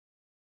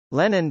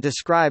 Lennon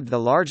described the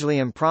largely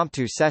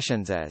impromptu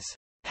sessions as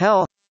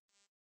hell,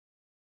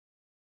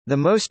 the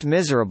most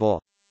miserable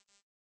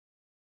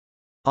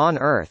on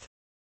earth,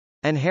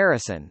 and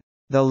Harrison,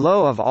 the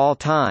low of all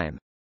time.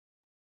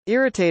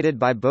 Irritated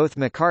by both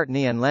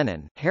McCartney and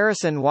Lennon,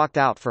 Harrison walked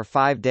out for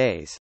 5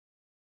 days.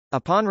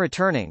 Upon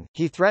returning,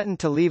 he threatened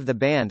to leave the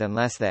band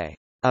unless they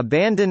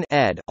abandon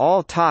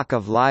all talk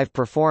of live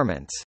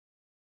performance,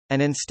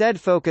 and instead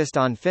focused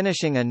on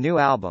finishing a new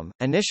album,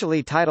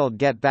 initially titled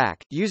Get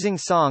Back, using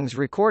songs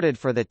recorded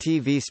for the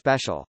TV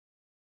special.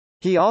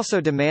 He also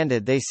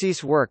demanded they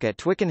cease work at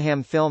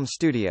Twickenham Film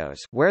Studios,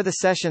 where the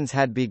sessions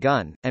had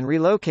begun, and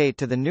relocate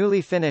to the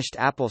newly finished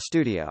Apple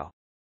Studio.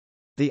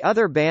 The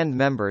other band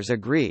members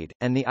agreed,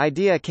 and the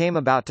idea came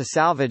about to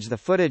salvage the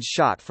footage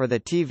shot for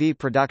the TV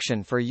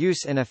production for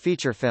use in a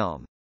feature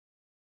film.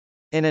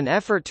 In an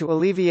effort to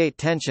alleviate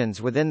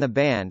tensions within the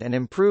band and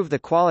improve the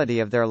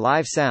quality of their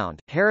live sound,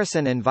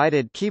 Harrison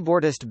invited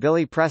keyboardist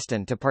Billy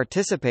Preston to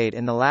participate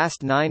in the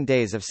last 9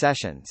 days of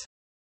sessions.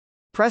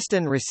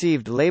 Preston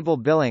received label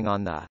billing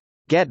on the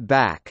Get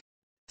Back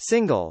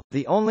single,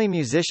 the only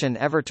musician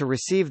ever to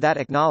receive that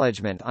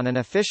acknowledgement on an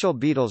official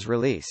Beatles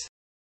release.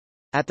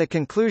 At the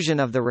conclusion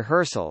of the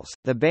rehearsals,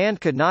 the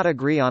band could not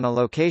agree on a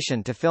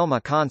location to film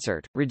a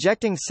concert,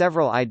 rejecting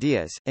several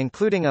ideas,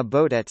 including a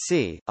boat at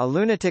sea, a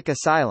lunatic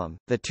asylum,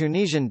 the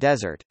Tunisian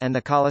desert, and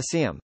the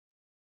Colosseum.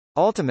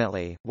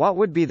 Ultimately, what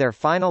would be their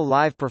final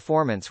live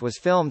performance was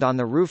filmed on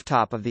the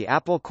rooftop of the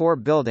Apple Corps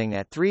building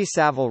at 3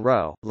 Savile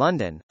Row,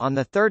 London, on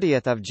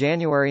 30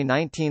 January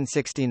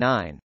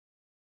 1969.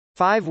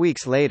 5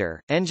 weeks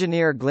later,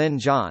 engineer Glyn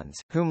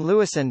Johns, whom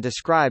Lewison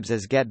describes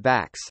as Get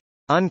Back's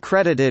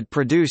uncredited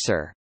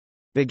producer,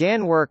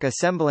 began work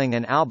assembling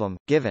an album,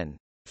 given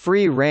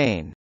free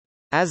rein,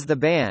 as the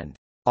band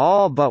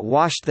all but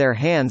washed their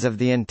hands of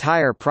the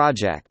entire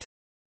project.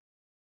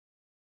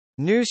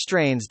 New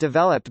strains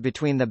developed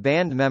between the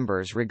band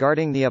members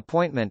regarding the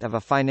appointment of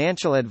a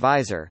financial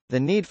advisor, the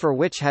need for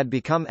which had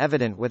become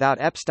evident without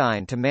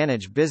Epstein to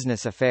manage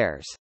business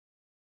affairs.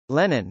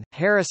 Lennon,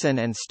 Harrison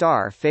and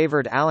Starr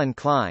favored Alan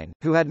Klein,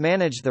 who had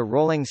managed the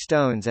Rolling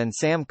Stones, and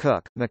Sam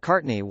Cooke.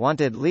 McCartney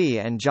wanted Lee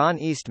and John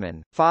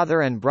Eastman,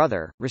 father and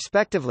brother,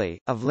 respectively,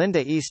 of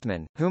Linda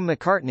Eastman, whom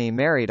McCartney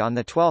married on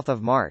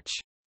 12 March.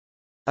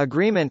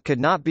 Agreement could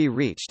not be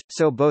reached,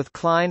 so both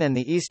Klein and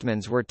the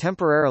Eastmans were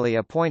temporarily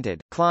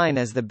appointed, Klein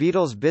as the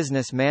Beatles'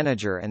 business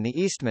manager and the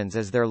Eastmans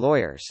as their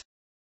lawyers.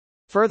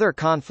 Further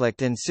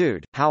conflict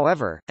ensued,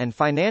 however, and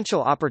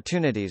financial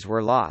opportunities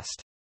were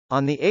lost.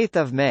 On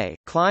 8 May,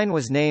 Klein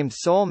was named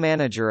sole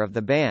manager of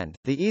the band,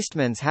 the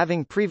Eastmans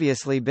having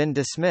previously been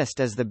dismissed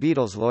as the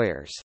Beatles'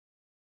 lawyers.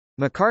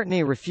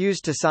 McCartney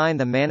refused to sign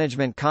the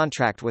management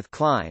contract with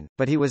Klein,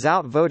 but he was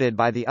outvoted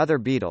by the other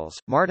Beatles.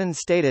 Martin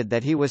stated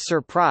that he was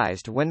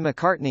surprised when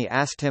McCartney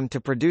asked him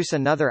to produce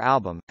another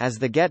album, as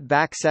the Get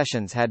Back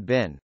sessions had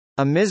been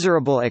a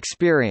miserable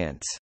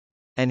experience,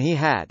 and he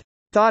had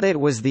thought it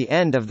was the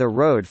end of the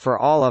road for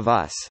all of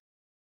us.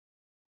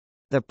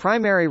 The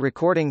primary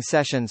recording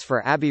sessions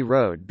for Abbey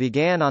Road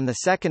began on 2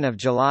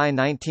 July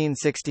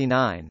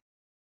 1969.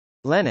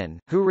 Lennon,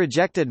 who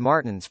rejected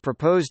Martin's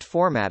proposed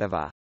format of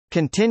a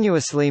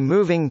continuously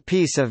moving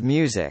piece of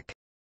music,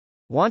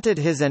 wanted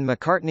his and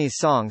McCartney's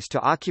songs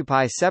to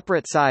occupy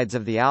separate sides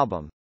of the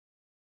album.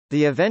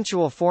 The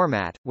eventual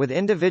format, with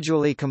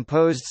individually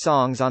composed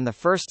songs on the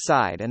first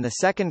side and the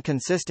second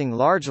consisting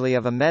largely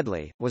of a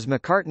medley, was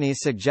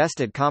McCartney's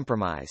suggested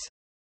compromise.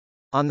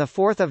 On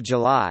 4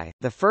 July,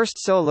 the first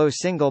solo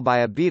single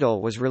by a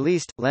Beatle was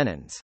released,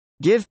 Lennon's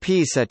 "Give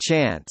Peace a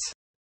Chance",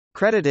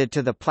 credited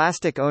to the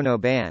Plastic Ono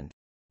Band.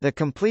 The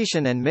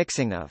completion and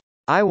mixing of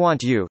 "I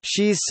Want You,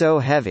 She's So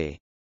Heavy"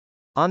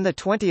 on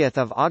 20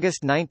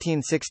 August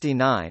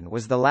 1969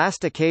 was the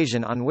last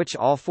occasion on which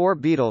all four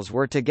Beatles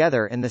were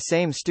together in the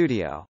same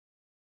studio.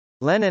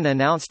 Lennon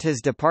announced his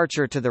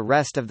departure to the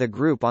rest of the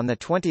group on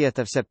 20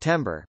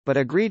 September, but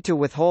agreed to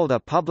withhold a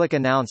public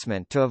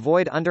announcement to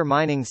avoid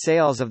undermining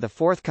sales of the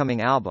forthcoming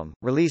album.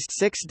 Released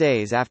 6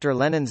 days after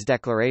Lennon's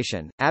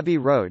declaration, Abbey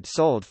Road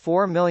sold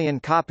 4 million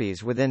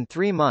copies within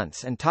 3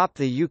 months and topped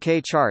the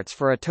UK charts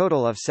for a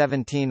total of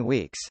 17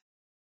 weeks.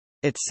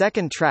 Its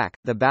second track,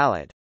 the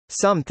ballad,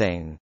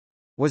 "Something",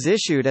 was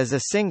issued as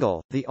a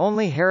single, the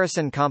only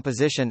Harrison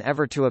composition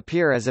ever to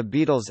appear as a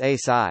Beatles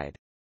A-side.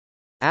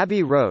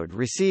 Abbey Road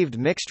received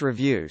mixed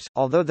reviews,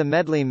 although the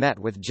medley met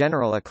with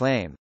general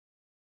acclaim.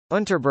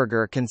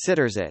 Unterberger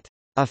considers it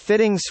a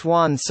fitting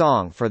swan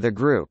song for the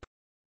group,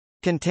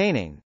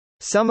 containing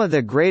some of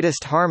the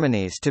greatest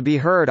harmonies to be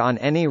heard on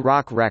any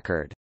rock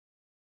record.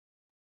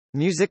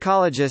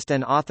 Musicologist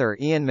and author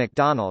Ian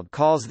MacDonald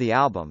calls the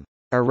album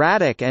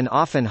erratic and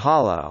often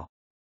hollow,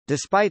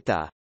 despite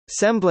the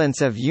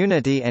semblance of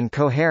unity and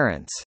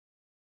coherence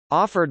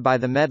offered by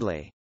the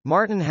medley.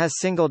 Martin has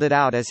singled it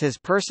out as his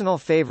personal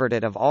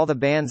favorite of all the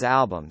band's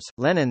albums.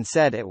 Lennon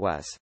said it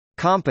was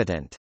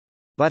competent,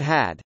 but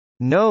had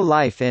no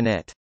life in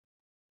it.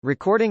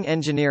 Recording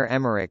engineer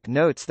Emmerich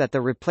notes that the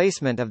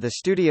replacement of the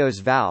studio's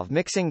valve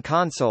mixing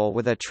console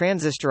with a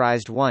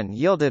transistorized one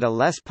yielded a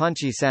less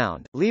punchy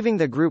sound, leaving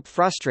the group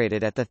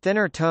frustrated at the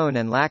thinner tone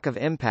and lack of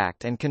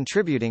impact and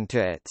contributing to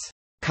its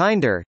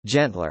kinder,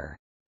 gentler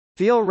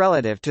feel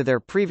relative to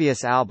their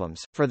previous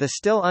albums. For the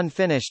still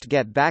unfinished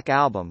Get Back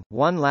album,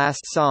 one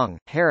last song,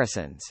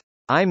 Harrison's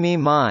I Me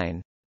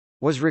Mine,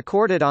 was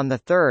recorded on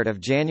 3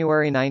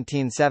 January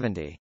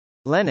 1970.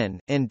 Lennon,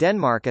 in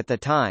Denmark at the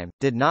time,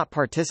 did not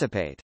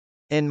participate.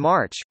 In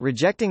March,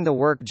 rejecting the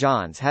work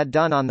Johns had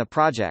done on the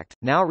project,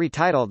 now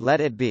retitled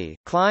Let It Be,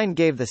 Klein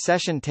gave the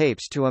session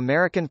tapes to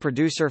American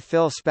producer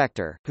Phil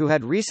Spector, who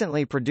had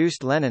recently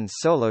produced Lennon's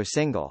solo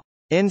single,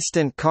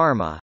 Instant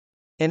Karma.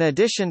 In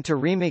addition to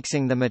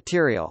remixing the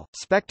material,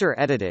 Spector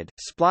edited,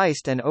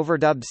 spliced and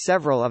overdubbed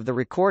several of the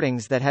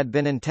recordings that had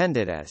been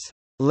intended as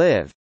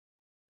live.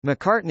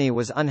 McCartney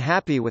was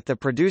unhappy with the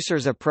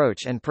producer's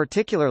approach and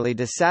particularly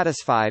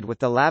dissatisfied with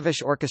the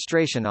lavish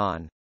orchestration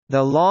on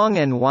The Long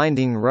and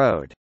Winding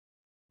Road,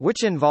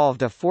 which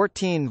involved a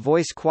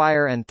 14-voice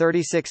choir and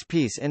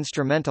 36-piece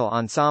instrumental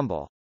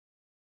ensemble.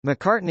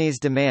 McCartney's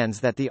demands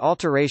that the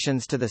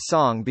alterations to the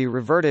song be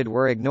reverted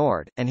were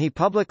ignored, and he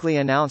publicly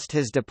announced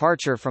his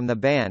departure from the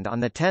band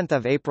on 10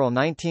 April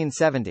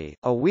 1970,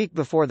 a week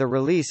before the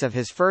release of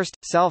his first,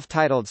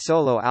 self-titled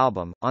solo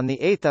album. On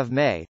 8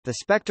 May, the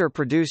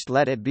Spector-produced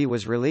Let It Be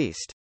was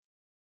released.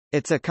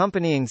 Its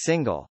accompanying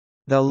single,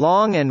 The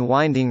Long and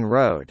Winding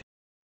Road,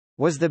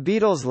 was the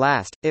Beatles'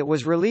 last. It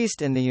was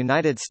released in the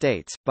United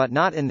States, but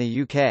not in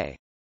the UK.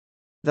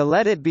 The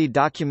Let It Be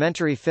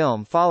documentary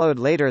film followed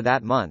later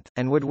that month,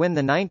 and would win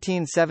the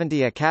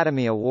 1970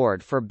 Academy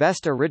Award for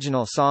Best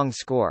Original Song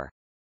Score.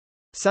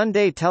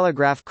 Sunday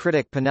Telegraph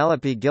critic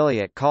Penelope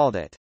Gilliatt called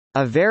it,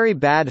 "a very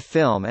bad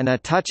film and a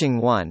touching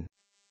one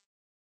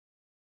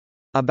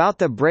about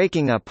the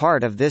breaking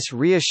apart of this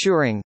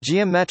reassuring,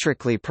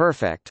 geometrically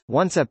perfect,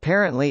 once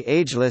apparently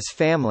ageless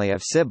family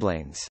of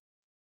siblings."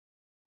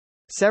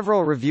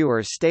 Several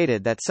reviewers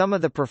stated that some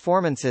of the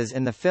performances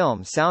in the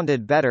film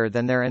sounded better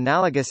than their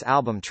analogous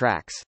album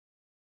tracks.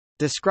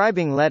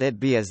 Describing Let It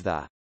Be as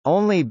the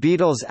only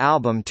Beatles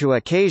album to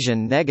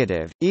occasion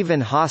negative,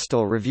 even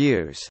hostile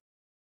reviews,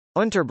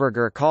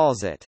 Unterberger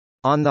calls it,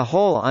 on the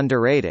whole,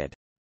 underrated.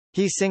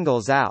 He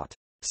singles out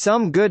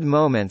some good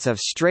moments of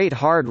straight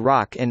hard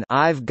rock in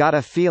I've Got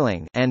a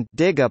Feeling and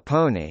Dig a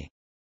Pony,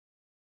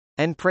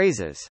 and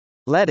praises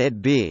Let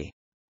It Be,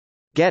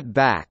 Get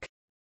Back,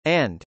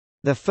 and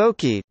The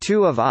Folky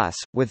Two of Us,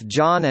 with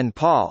John and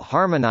Paul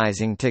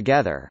harmonizing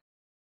together.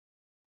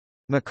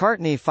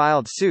 McCartney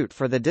filed suit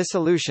for the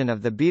dissolution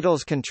of the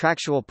Beatles'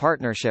 contractual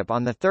partnership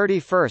on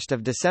 31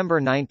 December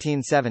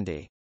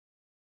 1970.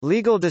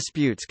 Legal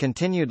disputes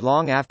continued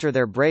long after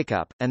their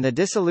breakup, and the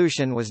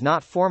dissolution was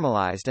not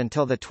formalized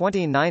until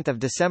 29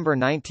 December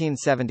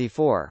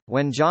 1974,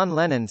 when John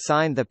Lennon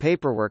signed the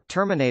paperwork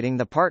terminating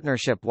the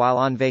partnership while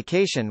on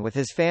vacation with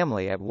his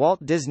family at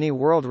Walt Disney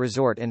World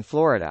Resort in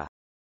Florida.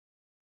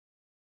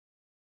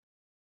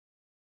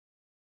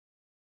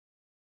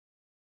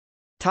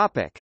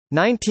 Topic: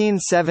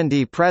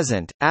 1970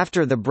 present,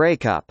 after the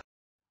breakup.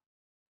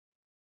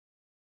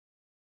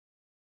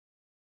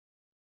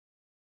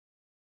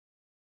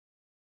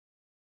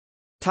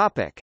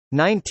 Topic: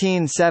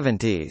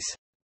 1970s.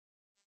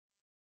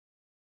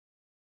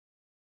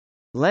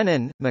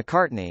 Lennon,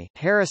 McCartney,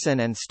 Harrison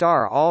and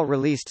Starr all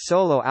released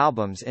solo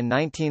albums in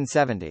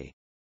 1970.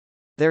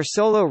 Their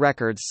solo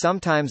records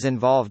sometimes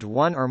involved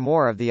one or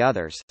more of the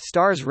others.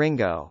 Starr's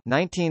Ringo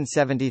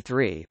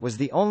 1973 was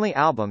the only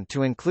album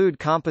to include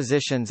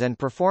compositions and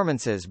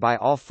performances by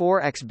all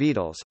four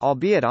ex-Beatles,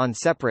 albeit on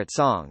separate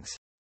songs.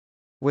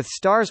 With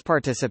Starr's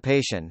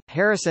participation,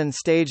 Harrison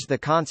staged the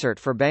concert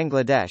for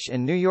Bangladesh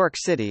in New York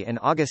City in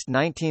August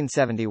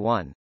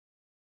 1971.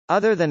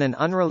 Other than an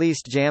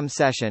unreleased jam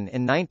session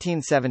in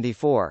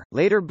 1974,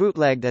 later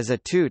bootlegged as A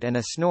Toot and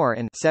a Snore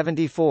in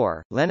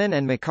 74, Lennon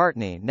and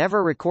McCartney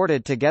never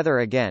recorded together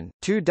again.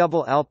 Two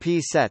double LP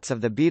sets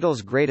of the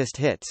Beatles' greatest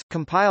hits,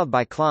 compiled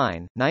by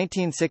Klein,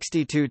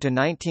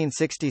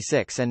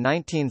 1962–1966 and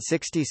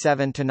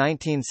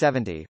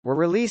 1967–1970, were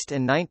released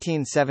in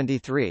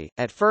 1973,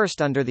 at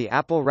first under the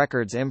Apple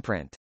Records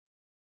imprint.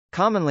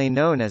 Commonly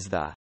known as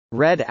the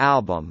Red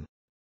Album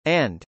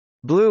and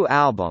Blue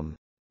Album,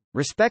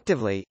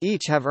 respectively,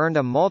 each have earned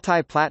a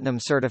multi-platinum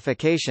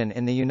certification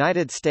in the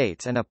United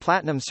States and a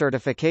platinum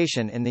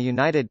certification in the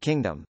United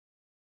Kingdom.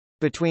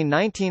 Between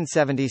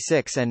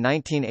 1976 and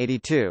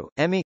 1982,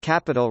 EMI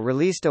Capitol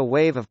released a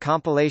wave of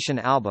compilation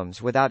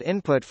albums without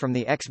input from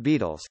the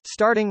ex-Beatles,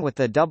 starting with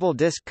the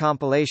double-disc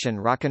compilation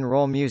Rock and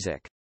Roll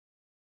Music.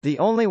 The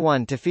only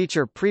one to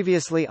feature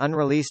previously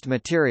unreleased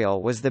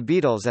material was The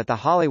Beatles at the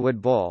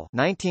Hollywood Bowl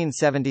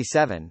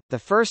 1977, the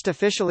first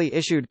officially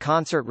issued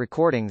concert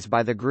recordings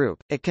by the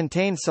group. It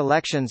contained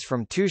selections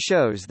from two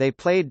shows they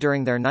played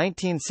during their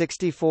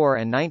 1964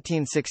 and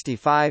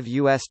 1965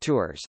 U.S.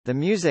 tours. The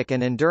music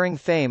and enduring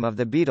fame of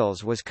the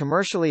Beatles was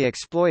commercially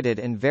exploited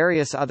in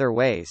various other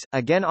ways,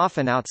 again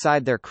often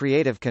outside their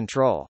creative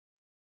control.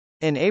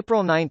 In April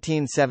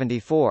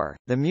 1974,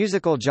 the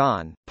musical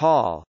John,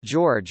 Paul,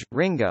 George,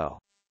 Ringo,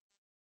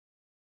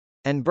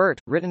 and Bert,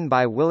 written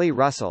by Willie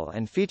Russell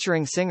and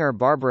featuring singer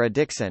Barbara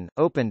Dickson,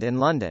 opened in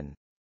London.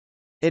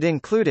 It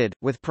included,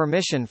 with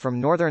permission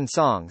from Northern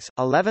Songs,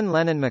 11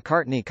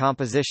 Lennon-McCartney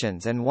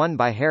compositions and one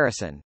by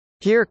Harrison,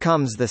 "Here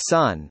Comes the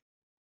Sun."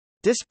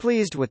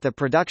 Displeased with the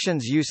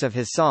production's use of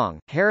his song,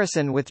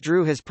 Harrison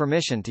withdrew his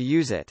permission to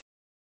use it.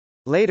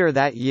 Later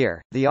that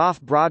year, the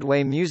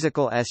off-Broadway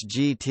musical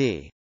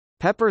SGT.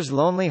 Pepper's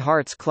Lonely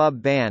Hearts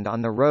Club Band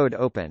on the Road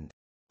opened.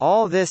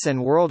 All This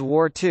and World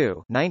War II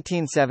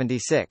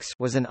 1976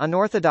 was an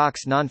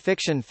unorthodox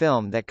non-fiction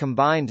film that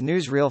combined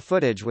newsreel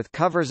footage with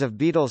covers of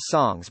Beatles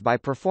songs by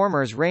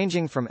performers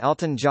ranging from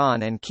Elton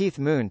John and Keith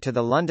Moon to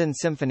the London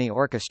Symphony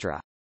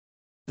Orchestra.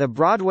 The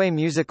Broadway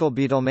musical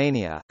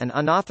Beatlemania, an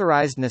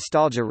unauthorized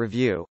nostalgia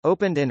review,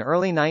 opened in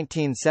early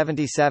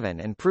 1977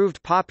 and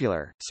proved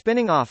popular,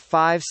 spinning off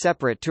 5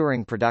 separate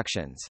touring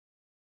productions.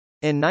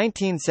 In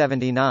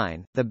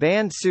 1979, the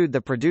band sued the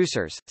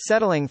producers,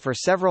 settling for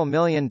several $1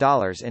 million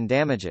in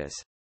damages.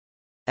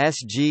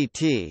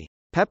 SGT.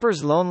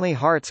 Pepper's Lonely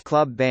Hearts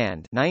Club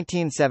Band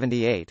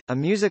 1978, a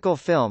musical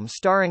film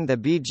starring the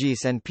Bee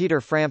Gees and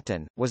Peter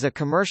Frampton, was a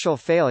commercial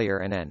failure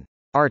and an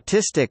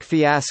artistic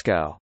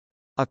fiasco.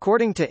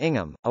 According to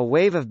Ingham, a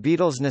wave of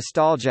Beatles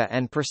nostalgia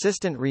and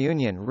persistent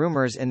reunion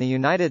rumors in the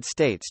United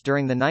States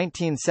during the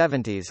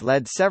 1970s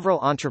led several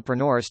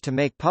entrepreneurs to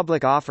make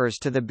public offers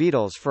to the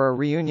Beatles for a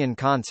reunion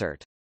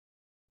concert.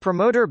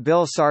 Promoter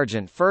Bill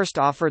Sargent first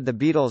offered the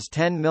Beatles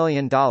 $10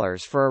 million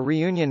for a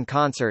reunion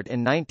concert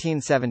in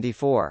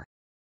 1974.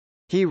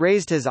 He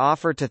raised his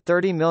offer to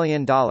 $30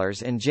 million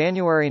in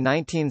January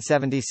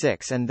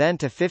 1976 and then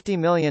to $50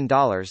 million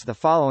the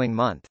following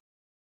month.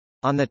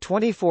 On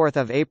 24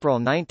 April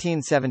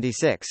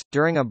 1976,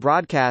 during a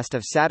broadcast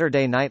of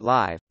Saturday Night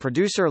Live,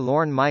 producer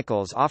Lorne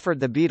Michaels offered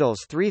the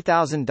Beatles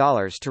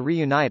 $3,000 to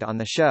reunite on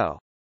the show.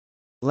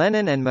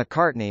 Lennon and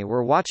McCartney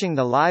were watching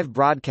the live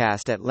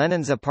broadcast at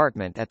Lennon's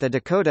apartment at the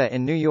Dakota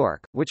in New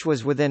York, which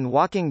was within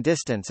walking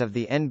distance of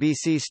the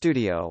NBC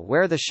studio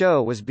where the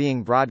show was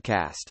being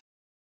broadcast.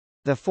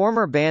 The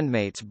former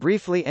bandmates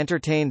briefly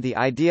entertained the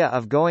idea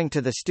of going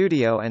to the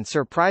studio and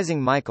surprising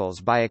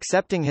Michaels by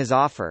accepting his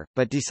offer,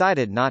 but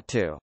decided not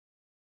to.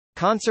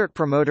 Concert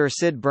promoter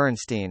Sid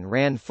Bernstein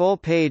ran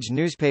full-page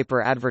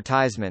newspaper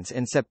advertisements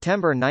in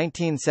September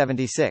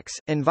 1976,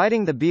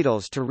 inviting the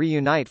Beatles to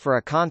reunite for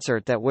a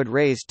concert that would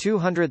raise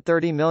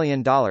 $230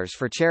 million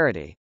for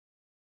charity.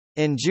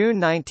 In June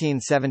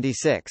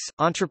 1976,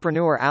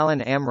 entrepreneur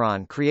Alan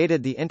Amron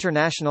created the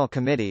International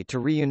Committee to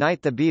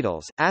reunite the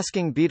Beatles,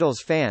 asking Beatles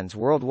fans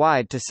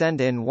worldwide to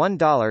send in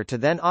 $1 to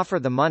then offer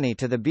the money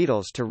to the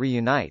Beatles to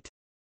reunite.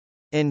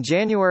 In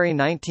January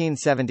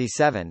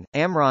 1977,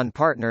 Amron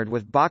partnered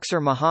with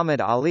boxer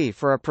Muhammad Ali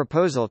for a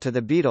proposal to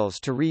the Beatles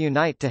to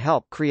reunite to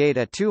help create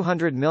a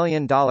 $200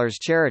 million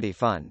charity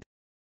fund.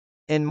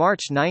 In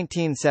March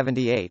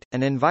 1978,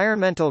 an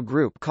environmental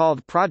group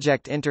called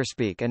Project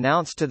Interspeak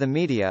announced to the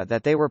media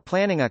that they were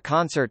planning a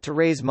concert to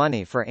raise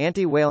money for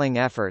anti-whaling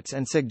efforts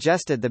and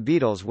suggested the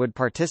Beatles would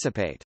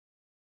participate.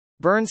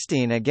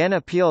 Bernstein again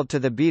appealed to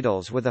the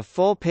Beatles with a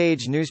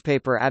full-page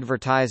newspaper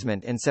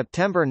advertisement in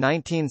September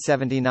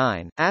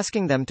 1979,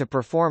 asking them to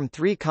perform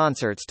 3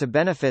 concerts to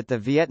benefit the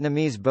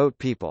Vietnamese boat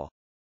people.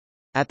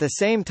 At the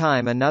same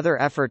time, another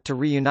effort to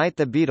reunite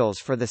the Beatles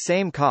for the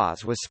same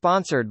cause was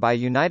sponsored by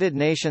United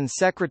Nations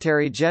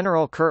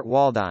Secretary-General Kurt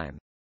Waldheim.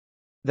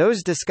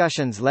 Those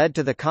discussions led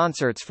to the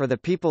concerts for the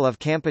people of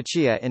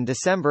Kampuchea in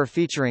December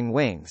featuring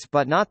Wings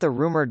but not the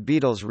rumored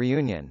Beatles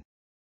reunion.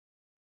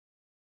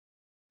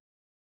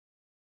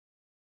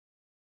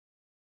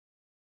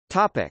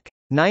 Topic: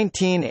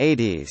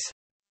 1980s.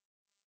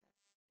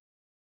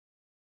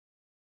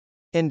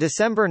 In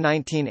December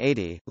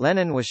 1980,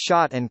 Lennon was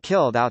shot and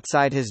killed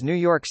outside his New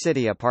York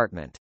City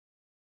apartment.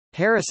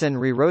 Harrison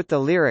rewrote the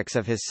lyrics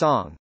of his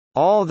song,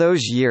 "All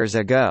Those Years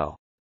Ago,"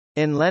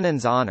 in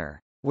Lennon's honor.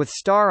 With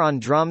Starr on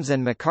drums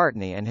and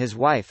McCartney and his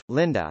wife,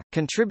 Linda,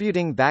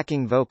 contributing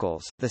backing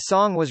vocals, the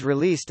song was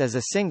released as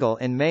a single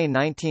in May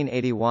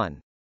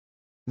 1981.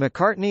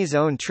 McCartney's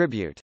own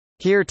tribute,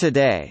 "Here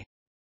Today,"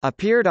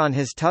 appeared on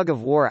his Tug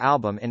of War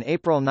album in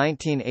April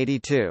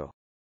 1982.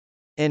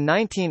 In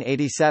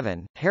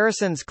 1987,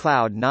 Harrison's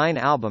Cloud 9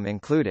 album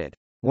included,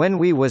 "When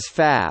We Was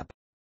Fab,"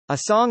 a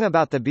song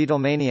about the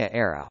Beatlemania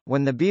era.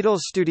 When the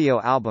Beatles'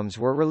 studio albums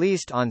were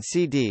released on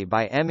CD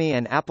by EMI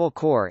and Apple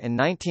Corps in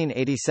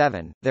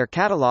 1987, their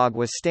catalog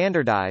was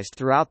standardized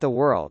throughout the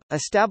world,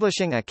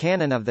 establishing a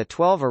canon of the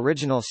 12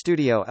 original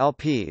studio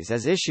LPs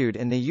as issued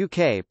in the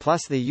UK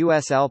plus the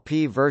US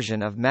LP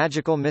version of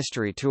Magical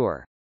Mystery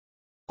Tour.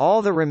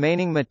 All the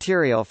remaining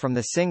material from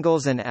the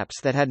singles and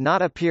EPs that had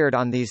not appeared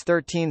on these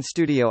 13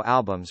 studio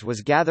albums was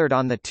gathered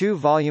on the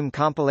 2-volume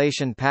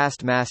compilation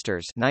Past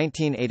Masters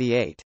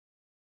 1988.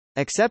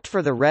 Except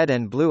for the Red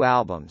and Blue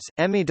albums,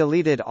 EMI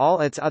deleted all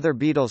its other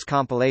Beatles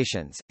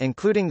compilations,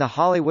 including the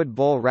Hollywood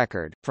Bowl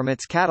record, from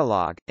its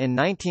catalog. In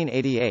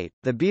 1988,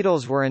 the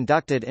Beatles were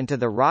inducted into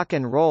the Rock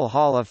and Roll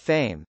Hall of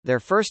Fame, their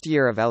first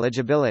year of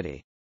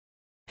eligibility.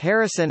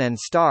 Harrison and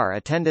Starr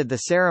attended the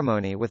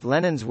ceremony with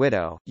Lennon's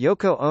widow,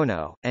 Yoko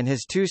Ono, and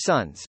his 2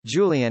 sons,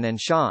 Julian and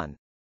Sean.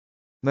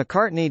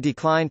 McCartney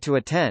declined to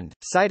attend,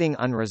 citing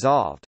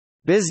unresolved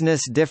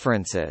business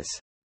differences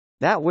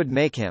that would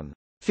make him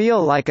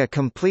feel like a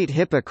complete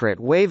hypocrite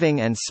waving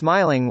and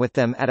smiling with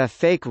them at a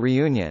fake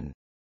reunion.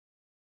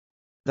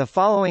 The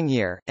following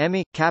year,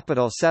 EMI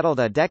Capital settled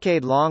a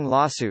decade-long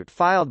lawsuit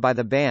filed by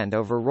the band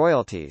over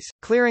royalties,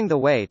 clearing the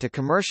way to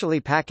commercially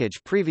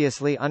package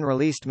previously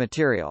unreleased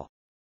material.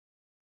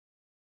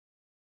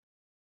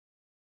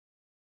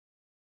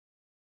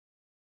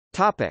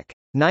 Topic: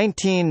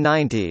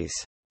 1990s.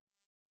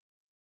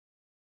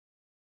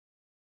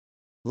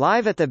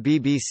 Live at the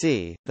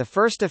BBC, the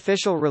first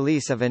official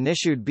release of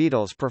unissued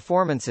Beatles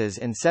performances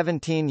in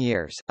 17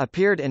 years,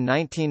 appeared in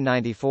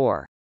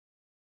 1994.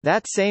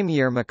 That same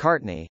year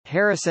McCartney,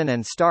 Harrison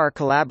and Starr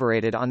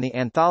collaborated on the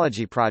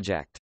Anthology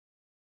project.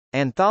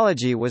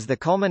 Anthology was the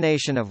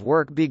culmination of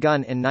work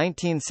begun in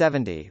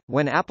 1970,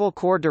 when Apple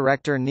Corps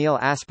director Neil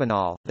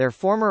Aspinall, their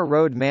former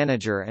road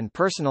manager and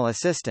personal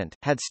assistant,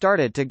 had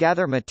started to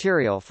gather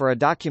material for a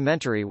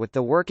documentary with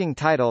the working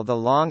title The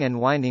Long and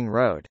Winding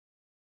Road.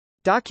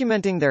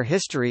 Documenting their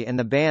history in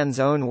the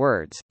band's own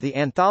words, the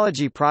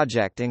Anthology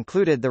project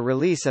included the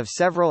release of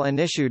several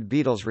unissued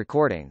Beatles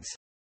recordings.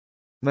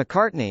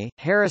 McCartney,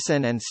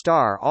 Harrison and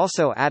Starr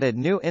also added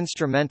new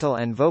instrumental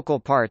and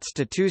vocal parts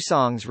to 2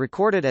 songs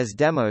recorded as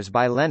demos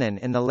by Lennon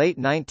in the late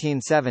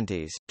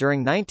 1970s.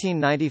 During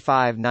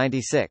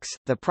 1995-96,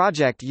 the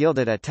project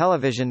yielded a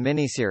television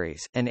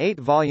miniseries, an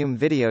 8-volume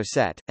video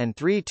set, and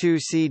 3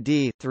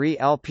 2-CD, 3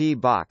 LP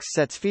box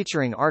sets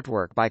featuring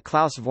artwork by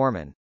Klaus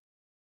Voormann.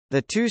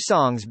 The 2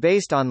 songs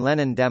based on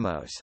Lennon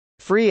demos,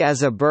 Free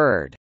as a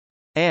Bird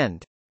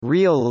and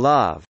Real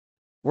Love,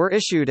 were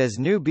issued as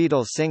new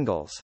Beatles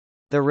singles.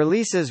 The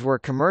releases were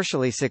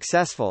commercially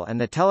successful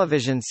and the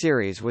television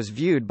series was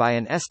viewed by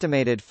an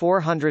estimated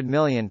 400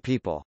 million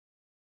people.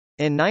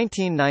 In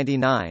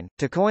 1999,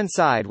 to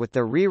coincide with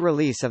the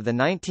re-release of the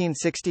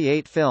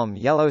 1968 film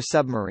Yellow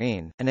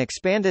Submarine, an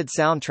expanded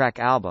soundtrack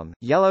album,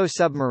 Yellow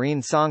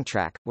Submarine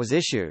Songtrack, was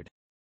issued.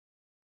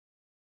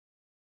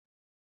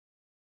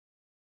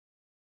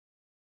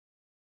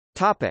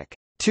 Topic: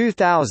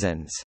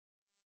 2000s.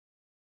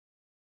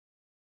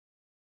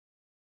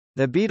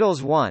 The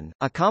Beatles 1,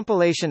 a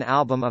compilation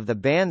album of the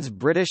band's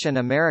British and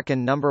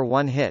American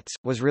 #1 hits,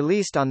 was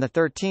released on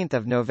 13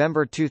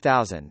 November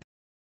 2000.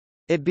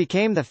 It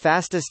became the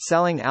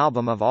fastest-selling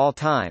album of all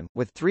time,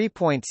 with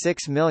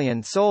 3.6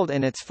 million sold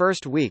in its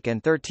first week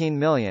and 13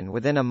 million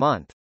within a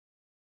month.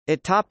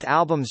 It topped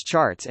albums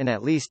charts in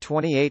at least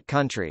 28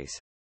 countries.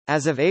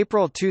 As of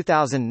April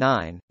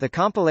 2009, the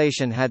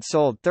compilation had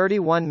sold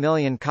 31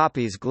 million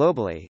copies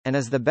globally, and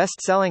is the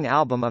best-selling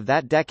album of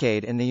that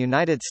decade in the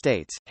United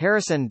States.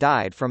 Harrison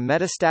died from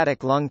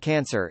metastatic lung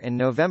cancer in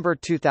November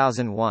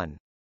 2001.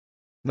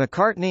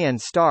 McCartney and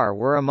Starr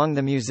were among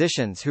the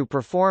musicians who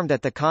performed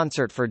at the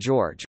concert for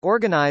George,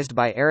 organized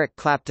by Eric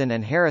Clapton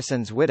and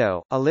Harrison's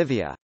widow,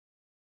 Olivia.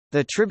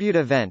 The tribute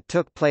event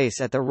took place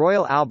at the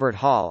Royal Albert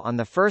Hall on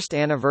the first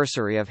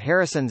anniversary of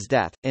Harrison's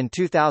death, in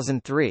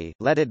 2003.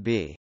 Let It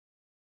Be.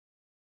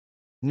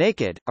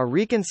 Naked, a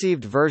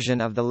reconceived version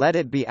of the Let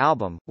It Be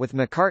album, with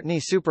McCartney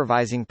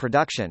supervising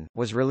production,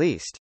 was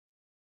released.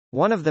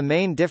 One of the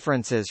main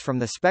differences from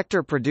the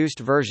Spector-produced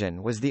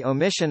version was the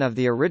omission of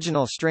the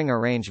original string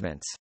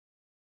arrangements.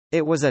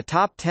 It was a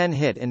top 10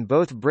 hit in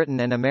both Britain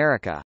and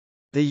America.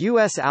 The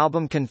U.S.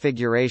 album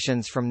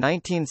configurations from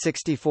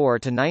 1964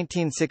 to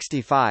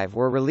 1965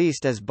 were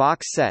released as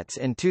box sets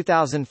in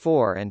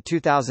 2004 and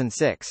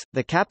 2006.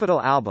 The Capitol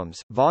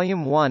albums,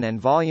 Volume 1 and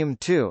Volume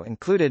 2,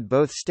 included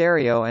both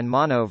stereo and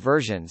mono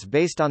versions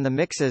based on the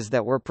mixes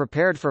that were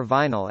prepared for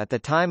vinyl at the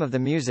time of the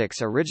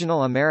music's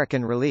original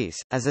American release.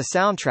 As a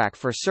soundtrack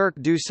for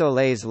Cirque du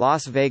Soleil's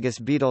Las Vegas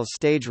Beatles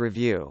stage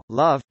review,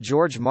 Love,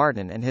 George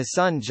Martin and his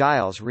son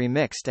Giles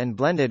remixed and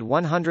blended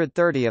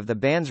 130 of the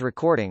band's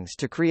recordings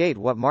to create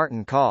what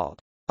Martin called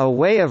a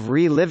way of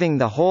reliving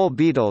the whole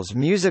Beatles'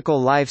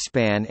 musical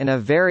lifespan in a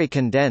very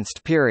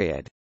condensed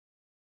period.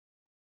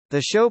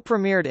 The show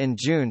premiered in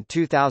June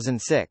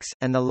 2006,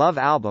 and the Love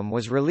album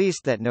was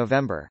released that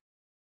November.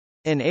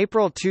 In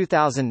April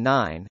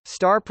 2009,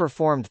 Starr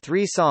performed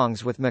 3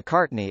 songs with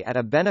McCartney at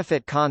a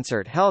benefit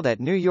concert held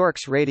at New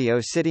York's Radio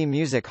City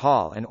Music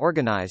Hall and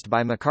organized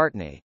by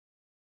McCartney.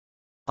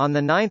 On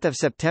 9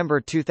 September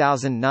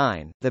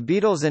 2009, the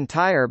Beatles'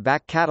 entire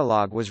back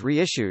catalogue was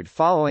reissued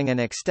following an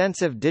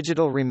extensive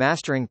digital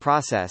remastering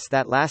process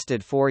that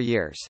lasted 4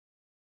 years.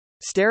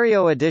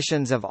 Stereo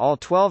editions of all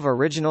 12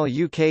 original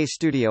UK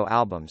studio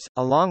albums,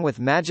 along with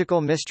Magical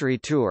Mystery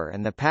Tour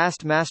and the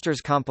Past Masters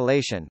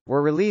compilation,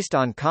 were released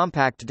on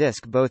compact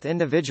disc both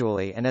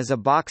individually and as a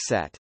box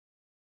set.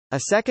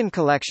 A second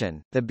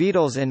collection, The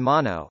Beatles in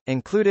Mono,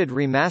 included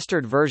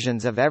remastered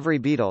versions of every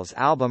Beatles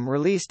album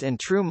released in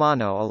true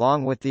mono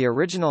along with the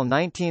original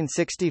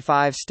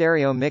 1965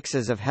 stereo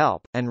mixes of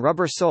Help, and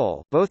Rubber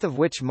Soul, both of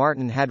which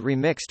Martin had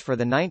remixed for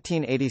the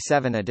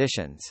 1987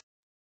 editions.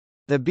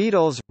 The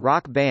Beatles,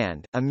 Rock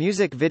Band, a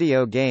music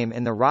video game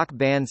in the Rock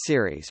Band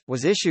series,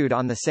 was issued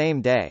on the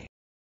same day.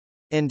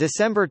 In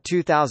December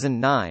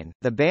 2009,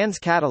 the band's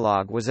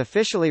catalog was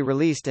officially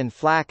released in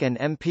FLAC and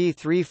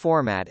MP3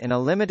 format in a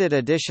limited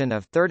edition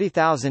of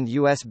 30,000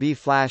 USB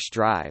flash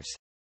drives.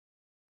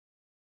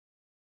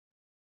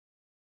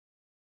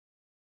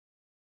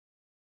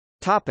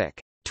 Topic: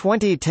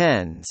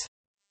 2010s.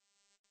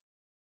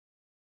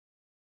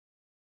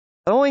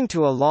 Owing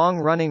to a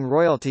long-running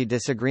royalty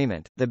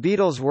disagreement, the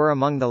Beatles were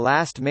among the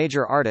last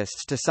major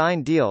artists to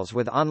sign deals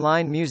with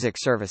online music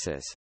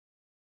services.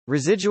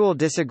 Residual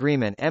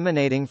disagreement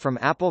emanating from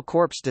Apple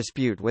Corp's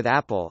dispute with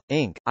Apple,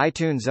 Inc.,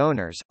 iTunes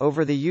owners,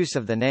 over the use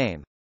of the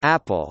name,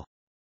 Apple,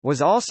 was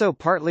also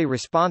partly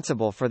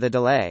responsible for the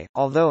delay,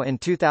 although in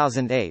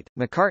 2008,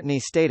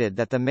 McCartney stated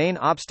that the main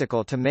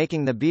obstacle to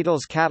making the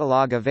Beatles'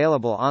 catalog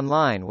available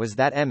online was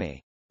that EMI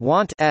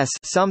want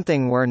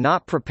something we're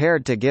not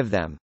prepared to give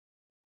them.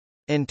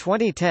 In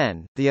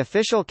 2010, the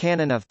official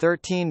canon of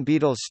 13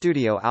 Beatles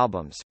studio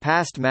albums,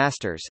 Past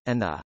Masters,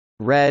 and the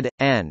Red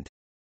and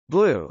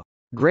Blue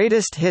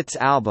Greatest Hits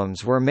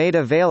albums were made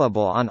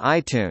available on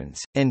iTunes.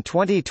 In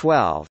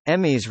 2012,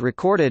 EMI's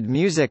recorded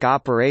music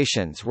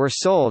operations were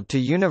sold to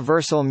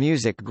Universal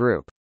Music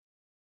Group.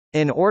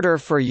 In order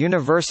for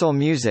Universal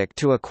Music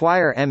to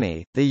acquire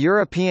EMI, the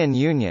European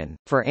Union,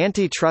 for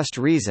antitrust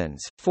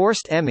reasons,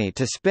 forced EMI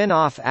to spin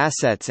off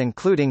assets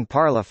including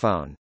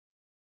Parlophone.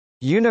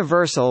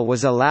 Universal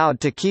was allowed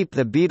to keep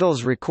the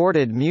Beatles'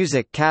 recorded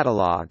music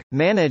catalogue,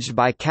 managed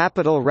by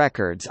Capitol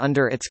Records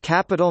under its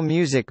Capitol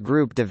Music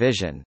Group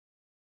division.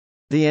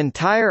 The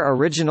entire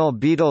original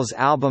Beatles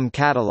album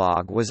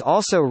catalogue was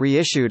also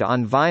reissued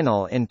on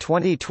vinyl in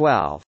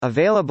 2012,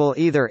 available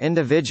either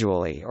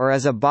individually or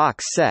as a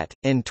box set.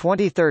 In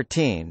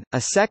 2013, a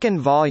second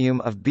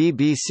volume of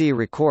BBC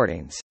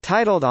recordings,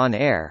 titled On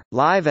Air,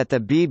 Live at the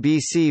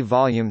BBC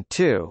Volume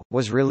 2,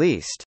 was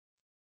released.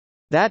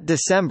 That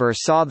December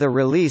saw the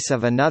release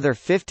of another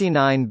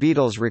 59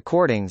 Beatles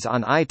recordings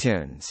on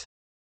iTunes.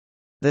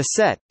 The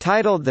set,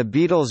 titled The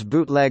Beatles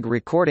Bootleg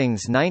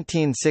Recordings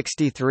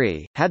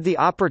 1963, had the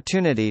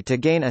opportunity to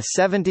gain a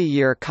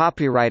 70-year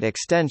copyright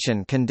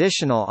extension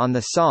conditional on the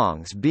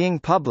songs being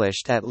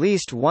published at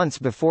least once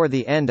before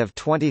the end of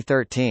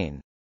 2013.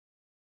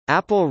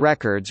 Apple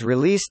Records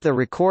released the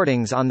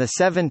recordings on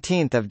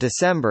 17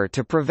 December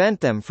to prevent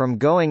them from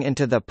going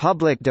into the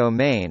public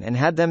domain and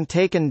had them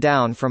taken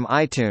down from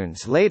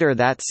iTunes later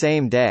that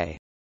same day.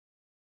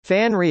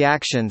 Fan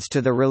reactions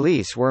to the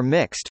release were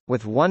mixed,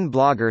 with one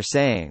blogger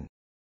saying,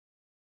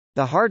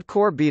 "The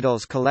hardcore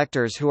Beatles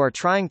collectors who are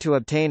trying to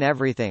obtain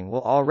everything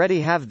will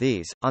already have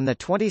these." On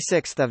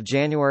 26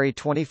 January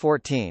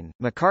 2014,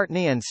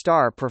 McCartney and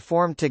Starr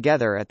performed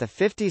together at the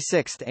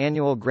 56th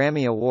Annual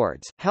Grammy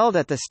Awards, held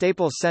at the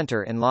Staples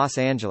Center in Los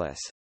Angeles.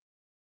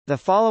 The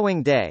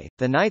following day,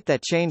 The Night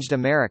That Changed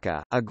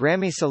America, a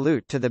Grammy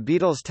salute to the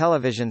Beatles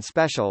television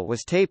special,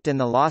 was taped in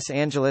the Los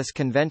Angeles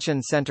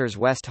Convention Center's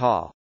West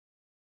Hall.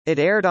 It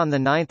aired on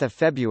 9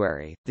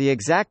 February, the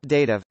exact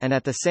date of, and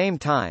at the same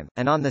time,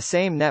 and on the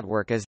same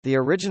network as, the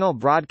original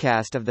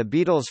broadcast of the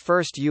Beatles'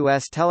 first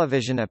U.S.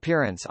 television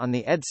appearance on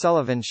The Ed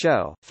Sullivan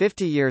Show,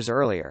 50 years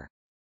earlier.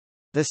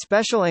 The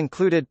special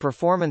included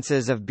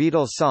performances of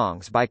Beatles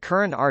songs by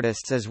current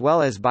artists as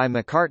well as by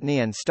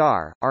McCartney and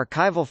Starr,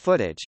 archival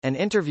footage, and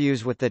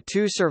interviews with the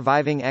two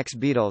surviving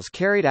ex-Beatles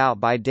carried out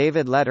by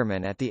David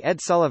Letterman at the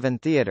Ed Sullivan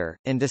Theatre.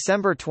 In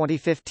December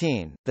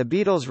 2015, the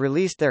Beatles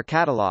released their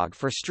catalogue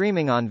for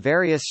streaming on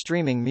various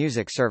streaming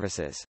music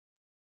services.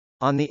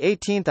 On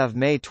 18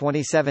 May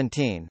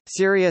 2017,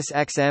 Sirius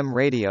XM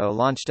Radio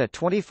launched a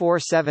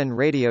 24/7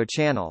 radio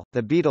channel,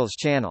 the Beatles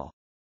Channel.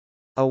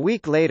 A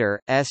week later,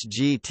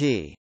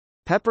 SGT.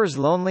 Pepper's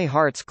Lonely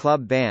Hearts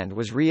Club Band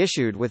was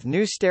reissued with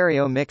new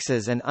stereo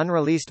mixes and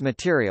unreleased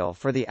material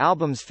for the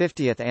album's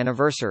 50th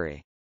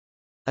anniversary.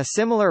 A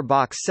similar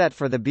box set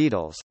for the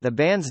Beatles, the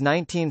band's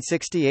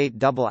 1968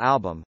 double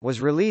album, was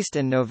released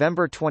in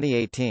November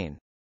 2018.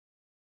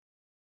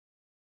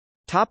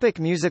 Topic: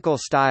 musical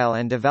style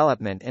and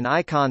development. In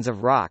Icons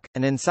of Rock,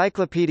 an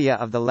encyclopedia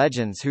of the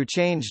legends who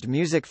changed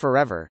music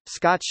forever,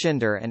 Scott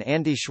Schinder and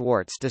Andy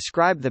Schwartz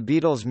describe the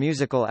Beatles'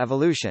 musical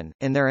evolution.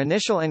 In their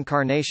initial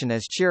incarnation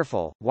as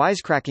cheerful,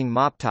 wisecracking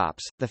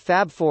mop-tops, the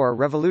Fab Four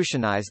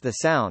revolutionized the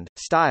sound,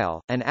 style,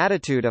 and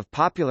attitude of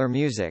popular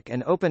music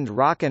and opened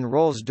rock and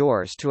roll's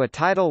doors to a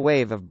tidal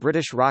wave of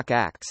British rock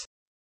acts.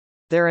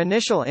 Their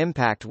initial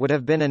impact would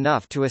have been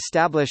enough to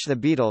establish the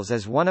Beatles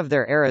as one of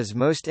their era's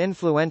most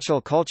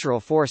influential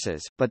cultural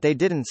forces, but they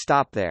didn't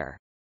stop there.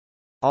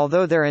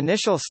 Although their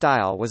initial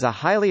style was a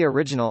highly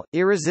original,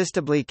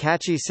 irresistibly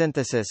catchy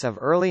synthesis of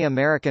early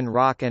American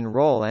rock and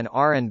roll and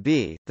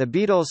R&B, the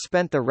Beatles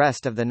spent the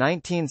rest of the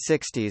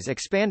 1960s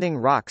expanding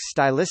rock's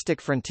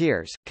stylistic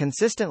frontiers,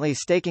 consistently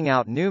staking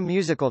out new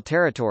musical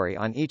territory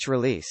on each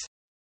release.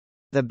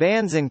 The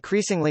band's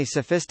increasingly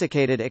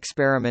sophisticated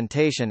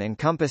experimentation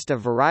encompassed a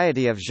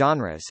variety of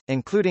genres,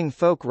 including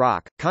folk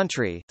rock,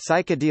 country,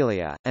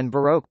 psychedelia, and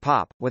baroque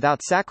pop,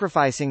 without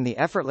sacrificing the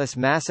effortless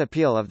mass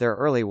appeal of their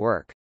early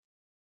work.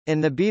 In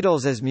The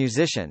Beatles as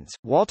Musicians,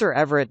 Walter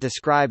Everett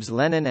describes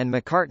Lennon and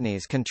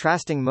McCartney's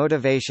contrasting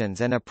motivations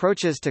and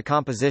approaches to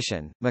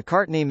composition.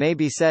 McCartney may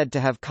be said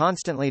to have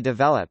constantly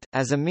developed,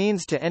 as a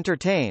means to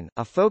entertain,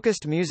 a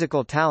focused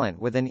musical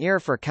talent with an ear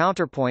for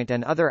counterpoint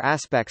and other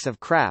aspects of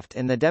craft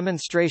in the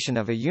demonstration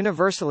of a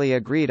universally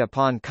agreed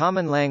upon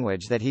common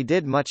language that he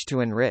did much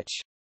to enrich.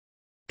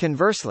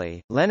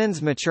 Conversely,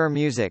 Lennon's mature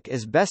music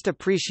is best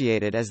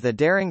appreciated as the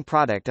daring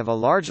product of a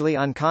largely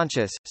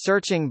unconscious,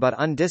 searching but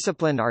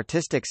undisciplined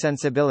artistic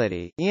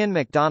sensibility. Ian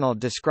MacDonald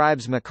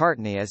describes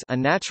McCartney as a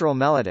natural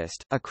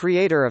melodist, a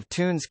creator of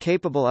tunes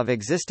capable of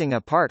existing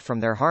apart from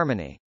their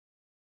harmony.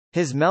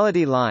 His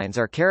melody lines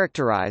are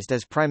characterized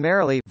as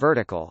primarily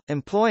vertical,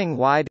 employing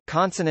wide,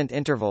 consonant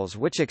intervals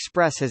which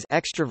express his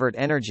extrovert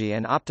energy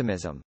and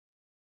optimism.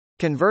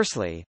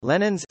 Conversely,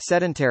 Lennon's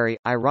sedentary,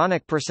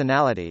 ironic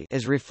personality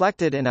is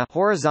reflected in a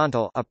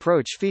horizontal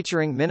approach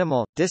featuring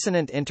minimal,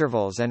 dissonant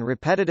intervals and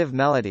repetitive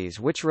melodies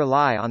which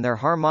rely on their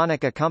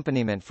harmonic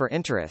accompaniment for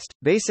interest.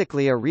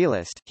 Basically a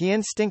realist, he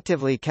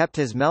instinctively kept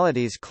his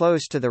melodies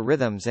close to the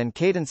rhythms and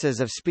cadences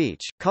of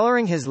speech,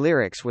 coloring his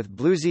lyrics with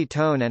bluesy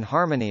tone and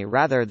harmony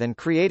rather than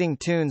creating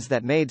tunes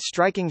that made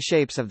striking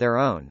shapes of their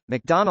own.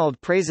 MacDonald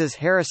praises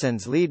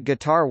Harrison's lead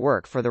guitar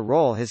work for the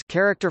role his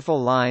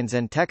characterful lines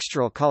and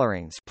textural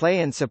colorings play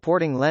in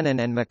supporting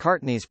Lennon and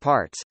McCartney's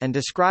parts, and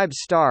describes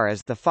Starr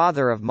as the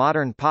father of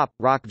modern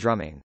pop-rock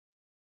drumming.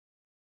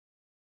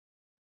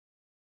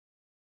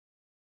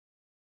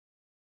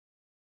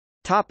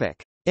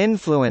 Topic: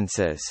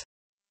 Influences.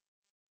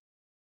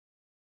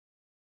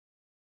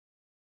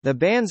 The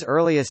band's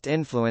earliest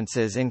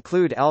influences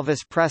include Elvis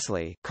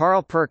Presley,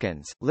 Carl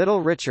Perkins,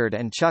 Little Richard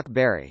and Chuck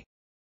Berry.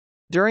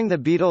 During the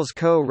Beatles'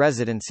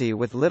 co-residency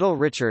with Little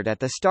Richard at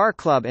the Star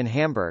Club in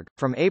Hamburg,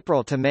 from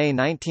April to May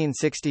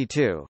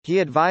 1962, he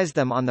advised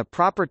them on the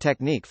proper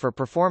technique for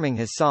performing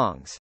his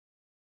songs.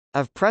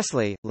 Of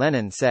Presley,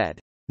 Lennon said,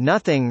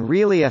 "Nothing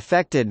really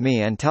affected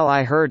me until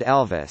I heard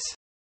Elvis.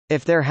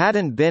 If there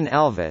hadn't been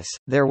Elvis,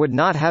 there would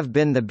not have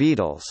been the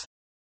Beatles."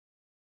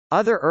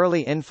 Other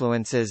early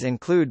influences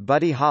include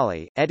Buddy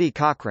Holly, Eddie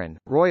Cochran,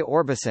 Roy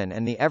Orbison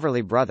and the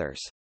Everly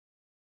Brothers.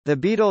 The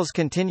Beatles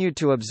continued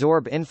to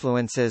absorb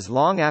influences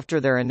long after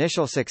their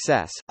initial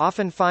success,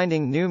 often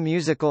finding new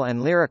musical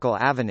and lyrical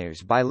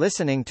avenues by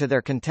listening to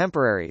their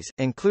contemporaries,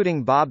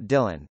 including Bob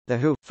Dylan, The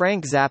Who,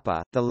 Frank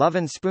Zappa, The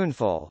Lovin'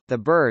 Spoonful, The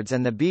Byrds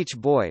and the Beach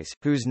Boys,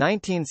 whose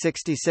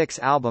 1966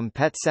 album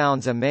Pet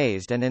Sounds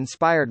amazed and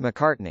inspired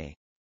McCartney.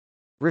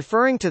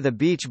 Referring to the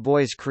Beach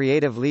Boys'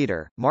 creative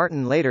leader,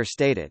 Martin later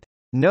stated,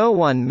 "No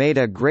one made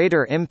a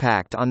greater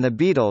impact on the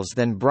Beatles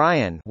than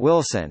Brian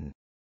Wilson."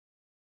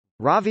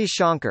 Ravi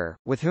Shankar,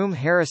 with whom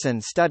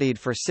Harrison studied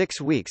for 6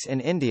 weeks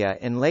in India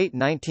in late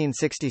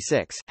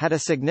 1966, had a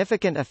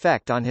significant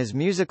effect on his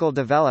musical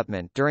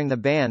development during the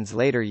band's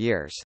later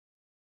years.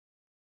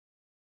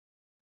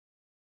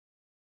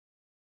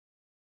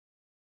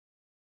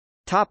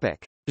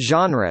 Topic: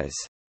 Genres.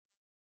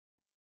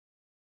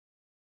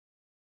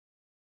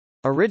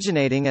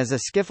 Originating as a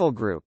skiffle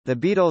group, the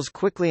Beatles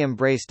quickly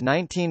embraced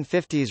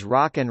 1950s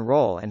rock and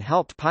roll and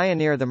helped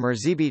pioneer the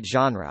Merseybeat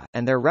genre,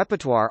 and their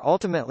repertoire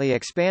ultimately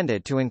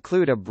expanded to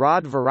include a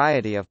broad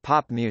variety of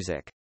pop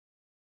music.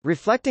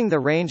 Reflecting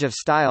the range of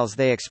styles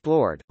they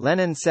explored,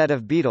 Lennon said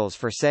of Beatles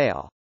for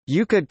Sale,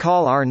 "You could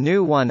call our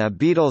new one a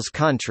Beatles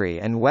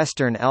country and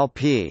western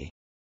LP."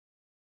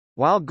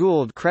 While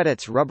Gould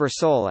credits Rubber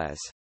Soul as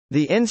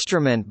the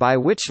instrument by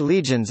which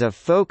legions of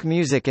folk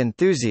music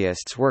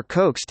enthusiasts were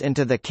coaxed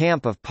into the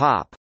camp of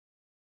pop.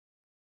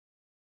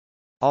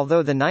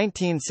 Although the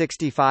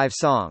 1965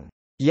 song,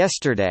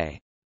 Yesterday,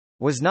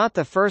 was not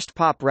the first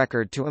pop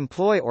record to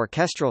employ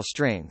orchestral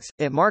strings,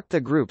 it marked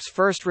the group's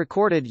first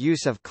recorded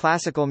use of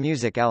classical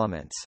music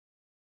elements.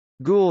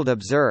 Gould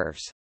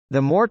observes,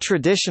 "The more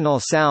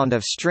traditional sound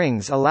of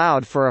strings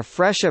allowed for a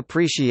fresh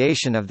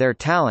appreciation of their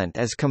talent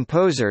as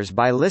composers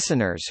by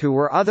listeners who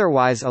were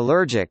otherwise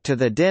allergic to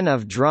the din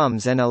of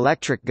drums and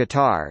electric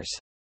guitars."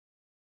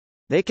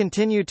 They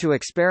continued to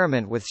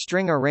experiment with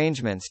string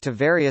arrangements to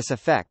various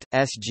effect.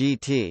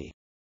 Sgt.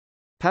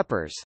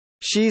 Pepper's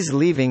 "She's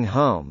Leaving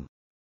Home,"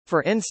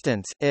 for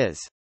instance, is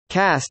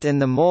cast in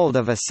the mold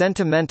of a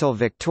sentimental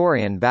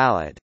Victorian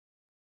ballad.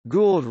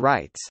 Gould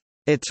writes,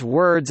 "Its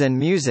words and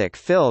music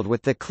filled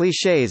with the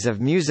clichés of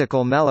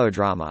musical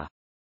melodrama."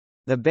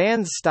 The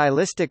band's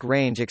stylistic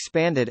range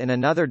expanded in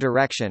another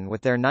direction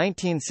with their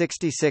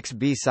 1966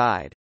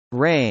 B-side,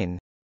 Rain,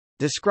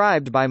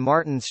 described by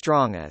Martin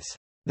Strong as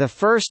the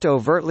first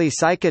overtly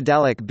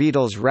psychedelic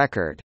Beatles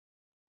record.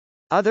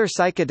 Other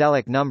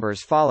psychedelic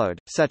numbers followed,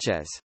 such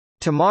as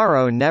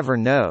Tomorrow Never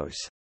Knows,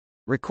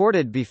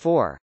 recorded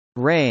before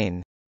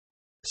Rain,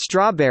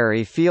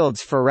 Strawberry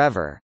Fields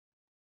Forever,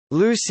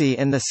 Lucy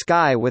in the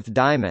Sky with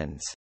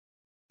Diamonds,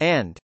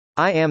 and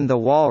I Am the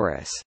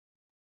Walrus.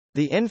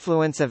 The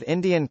influence of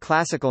Indian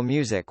classical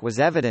music was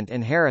evident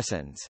in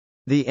Harrison's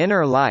The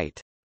Inner Light,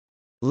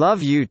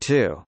 Love You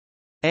Too,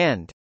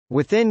 and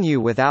Within You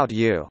Without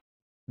You.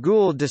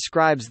 Gould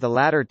describes the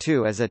latter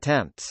two as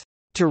attempts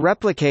to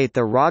replicate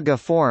the raga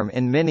form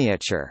in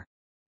miniature.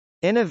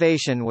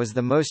 Innovation was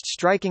the most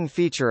striking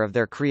feature of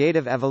their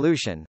creative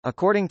evolution,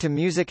 according to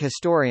music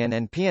historian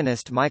and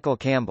pianist Michael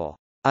Campbell.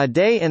 A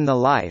Day in the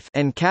Life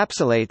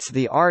encapsulates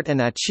the art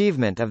and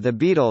achievement of the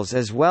Beatles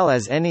as well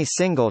as any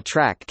single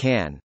track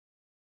can.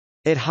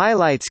 It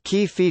highlights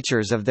key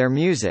features of their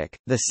music,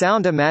 the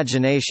sound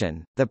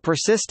imagination, the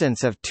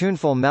persistence of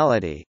tuneful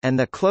melody, and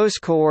the close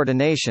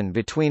coordination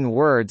between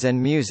words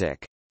and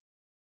music.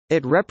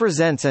 It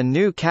represents a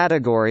new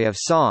category of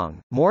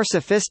song, more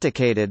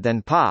sophisticated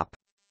than pop,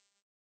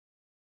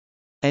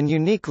 and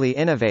uniquely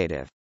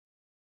innovative.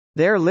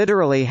 There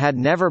literally had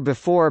never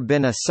before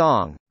been a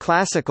song,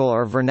 classical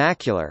or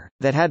vernacular,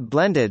 that had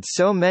blended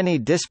so many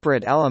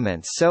disparate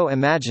elements so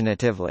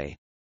imaginatively.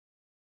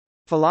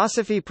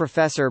 Philosophy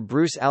professor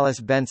Bruce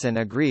Ellis Benson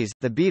agrees,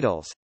 the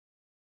Beatles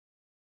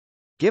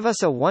give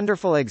us a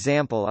wonderful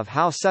example of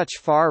how such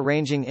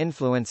far-ranging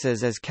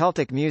influences as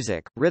Celtic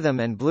music, rhythm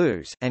and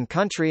blues, and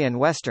country and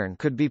western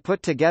could be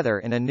put together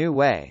in a new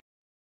way.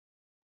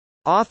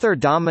 Author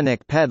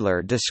Dominic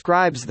Pedler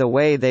describes the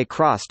way they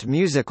crossed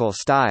musical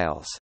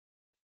styles.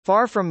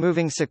 Far from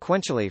moving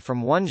sequentially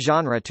from one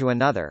genre to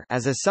another,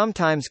 as is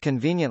sometimes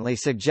conveniently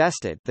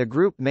suggested, the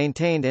group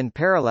maintained in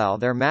parallel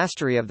their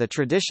mastery of the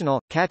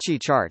traditional, catchy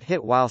chart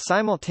hit while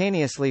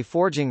simultaneously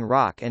forging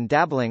rock and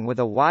dabbling with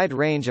a wide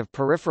range of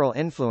peripheral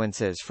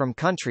influences from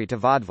country to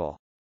vaudeville.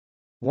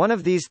 One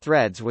of these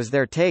threads was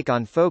their take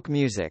on folk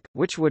music,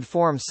 which would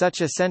form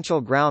such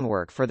essential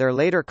groundwork for their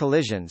later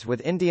collisions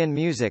with Indian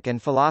music and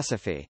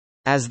philosophy.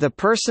 As the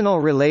personal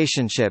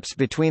relationships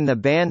between the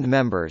band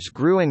members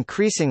grew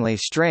increasingly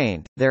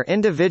strained, their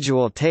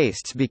individual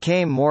tastes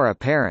became more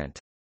apparent.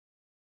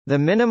 The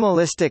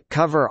minimalistic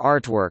cover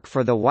artwork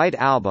for the White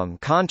Album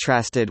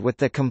contrasted with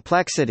the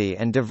complexity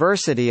and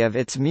diversity of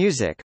its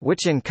music,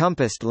 which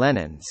encompassed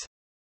Lennon's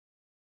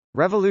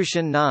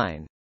Revolution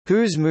 9,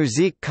 whose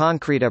musique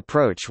concrete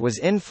approach was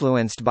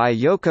influenced by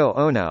Yoko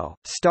Ono,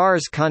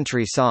 Starr's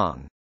country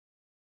song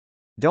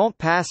Don't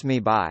Pass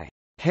Me By,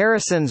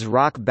 Harrison's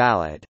rock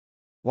ballad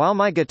While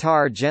My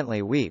Guitar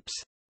Gently Weeps,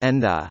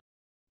 and the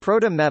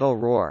proto-metal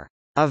roar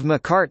of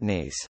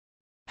McCartney's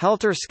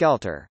Helter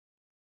Skelter.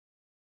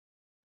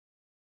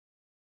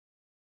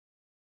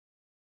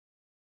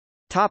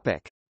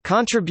 Topic: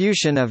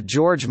 Contribution of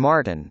George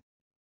Martin.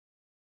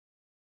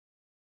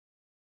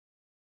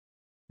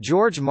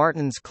 George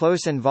Martin's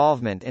close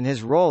involvement in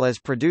his role as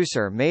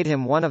producer made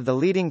him one of the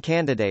leading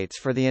candidates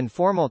for the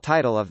informal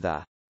title of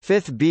the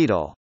Fifth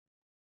Beatle.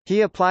 He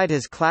applied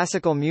his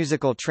classical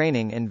musical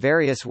training in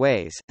various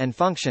ways, and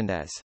functioned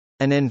as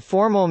an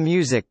informal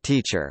music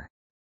teacher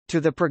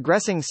to the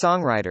progressing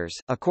songwriters,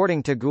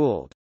 according to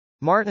Gould.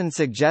 Martin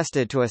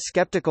suggested to a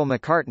skeptical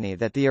McCartney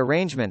that the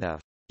arrangement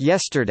of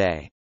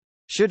Yesterday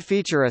should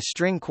feature a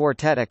string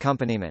quartet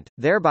accompaniment,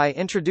 thereby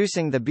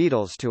introducing the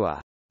Beatles to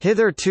a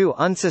hitherto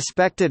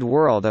unsuspected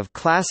world of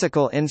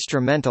classical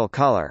instrumental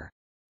color.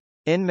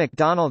 In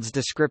MacDonald's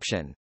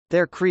description,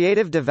 their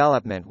creative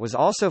development was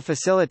also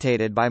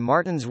facilitated by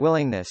Martin's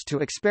willingness to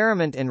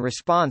experiment in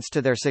response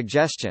to their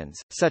suggestions,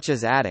 such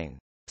as adding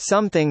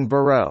something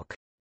Baroque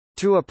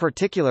to a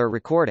particular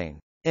recording.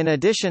 In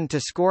addition to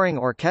scoring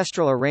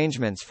orchestral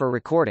arrangements for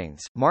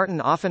recordings, Martin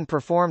often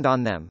performed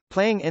on them,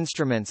 playing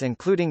instruments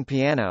including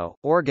piano,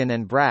 organ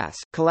and brass.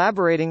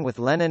 Collaborating with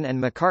Lennon and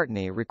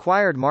McCartney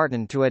required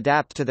Martin to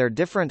adapt to their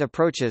different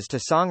approaches to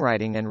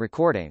songwriting and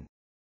recording.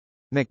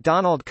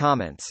 MacDonald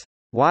comments,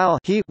 "While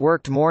he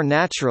worked more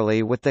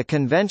naturally with the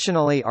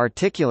conventionally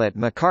articulate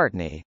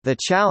McCartney, the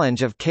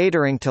challenge of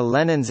catering to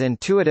Lennon's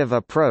intuitive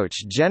approach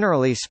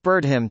generally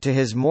spurred him to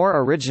his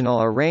more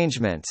original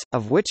arrangements,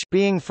 of which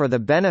Being for the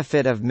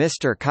Benefit of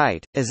Mr.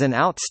 Kite is an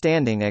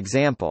outstanding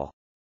example."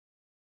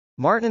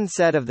 Martin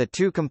said of the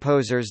two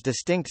composers'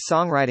 distinct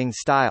songwriting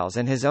styles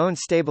and his own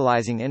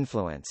stabilizing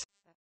influence,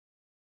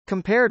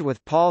 "Compared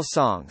with Paul's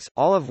songs,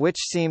 all of which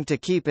seemed to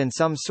keep in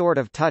some sort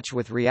of touch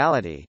with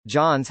reality,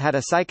 John's had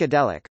a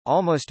psychedelic,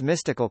 almost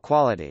mystical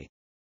quality."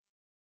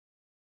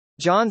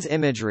 John's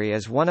imagery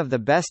is one of the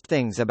best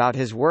things about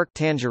his work.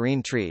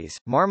 Tangerine trees,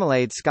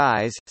 marmalade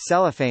skies,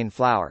 cellophane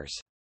flowers.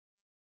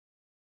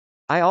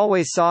 "I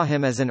always saw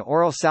him as an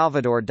oral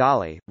Salvador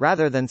Dali,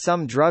 rather than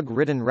some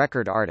drug-ridden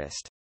record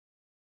artist.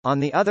 On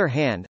the other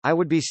hand, I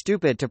would be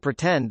stupid to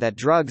pretend that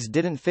drugs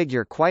didn't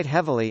figure quite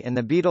heavily in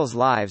the Beatles'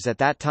 lives at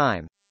that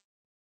time.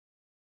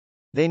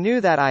 They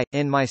knew that I,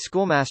 in my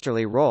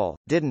schoolmasterly role,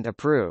 didn't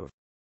approve.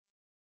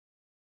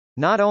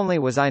 Not only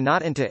was I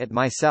not into it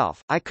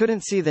myself, I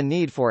couldn't see the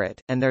need for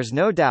it, and there's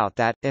no doubt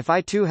that, if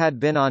I too had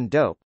been on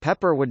dope,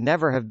 Pepper would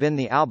never have been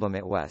the album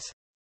it was.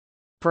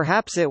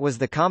 Perhaps it was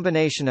the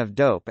combination of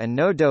dope and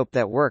no dope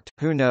that worked,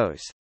 who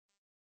knows."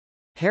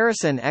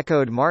 Harrison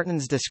echoed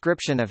Martin's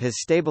description of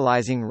his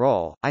stabilizing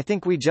role. "I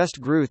think we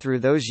just grew through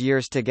those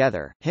years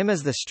together, him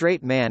as the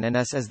straight man and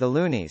us as the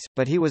loonies,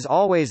 but he was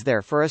always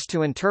there for us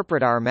to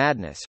interpret our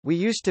madness. We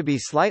used to be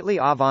slightly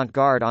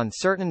avant-garde on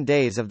certain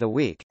days of the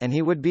week, and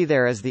he would be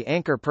there as the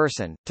anchor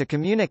person, to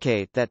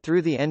communicate that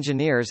through the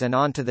engineers and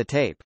onto the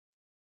tape."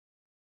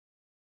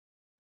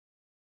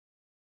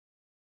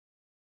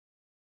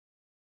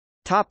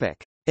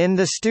 Topic: In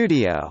the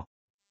studio.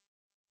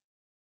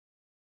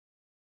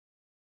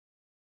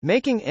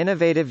 Making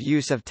innovative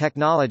use of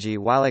technology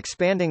while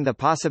expanding the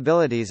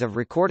possibilities of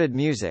recorded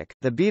music,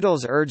 the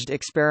Beatles urged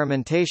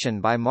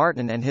experimentation by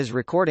Martin and his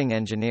recording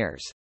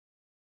engineers.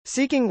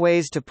 Seeking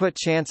ways to put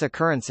chance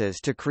occurrences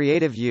to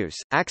creative use,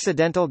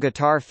 accidental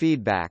guitar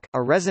feedback,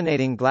 a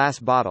resonating glass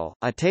bottle,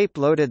 a tape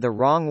loaded the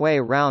wrong way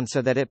round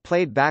so that it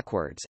played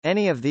backwards,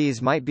 any of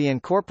these might be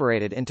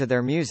incorporated into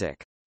their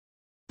music.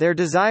 Their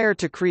desire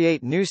to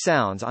create new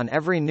sounds on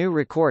every new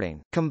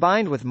recording,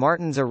 combined with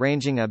Martin's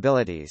arranging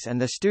abilities and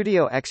the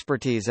studio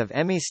expertise of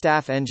EMI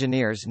staff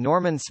engineers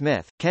Norman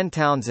Smith, Ken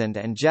Townsend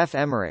and Jeff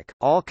Emmerich,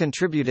 all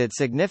contributed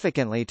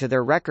significantly to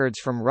their records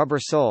from Rubber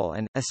Soul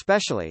and,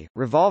 especially,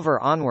 Revolver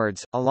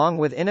onwards. Along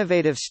with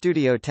innovative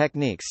studio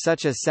techniques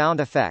such as sound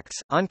effects,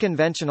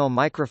 unconventional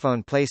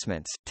microphone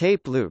placements,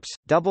 tape loops,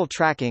 double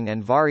tracking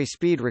and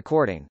vari-speed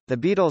recording, the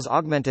Beatles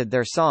augmented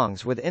their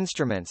songs with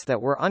instruments that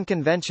were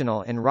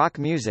unconventional in rock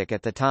music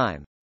at the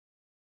time.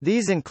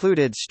 These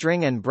included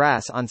string and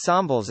brass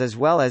ensembles as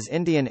well as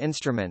Indian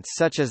instruments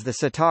such as the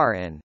sitar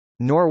in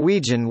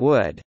Norwegian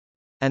Wood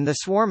and the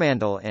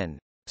swarmandal in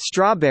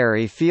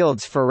Strawberry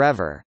Fields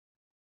Forever.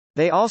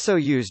 They also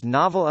used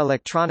novel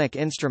electronic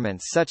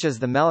instruments such as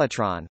the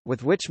mellotron,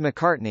 with which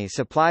McCartney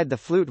supplied the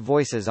flute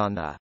voices on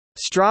the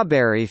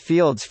Strawberry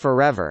Fields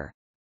Forever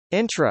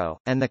intro,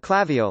 and the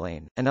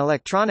clavioline, an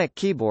electronic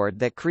keyboard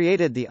that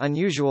created the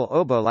unusual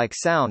oboe-like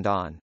sound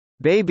on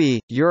Baby,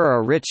 You're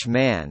a Rich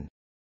Man.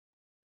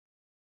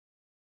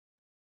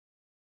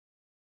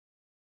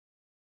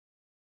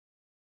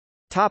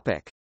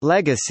 Topic: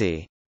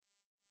 Legacy.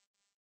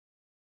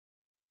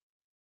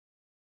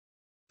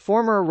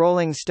 Former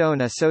Rolling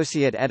Stone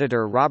associate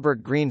editor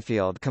Robert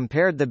Greenfield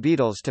compared the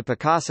Beatles to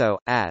Picasso,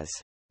 as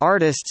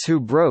artists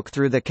who broke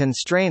through the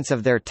constraints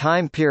of their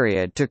time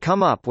period to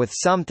come up with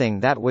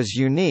something that was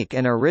unique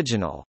and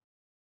original.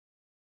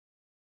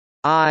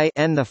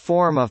 In the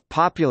form of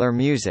popular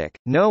music,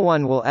 no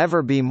one will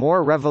ever be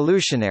more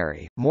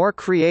revolutionary, more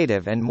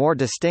creative and more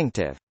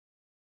distinctive.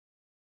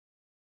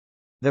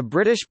 The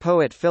British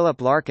poet Philip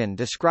Larkin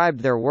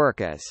described their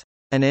work as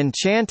an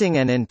enchanting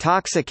and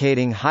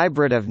intoxicating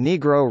hybrid of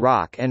Negro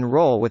rock and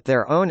roll with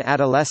their own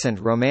adolescent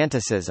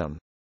romanticism,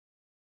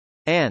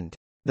 and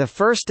the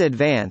first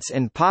advance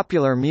in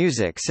popular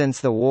music since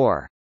the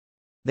war.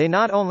 They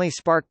not only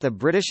sparked the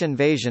British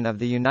invasion of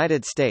the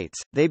United States,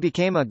 they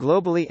became a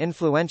globally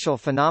influential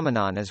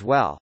phenomenon as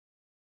well.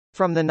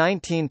 From the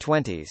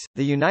 1920s,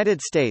 the United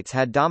States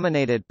had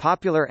dominated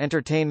popular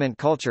entertainment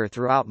culture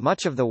throughout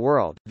much of the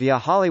world, via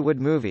Hollywood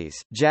movies,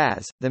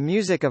 jazz, the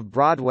music of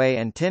Broadway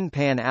and Tin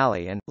Pan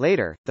Alley and,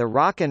 later, the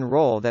rock and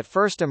roll that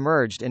first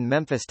emerged in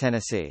Memphis,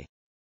 Tennessee.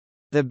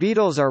 The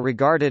Beatles are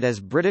regarded as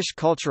British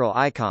cultural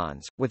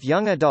icons, with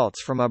young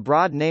adults from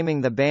abroad naming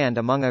the band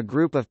among a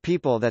group of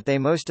people that they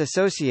most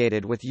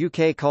associated with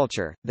UK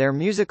culture. Their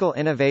musical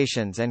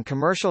innovations and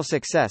commercial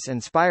success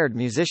inspired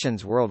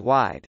musicians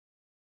worldwide.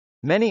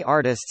 Many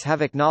artists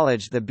have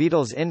acknowledged the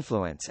Beatles'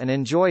 influence and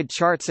enjoyed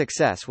chart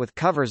success with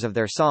covers of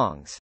their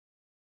songs.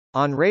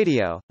 On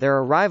radio, their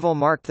arrival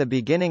marked the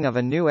beginning of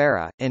a new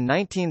era. In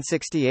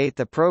 1968,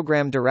 the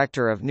program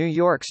director of New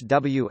York's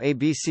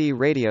WABC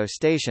radio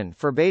station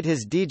forbade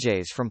his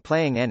DJs from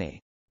playing any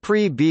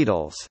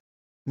pre-Beatles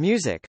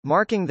music,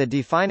 marking the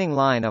defining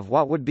line of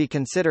what would be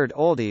considered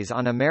oldies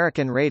on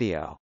American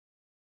radio.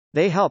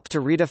 They helped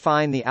to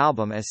redefine the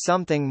album as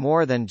something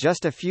more than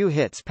just a few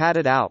hits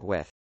padded out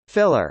with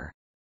filler,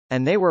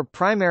 and they were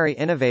primary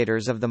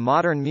innovators of the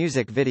modern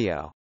music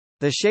video.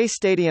 The Shea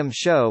Stadium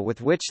show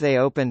with which they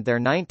opened their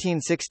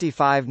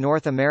 1965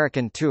 North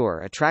American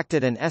tour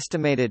attracted an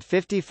estimated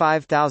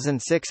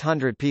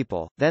 55,600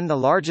 people, then the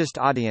largest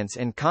audience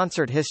in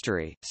concert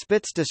history.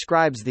 Spitz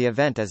describes the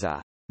event as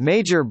a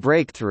major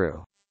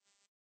breakthrough,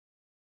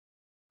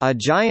 a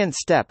giant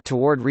step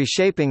toward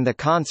reshaping the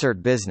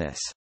concert business.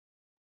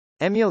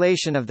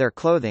 Emulation of their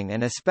clothing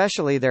and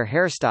especially their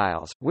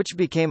hairstyles, which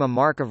became a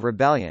mark of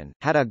rebellion,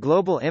 had a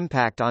global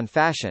impact on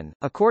fashion.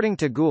 According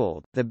to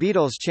Gould, the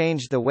Beatles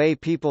changed the way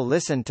people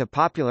listened to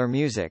popular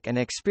music and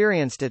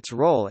experienced its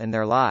role in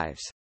their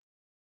lives.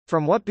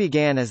 From what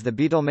began as the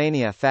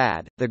Beatlemania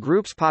fad, the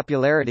group's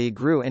popularity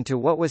grew into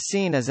what was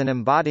seen as an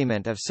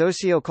embodiment of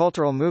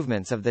socio-cultural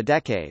movements of the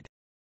decade.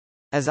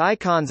 As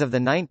icons of the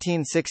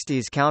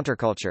 1960s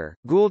counterculture,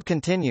 Gould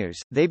continues,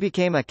 they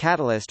became a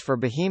catalyst for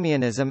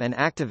bohemianism and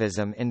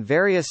activism in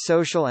various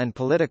social and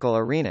political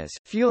arenas,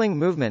 fueling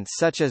movements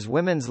such as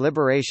women's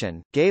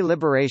liberation, gay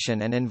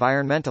liberation and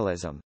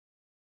environmentalism.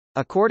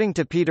 According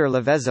to Peter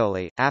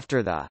Levezzoli,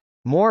 after the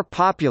 "more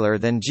popular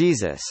than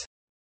Jesus"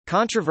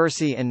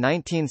 controversy in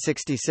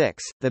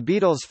 1966, the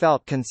Beatles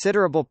felt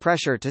considerable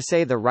pressure to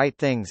say the right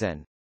things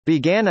and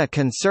began a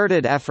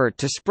concerted effort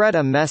to spread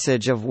a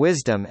message of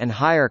wisdom and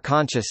higher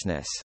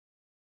consciousness.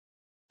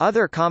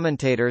 Other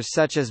commentators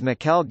such as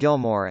Mikkel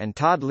Gilmore and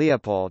Todd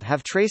Leopold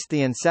have traced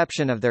the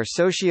inception of their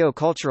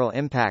socio-cultural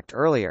impact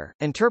earlier,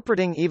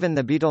 interpreting even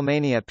the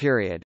Beatlemania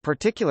period,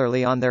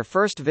 particularly on their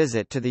first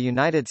visit to the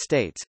United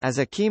States, as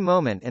a key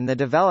moment in the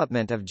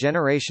development of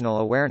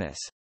generational awareness.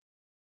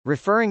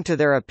 Referring to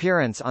their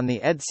appearance on The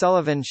Ed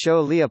Sullivan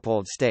Show,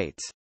 Leopold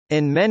states,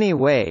 "In many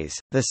ways,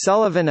 the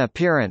Sullivan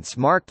appearance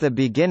marked the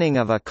beginning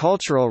of a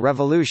cultural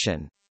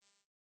revolution.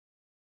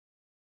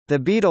 The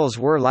Beatles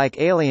were like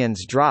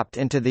aliens dropped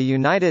into the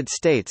United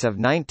States of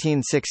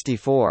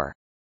 1964."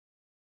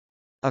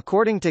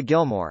 According to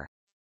Gilmore,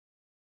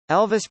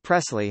 Elvis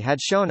Presley had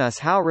shown us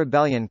how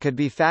rebellion could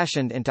be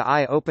fashioned into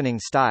eye-opening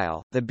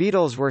style. The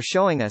Beatles were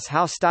showing us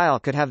how style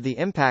could have the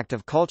impact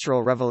of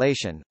cultural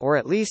revelation, or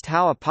at least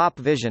how a pop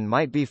vision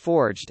might be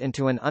forged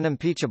into an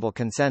unimpeachable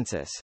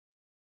consensus.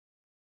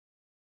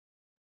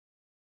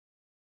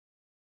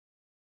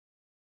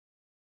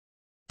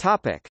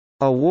 Topic: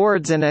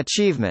 Awards and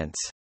achievements.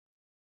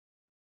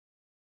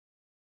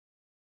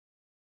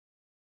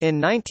 In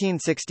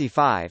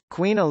 1965,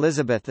 Queen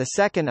Elizabeth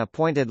II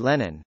appointed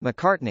Lennon,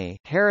 McCartney,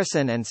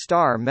 Harrison and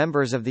Starr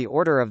members of the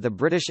Order of the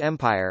British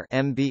Empire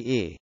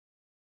 (MBE).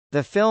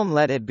 The film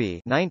Let It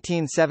Be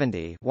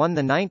 1970 won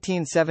the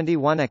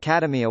 1971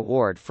 Academy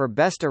Award for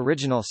Best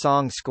Original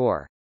Song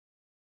Score.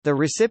 The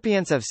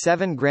recipients of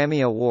 7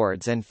 Grammy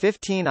Awards and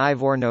 15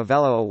 Ivor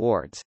Novello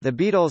Awards, the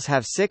Beatles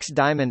have 6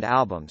 Diamond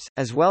albums,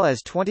 as well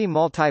as 20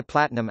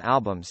 multi-platinum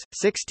albums,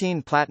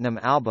 16 platinum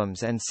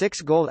albums and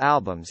 6 gold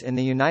albums in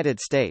the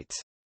United States.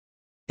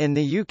 In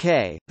the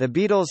UK, the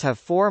Beatles have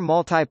 4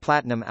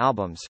 multi-platinum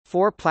albums,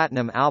 4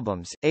 platinum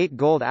albums, 8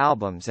 gold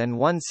albums and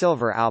 1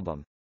 silver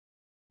album.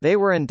 They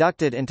were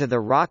inducted into the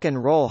Rock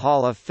and Roll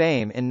Hall of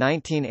Fame in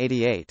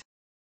 1988.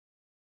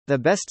 The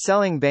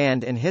best-selling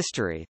band in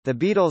history, the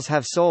Beatles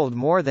have sold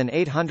more than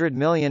 800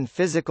 million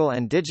physical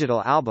and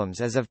digital albums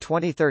as of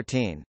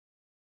 2013.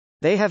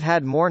 They have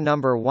had more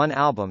number 1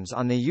 albums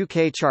on the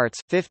UK charts,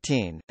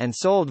 15, and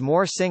sold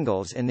more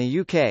singles in the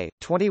UK,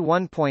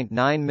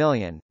 21.9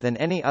 million, than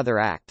any other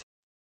act.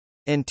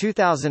 In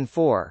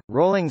 2004,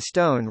 Rolling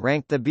Stone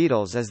ranked the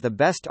Beatles as the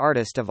best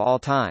artist of all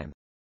time.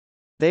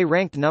 They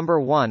ranked number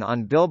 1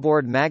 on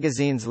Billboard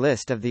magazine's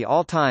list of the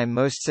all-time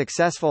most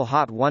successful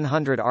Hot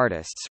 100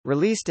 artists,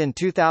 released in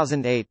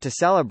 2008 to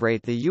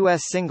celebrate the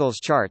U.S. singles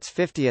chart's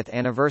 50th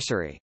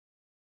anniversary.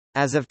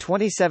 As of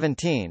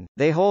 2017,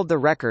 they hold the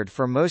record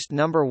for most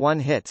number one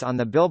hits on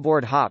the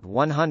Billboard Hot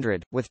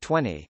 100, with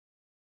 20.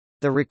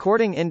 The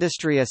Recording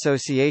Industry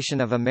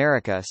Association of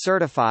America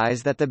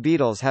certifies that the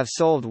Beatles have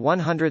sold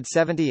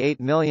 178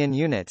 million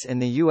units in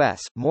the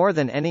U.S., more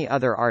than any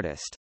other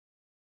artist.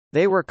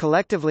 They were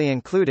collectively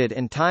included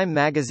in Time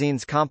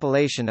magazine's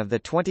compilation of the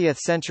 20th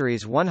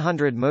century's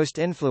 100 most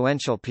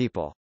influential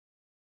people.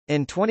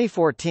 In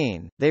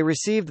 2014, they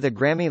received the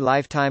Grammy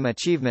Lifetime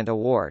Achievement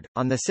Award.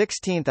 On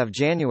 16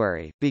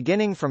 January,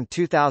 beginning from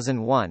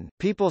 2001,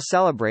 people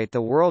celebrate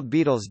the World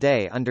Beatles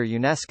Day under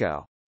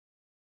UNESCO.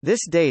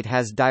 This date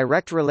has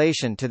direct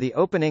relation to the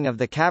opening of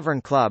the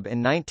Cavern Club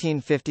in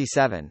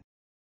 1957.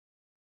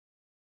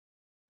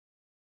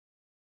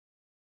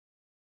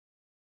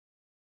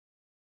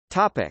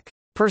 Topic: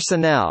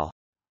 Personnel.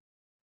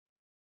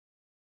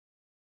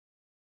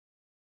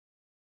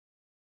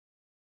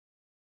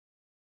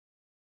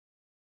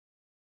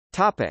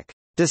 Topic: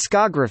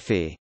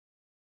 Discography.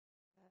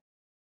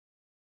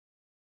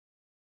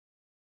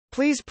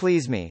 Please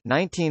Please Me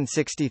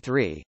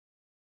 1963.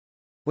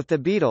 With the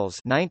Beatles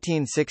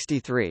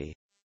 1963.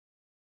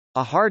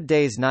 A Hard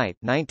Day's Night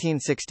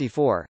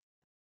 1964.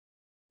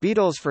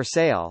 Beatles for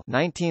Sale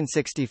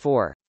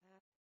 1964.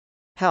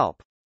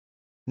 Help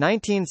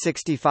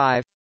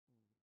 1965.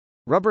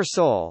 Rubber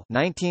Soul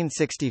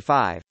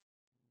 1965.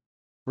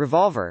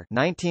 Revolver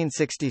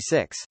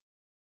 1966.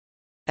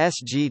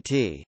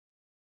 SGT.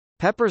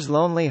 Pepper's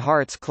Lonely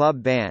Hearts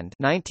Club Band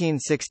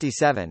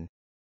 1967.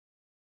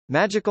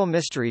 Magical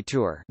Mystery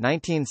Tour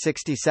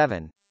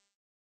 1967.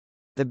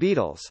 The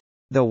Beatles,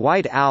 The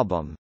White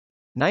Album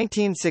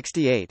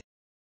 1968.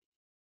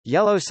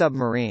 Yellow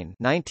Submarine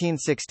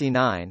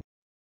 1969.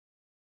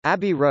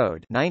 Abbey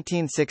Road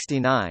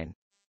 1969.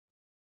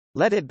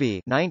 Let It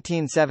Be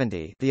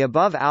 1970. The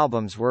above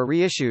albums were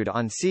reissued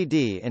on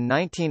CD in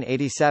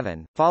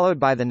 1987, followed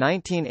by the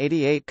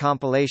 1988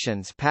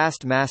 compilations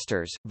Past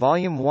Masters,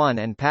 Volume 1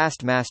 and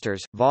Past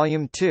Masters,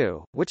 Volume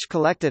 2, which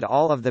collected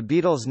all of the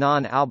Beatles'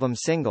 non-album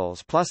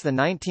singles plus the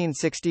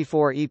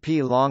 1964 EP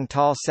Long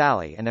Tall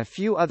Sally and a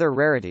few other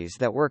rarities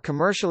that were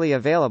commercially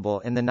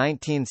available in the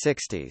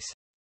 1960s.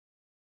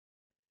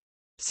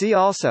 See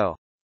also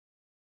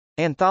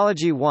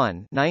Anthology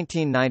 1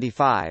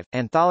 1995,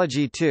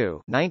 Anthology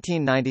 2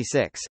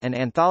 1996, and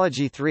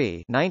Anthology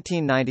 3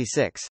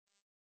 1996.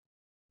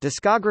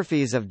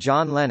 Discographies of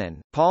John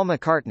Lennon, Paul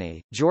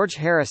McCartney, George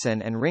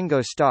Harrison and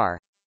Ringo Starr.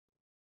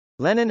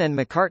 Lennon and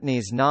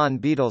McCartney's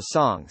non-Beatles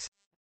songs.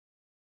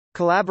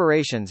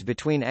 Collaborations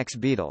between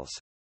ex-Beatles.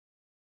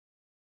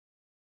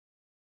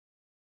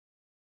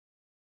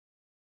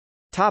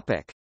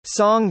 Topic: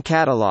 Song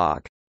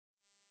catalog.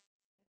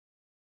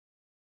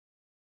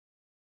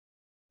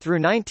 Through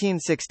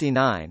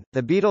 1969,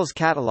 the Beatles'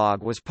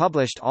 catalogue was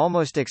published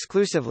almost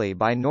exclusively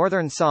by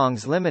Northern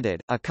Songs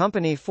Limited, a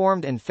company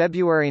formed in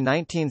February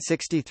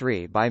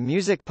 1963 by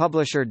music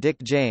publisher Dick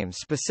James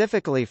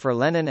specifically for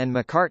Lennon and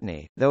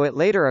McCartney, though it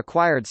later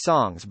acquired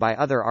songs by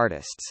other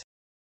artists.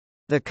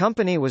 The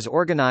company was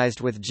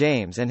organized with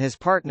James and his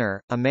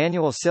partner,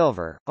 Emmanuel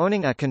Silver,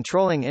 owning a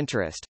controlling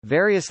interest,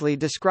 variously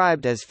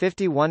described as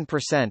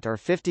 51% or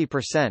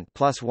 50%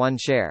 plus one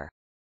share.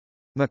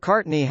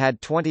 McCartney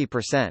had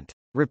 20%.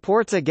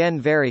 Reports again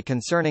vary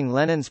concerning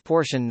Lennon's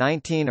portion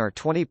 19 or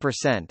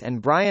 20%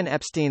 and Brian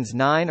Epstein's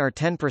 9 or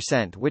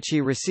 10%, which he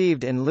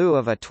received in lieu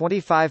of a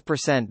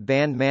 25%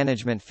 band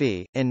management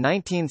fee. In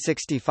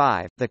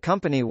 1965, the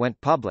company went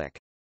public.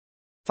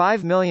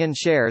 5 million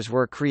shares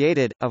were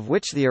created, of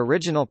which the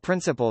original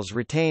principals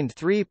retained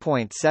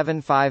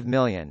 3.75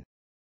 million.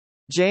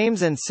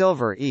 James and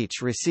Silver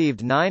each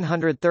received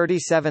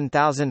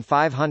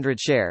 937,500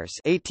 shares,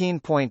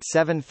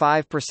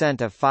 18.75%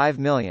 of 5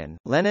 million.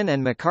 Lennon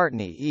and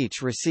McCartney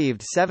each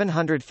received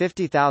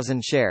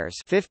 750,000 shares,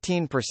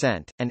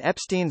 15%, and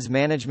Epstein's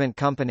management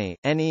company,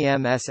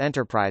 NEMS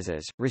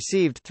Enterprises,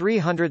 received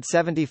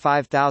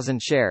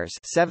 375,000 shares,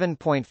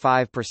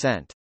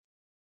 7.5%.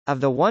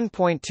 Of the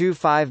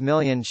 1.25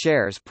 million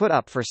shares put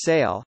up for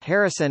sale,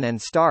 Harrison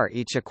and Starr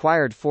each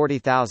acquired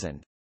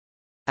 40,000.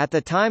 At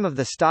the time of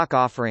the stock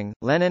offering,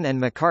 Lennon and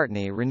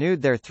McCartney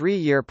renewed their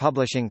 3-year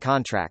publishing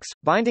contracts,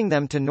 binding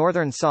them to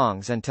Northern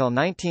Songs until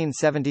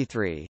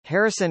 1973.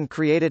 Harrison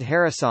created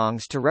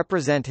Harrisongs to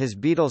represent his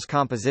Beatles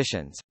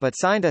compositions, but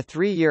signed a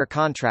 3-year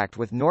contract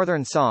with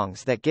Northern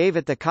Songs that gave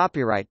it the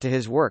copyright to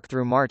his work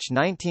through March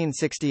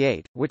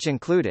 1968, which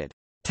included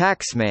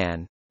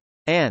Taxman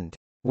and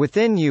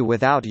Within You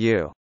Without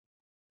You,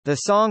 the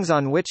songs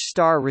on which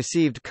Starr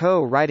received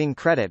co-writing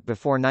credit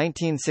before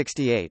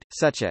 1968,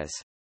 such as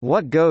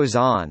What Goes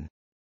On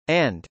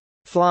and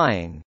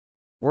Flying,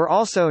 were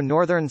also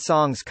Northern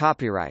Songs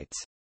copyrights.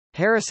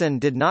 Harrison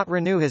did not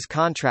renew his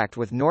contract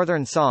with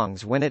Northern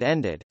Songs when it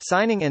ended,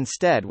 signing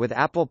instead with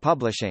Apple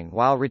Publishing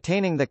while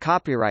retaining the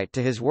copyright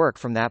to his work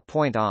from that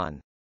point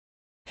on.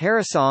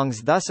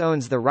 Harrisongs thus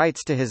owns the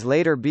rights to his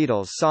later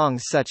Beatles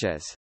songs such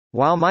as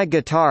While My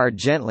Guitar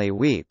Gently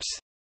Weeps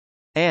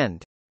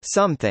and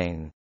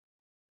Something.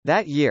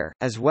 That year,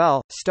 as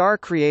well, Starr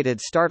created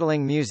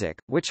Startling Music,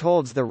 which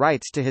holds the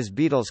rights to his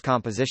Beatles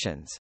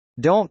compositions,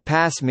 Don't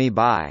Pass Me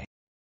By,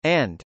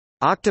 and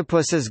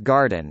Octopus's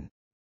Garden.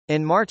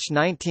 In March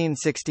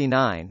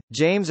 1969,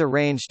 James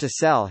arranged to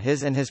sell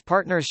his and his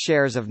partner's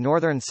shares of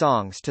Northern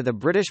Songs to the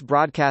British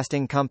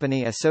broadcasting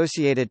company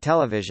Associated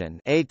Television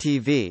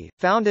 (ATV),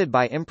 founded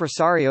by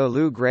impresario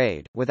Lou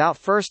Grade, without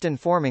first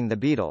informing the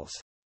Beatles.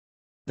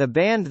 The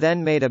band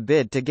then made a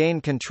bid to gain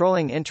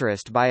controlling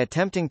interest by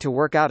attempting to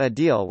work out a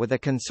deal with a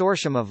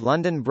consortium of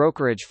London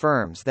brokerage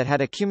firms that had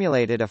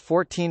accumulated a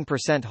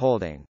 14%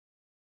 holding.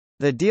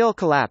 The deal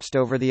collapsed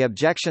over the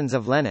objections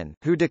of Lennon,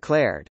 who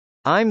declared,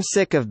 "I'm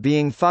sick of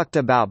being fucked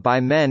about by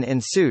men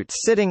in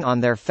suits sitting on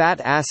their fat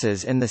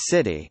asses in the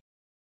city."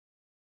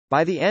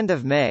 By the end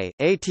of May,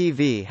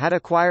 ATV had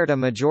acquired a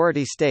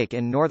majority stake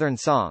in Northern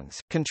Songs,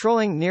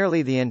 controlling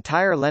nearly the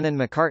entire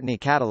Lennon-McCartney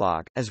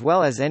catalogue, as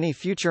well as any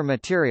future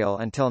material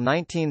until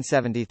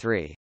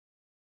 1973.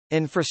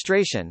 In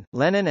frustration,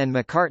 Lennon and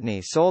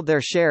McCartney sold their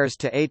shares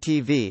to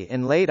ATV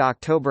in late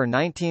October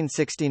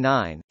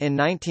 1969. In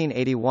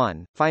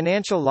 1981,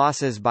 financial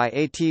losses by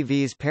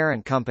ATV's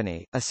parent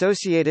company,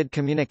 Associated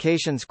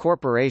Communications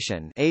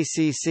Corporation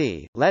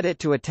 (ACC), led it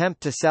to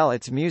attempt to sell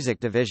its music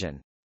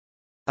division.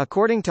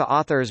 According to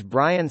authors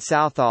Brian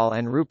Southall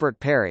and Rupert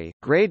Perry,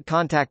 Grade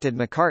contacted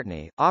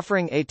McCartney,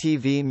 offering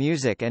ATV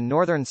Music and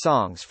Northern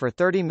Songs for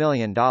 $30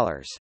 million.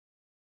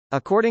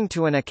 According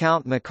to an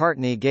account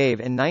McCartney gave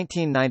in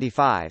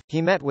 1995,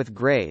 he met with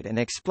Grade and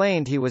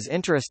explained he was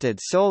interested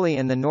solely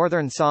in the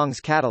Northern Songs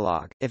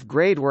catalogue, if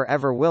Grade were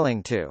ever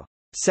willing to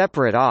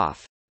separate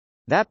off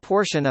that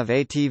portion of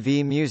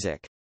ATV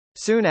Music.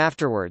 Soon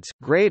afterwards,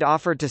 Grade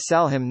offered to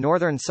sell him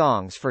Northern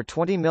Songs for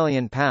 £20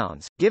 million,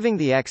 giving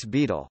the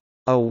ex-Beatle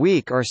a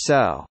week or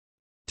so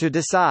to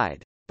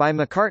decide. By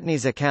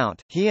McCartney's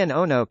account, he and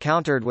Ono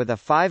countered with a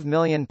 £5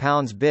 million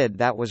bid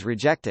that was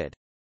rejected.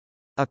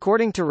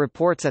 According to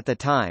reports at the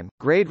time,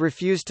 Grade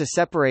refused to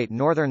separate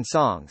Northern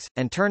Songs,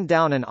 and turned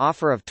down an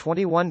offer of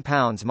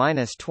 £21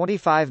 minus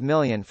 £25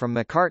 million from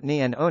McCartney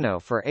and Ono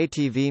for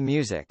ATV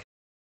Music.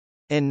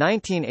 In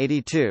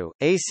 1982,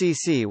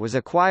 ACC was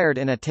acquired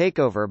in a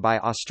takeover by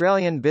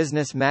Australian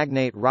business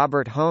magnate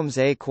Robert Holmes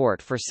A.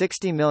 Court for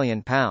 £60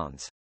 million.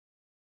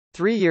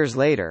 3 years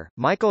later,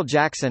 Michael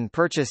Jackson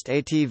purchased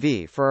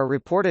ATV for a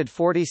reported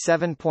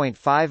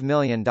 $47.5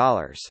 million.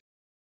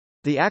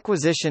 The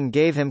acquisition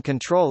gave him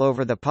control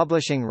over the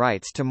publishing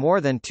rights to more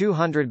than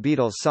 200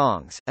 Beatles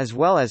songs, as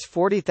well as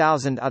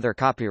 40,000 other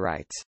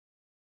copyrights.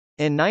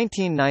 In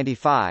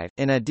 1995,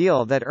 in a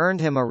deal that earned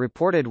him a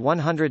reported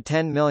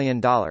 $110 million,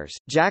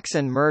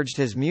 Jackson merged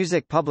his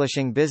music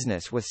publishing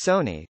business with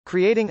Sony,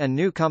 creating a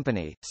new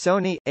company,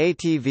 Sony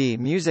ATV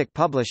Music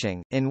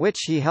Publishing, in which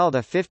he held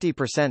a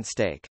 50%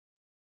 stake.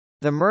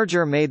 The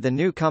merger made the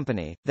new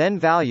company, then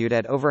valued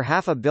at over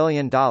 $500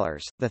 million,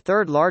 the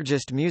third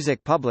largest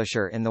music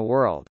publisher in the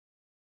world.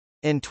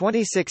 In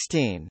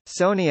 2016,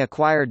 Sony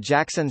acquired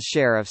Jackson's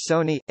share of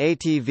Sony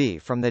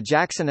ATV from the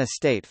Jackson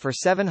estate for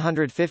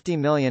 $750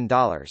 million.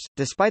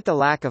 Despite the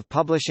lack of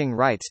publishing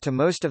rights to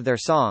most of their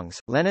songs,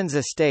 Lennon's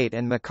estate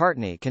and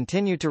McCartney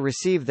continue to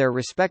receive their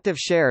respective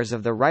shares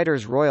of the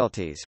writers'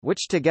 royalties,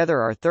 which together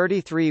are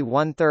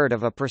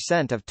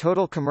 33.1% of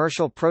total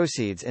commercial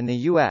proceeds in the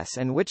US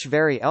and which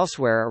vary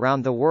elsewhere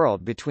around the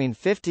world between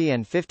 50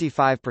 and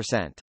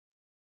 55%.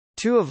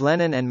 Two of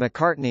Lennon and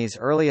McCartney's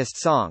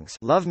earliest songs,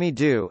 Love Me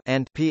Do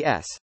and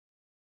P.S.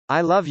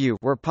 I Love You,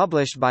 were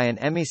published by an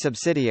EMI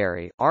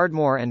subsidiary,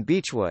 Ardmore and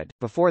Beechwood,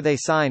 before they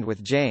signed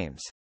with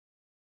James.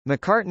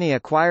 McCartney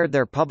acquired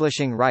their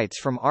publishing rights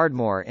from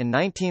Ardmore in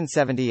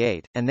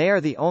 1978, and they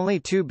are the only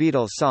two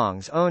Beatles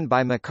songs owned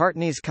by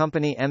McCartney's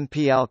company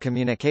MPL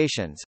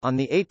Communications. On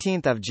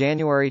 18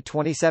 January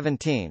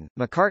 2017,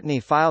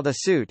 McCartney filed a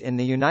suit in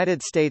the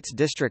United States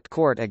District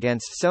Court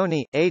against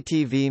Sony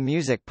ATV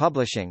Music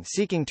Publishing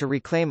seeking to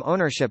reclaim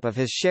ownership of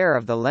his share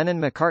of the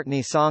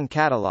Lennon-McCartney song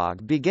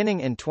catalog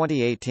beginning in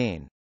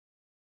 2018.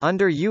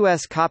 Under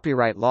U.S.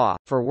 copyright law,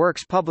 for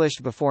works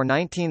published before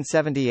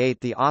 1978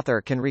 the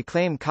author can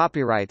reclaim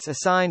copyrights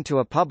assigned to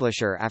a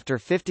publisher after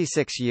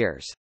 56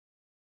 years.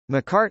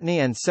 McCartney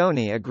and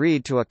Sony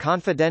agreed to a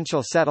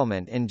confidential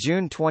settlement in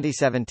June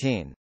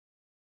 2017.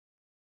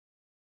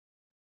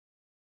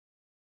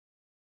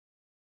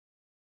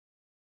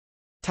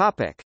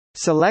 Topic: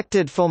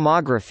 Selected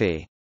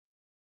filmography.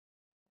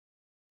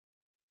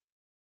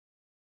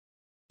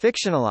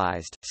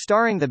 Fictionalized,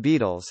 starring the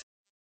Beatles.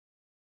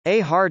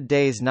 A Hard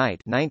Day's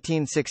Night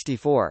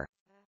 1964.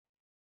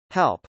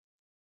 Help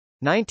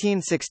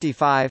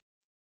 1965.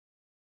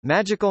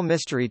 Magical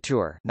Mystery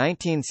Tour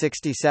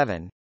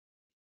 1967.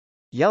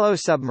 Yellow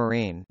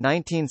Submarine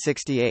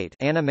 1968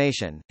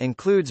 animation,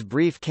 includes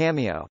brief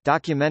cameo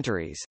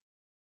documentaries.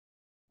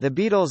 The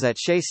Beatles at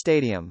Shea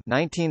Stadium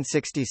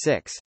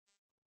 1966.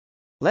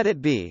 Let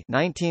It Be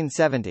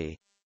 1970.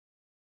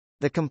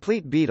 The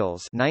Complete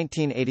Beatles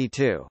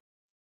 1982.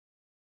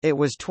 It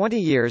Was 20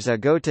 Years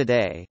Ago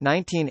Today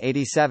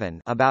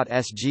 1987 about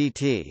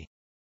SGT.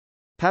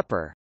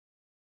 Pepper.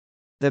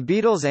 The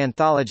Beatles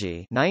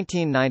Anthology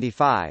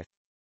 1995.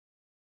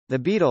 The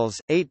Beatles,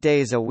 8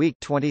 Days a Week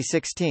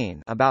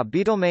 2016 about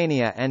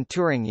Beatlemania and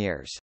touring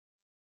years.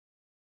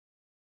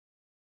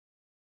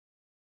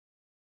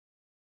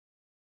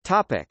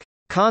 Topic: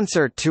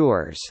 Concert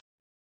tours.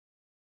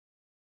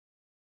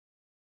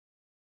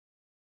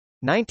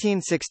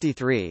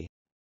 1963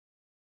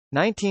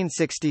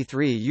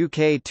 1963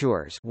 UK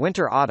tours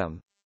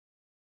winter-autumn.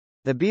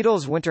 The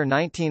Beatles Winter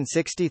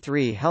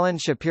 1963 Helen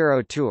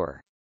Shapiro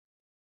Tour.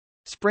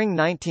 Spring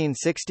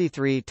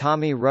 1963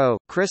 Tommy Rowe,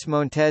 Chris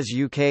Montez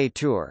UK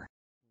Tour.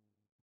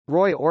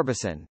 Roy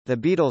Orbison, The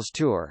Beatles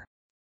Tour.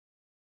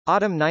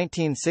 Autumn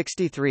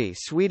 1963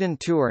 Sweden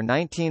Tour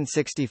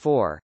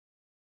 1964.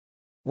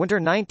 Winter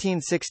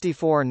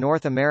 1964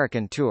 North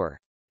American Tour.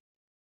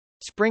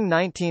 Spring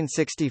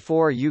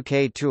 1964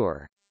 UK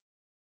Tour.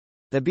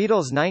 The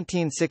Beatles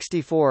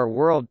 1964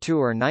 World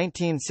Tour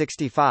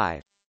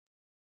 1965.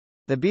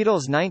 The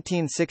Beatles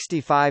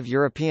 1965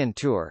 European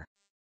Tour.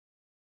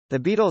 The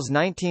Beatles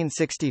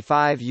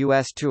 1965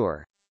 US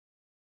Tour.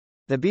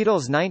 The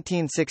Beatles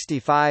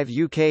 1965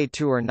 UK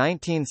Tour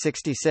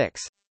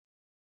 1966.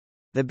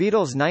 The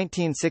Beatles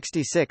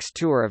 1966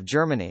 Tour of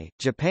Germany,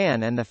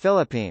 Japan and the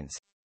Philippines.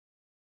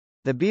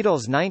 The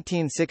Beatles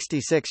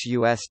 1966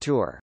 US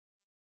Tour.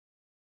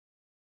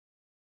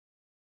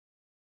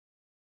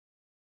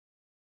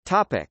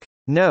 Topic: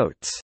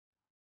 Notes.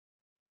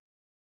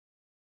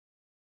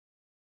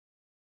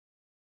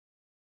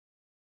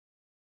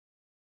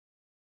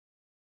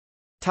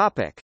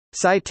 Topic: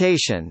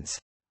 Citations.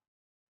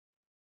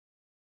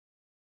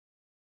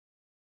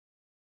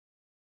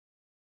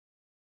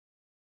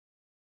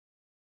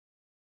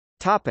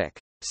 Topic: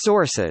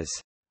 Sources.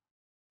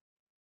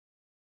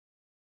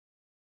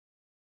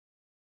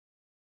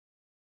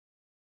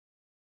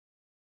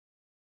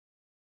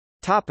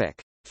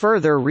 Topic: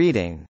 Further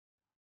reading.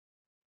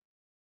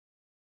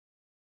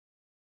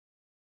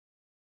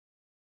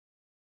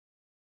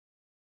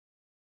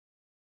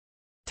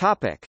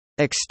 Topic: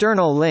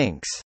 External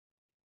links.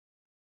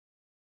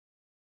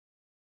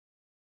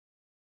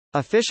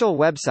 Official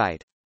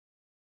website.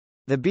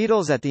 The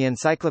Beatles at the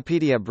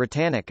Encyclopaedia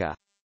Britannica.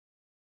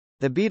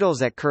 The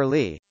Beatles at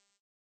Curlie.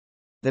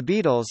 The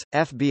Beatles,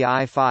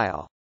 FBI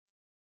file.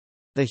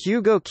 The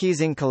Hugo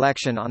Keesing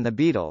Collection on the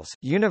Beatles,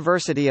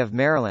 University of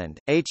Maryland,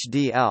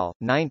 HDL,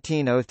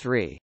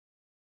 1903.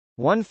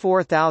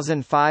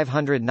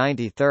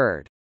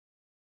 14593.